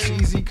cash,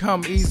 easy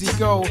come, easy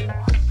go.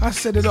 I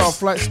set it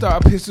off like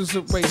starter pistols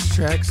at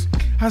racetracks.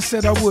 I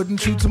said I wouldn't,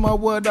 true to my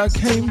word, I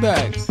came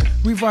back.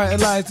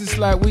 Revitalized this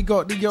like we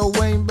got the Yo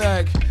Wayne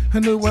back. A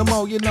new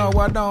MO, you know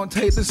I don't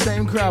take the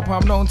same crap.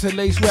 I'm known to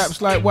lace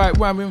raps like white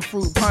rhyming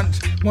fruit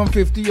punch.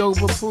 150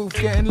 overproof,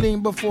 getting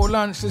lean before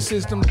lunch. The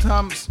system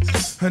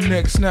tumps, her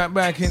neck snap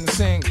back in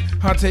sync.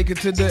 I take it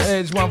to the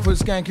edge, 1 foot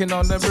skanking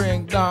on the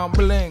brink. Don't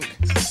blink,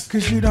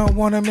 cause you don't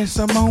wanna miss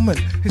a moment.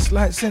 It's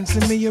like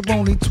sensing me, you're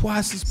only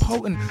twice as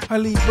potent. I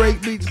leave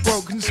break beats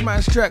broken,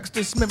 smash tracks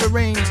to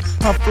smithereens.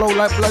 I flow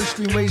like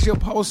bloodstream, raise your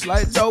pulse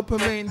like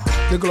dopamine.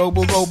 The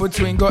global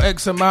go-between got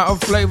X amount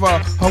of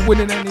flavor. I'm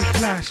winning any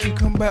clash, you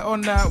can bet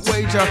on that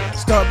wager.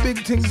 Start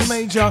big things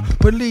major,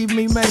 believe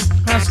me mate,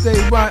 I stay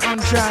right on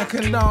track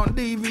and don't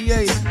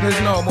deviate.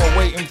 There's no more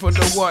waiting for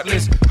the what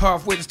list,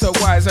 half-wits to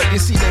wise up. You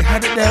see they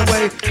had it their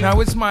way, now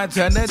it's my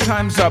turn, their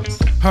time's up.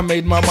 I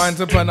made my mind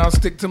up and I'll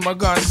stick to my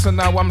guns. So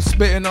now I'm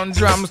spitting on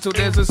drums till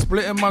there's a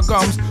split in my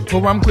gums.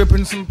 Or I'm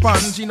gripping some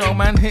funds, you know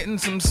man, hitting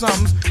some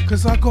sums.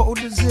 Cause I got all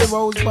the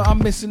zeros but I'm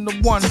missing the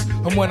ones.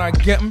 And when I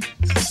get them,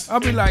 I'll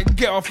be like,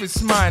 get off,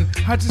 it's mine.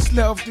 I just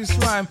let off this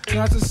rhyme,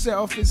 now to set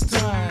off, it's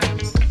time.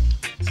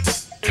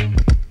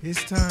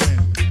 It's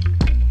time.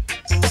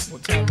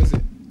 What time is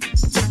it?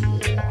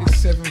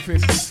 It's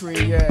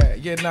 7:53, yeah,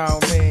 you know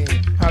me.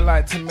 I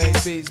like to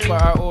make beats,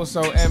 but I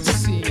also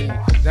MC.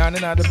 Down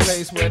and out the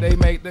place where they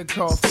make the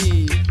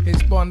coffee.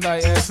 It's Bondi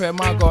FM,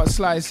 I got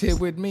Slice here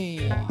with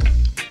me.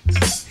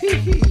 Hee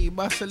hee,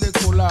 bust a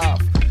little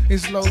laugh.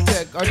 It's low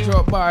tech, I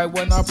drop by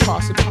when I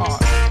pass it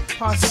past.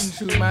 Passing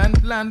through, man,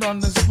 land on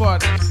the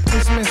spot.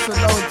 It's Mr.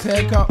 Low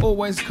Tech, I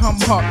always come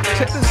hot.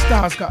 Check the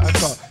stars that I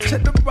got,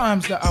 check the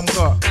rhymes that I'm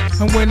got.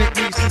 And when it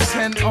reaches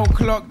 10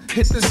 o'clock,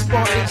 hit the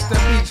spot, it's the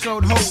Beach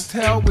Road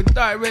Hotel with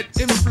direct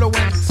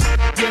influence.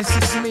 Yes,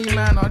 it's me,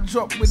 man, I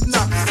drop with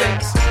enough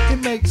sense. It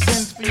makes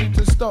sense for you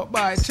to stop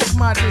by, check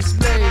my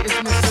display. It's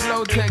Mr.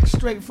 Low Tech,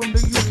 straight from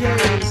the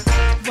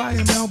UK.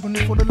 Via Melbourne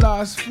for the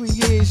last 3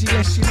 years.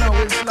 Yes, you know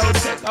it's Low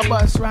Tech, I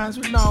bust rhymes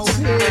with no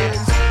peers.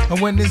 And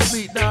when this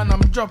beat done,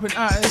 I'm dropping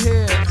out of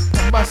here.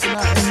 I'm busting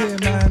out of here,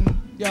 man.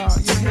 Yo,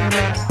 you hear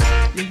me?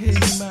 You hear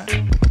me, man?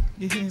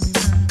 You hear me,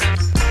 man?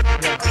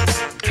 Yeah.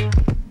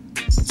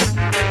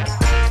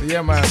 So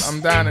yeah, man, I'm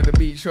down at the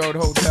Beach Road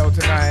Hotel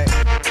tonight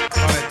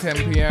on at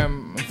 10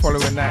 p.m. And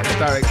following that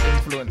direct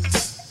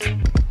influence.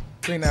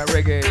 Bring that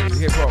reggae,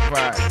 hip-hop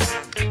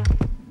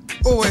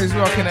vibe. Always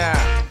rocking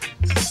out.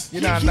 You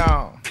don't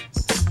know.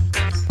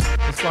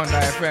 It's Bondi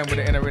FM with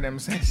the Inner Rhythm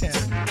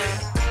Sessions.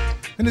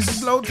 And this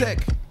is Low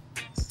Tech.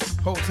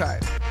 Hold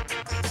tight.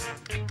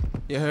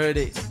 You heard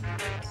it.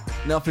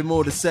 Nothing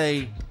more to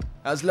say.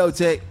 That's Low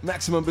Tech.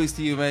 Maximum boost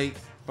to you, mate.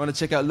 Want to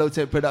check out Low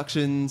Tech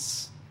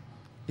Productions?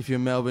 If you're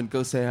in Melbourne,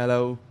 go say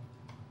hello.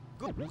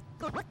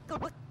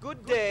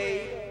 Good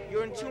day.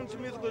 You're in tune to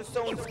musical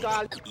sounds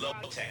called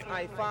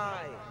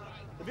Hi-Fi.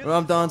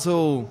 Ram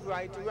Dancehall.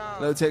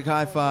 Low Tech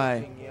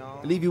Hi-Fi.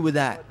 I'll leave you with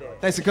that.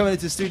 Thanks for coming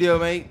into the studio,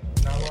 mate.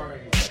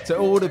 To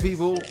all the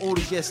people, all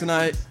the guests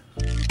tonight.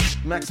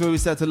 Maximum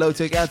boost out to Low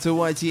Tech, out to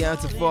YT,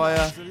 out to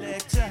Fire.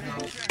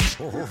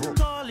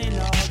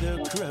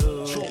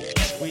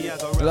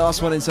 The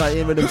last one inside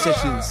In Rhythm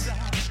Sessions.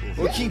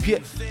 We'll keep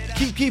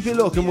it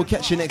locked and we'll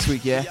catch you next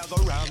week, yeah?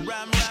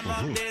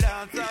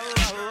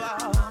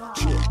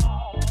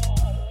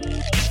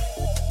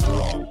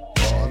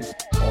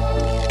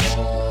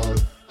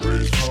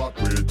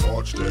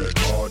 Touch the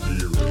body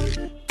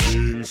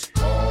things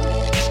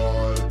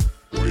call.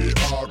 We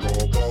are go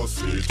boss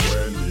it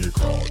when we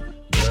call.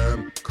 Them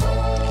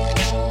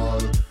call.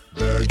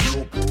 Then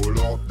you pull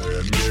up,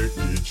 then make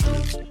me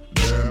chips.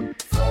 Them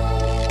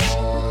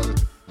fall.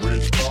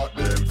 Which part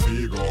them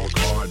figure,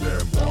 call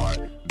them why.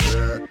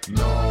 They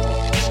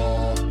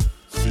know.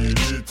 See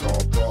the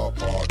top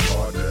proper,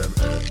 call them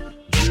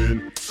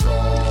engine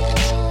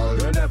stall.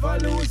 You never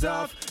lose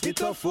off,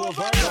 it's a full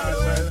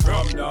variety.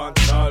 From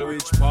dancehall,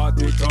 which part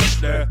we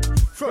touch there?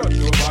 Front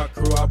to back,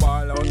 crew a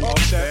ball out up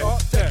there.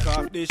 Take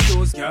off the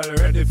shoes, girl,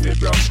 ready for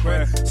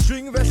Brookway.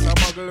 String vest a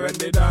muggle when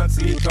they dance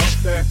it up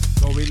there.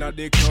 Go in at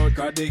the crowd,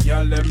 cause the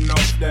girl them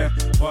nuff there.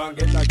 One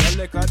get a girl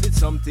like I did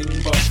something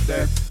buff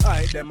there.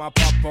 I them a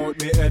pop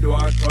out, me head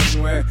one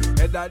turn way.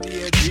 Head of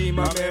the dream,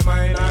 and me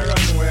mind a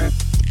runway.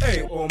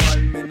 Hey,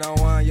 woman, me now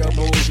want you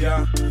move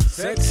ya.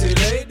 Sexy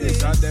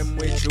ladies, are them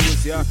we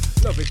choose ya.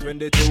 Love it when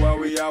the two are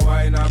we are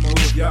wine and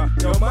move ya.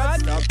 Yo, man,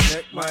 stop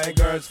check my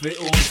girls for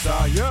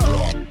USA,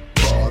 yeah.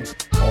 Dance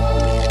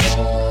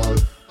hall,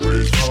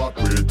 we start,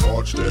 we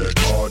touch the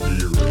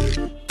cardi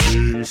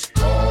King's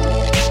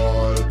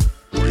tall,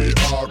 we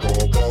are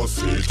go boss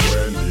it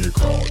when he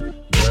call.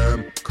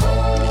 Them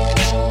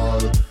call,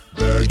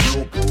 then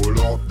you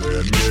pull up,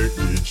 then make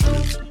the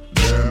chips.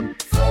 Them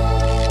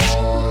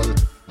fall,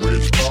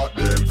 which part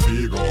them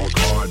figure,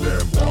 call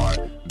them why.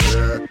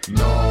 They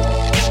no,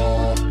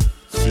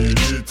 see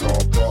it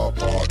up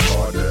proper,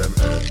 call them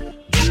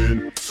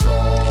engine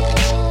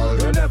strong.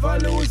 You never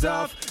lose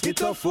off,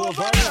 it's a full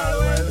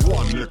viral.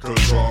 One little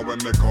draw when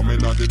me come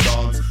in at the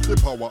dance. The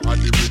power of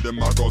the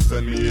rhythm I go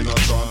send me in a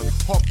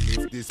trance.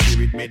 Uplift the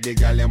spirit, make the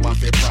girl them want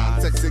to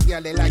prance. Sexy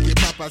girl they like it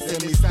proper,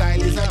 say me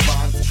style is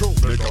advanced. True.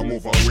 Make her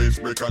move her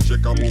waist, make her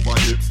shake her move her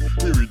hips.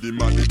 The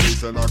rhythm of the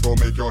bass and I go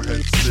make your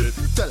head split.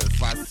 Tell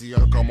fast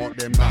you'll come out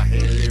them not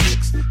hell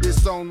lyrics. The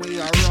sound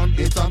we are run,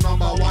 it's a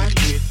 #1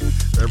 hit.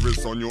 Every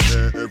song you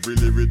hear, every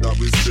lyric that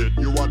we spit.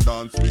 You a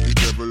dance with the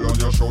devil on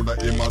your shoulder,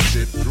 in my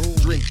sit.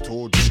 Drink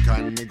to drink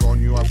and the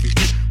gun you have to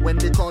hit. When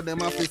they call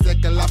them off, it's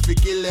like a laugh, we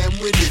kill them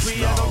with this.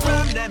 We are gonna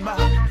ram them up,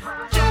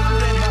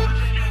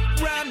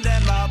 ram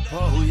them up,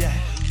 oh yeah.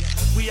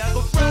 We are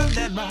gonna ram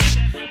them up,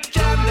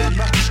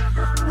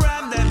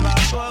 ram them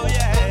up, oh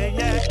yeah,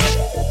 yeah.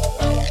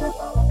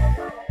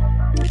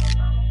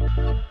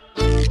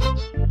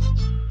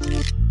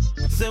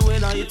 Say we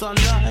don't eat all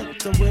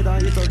night, so we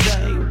don't eat all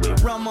day. We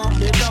ram up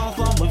the dance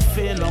and we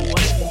feel no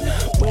way.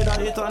 We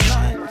don't eat all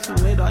night, so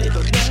we don't eat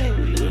all day.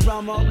 We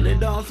ram up the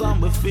dance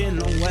and we feel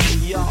no way,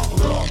 y'all.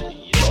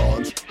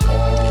 Dance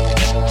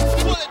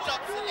hall.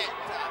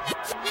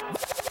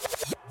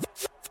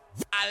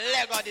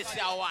 Lego this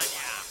year one,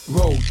 yeah.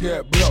 Road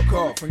get block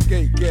off and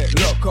gate get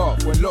lock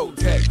off. When low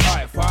tech,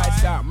 hi-fi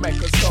sound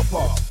make us stop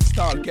off.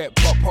 Style get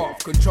pop off,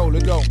 controller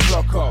don't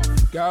clock off.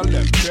 Girl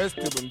them dressed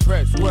to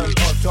impress, well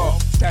on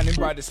top. Standing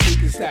by the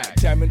speaker stack,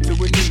 jamming to a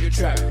new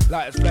track.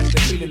 Lighters flash the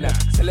feeling now,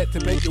 select to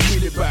make you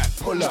wheel it back.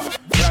 Pull up,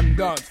 ram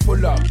dance,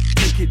 pull up,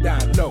 take it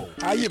down low.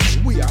 How you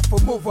mean we are for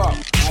move up?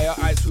 Higher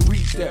heights we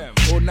reach them,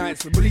 all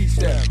nights we bleach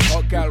them.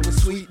 Hot gal we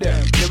sweet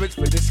them, lyrics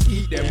for the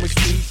skeet them, we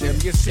speech them,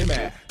 you see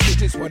me.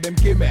 Digits what them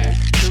give me.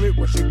 Do it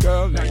was your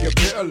girl, now you're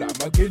bitter like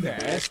my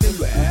Guinness. Still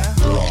there.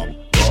 Ram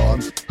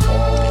dance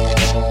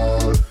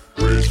hall.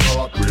 We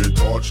start, we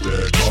touch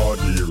the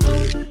cardi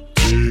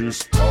King's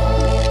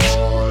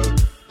tall.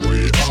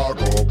 We are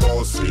go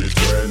boss it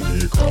when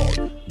he call.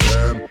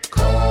 Them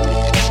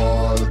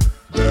call,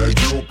 then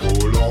you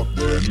pull up,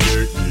 then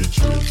make the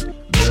chips.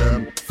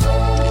 Them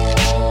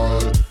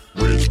fall,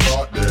 which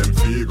part them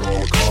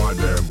figure, call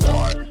them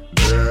why.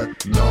 They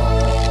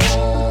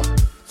no,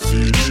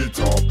 see it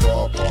up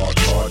proper,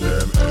 call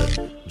them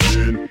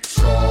engine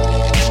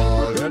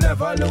strong. You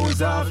never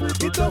lose off,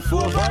 it's a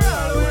full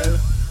viral well.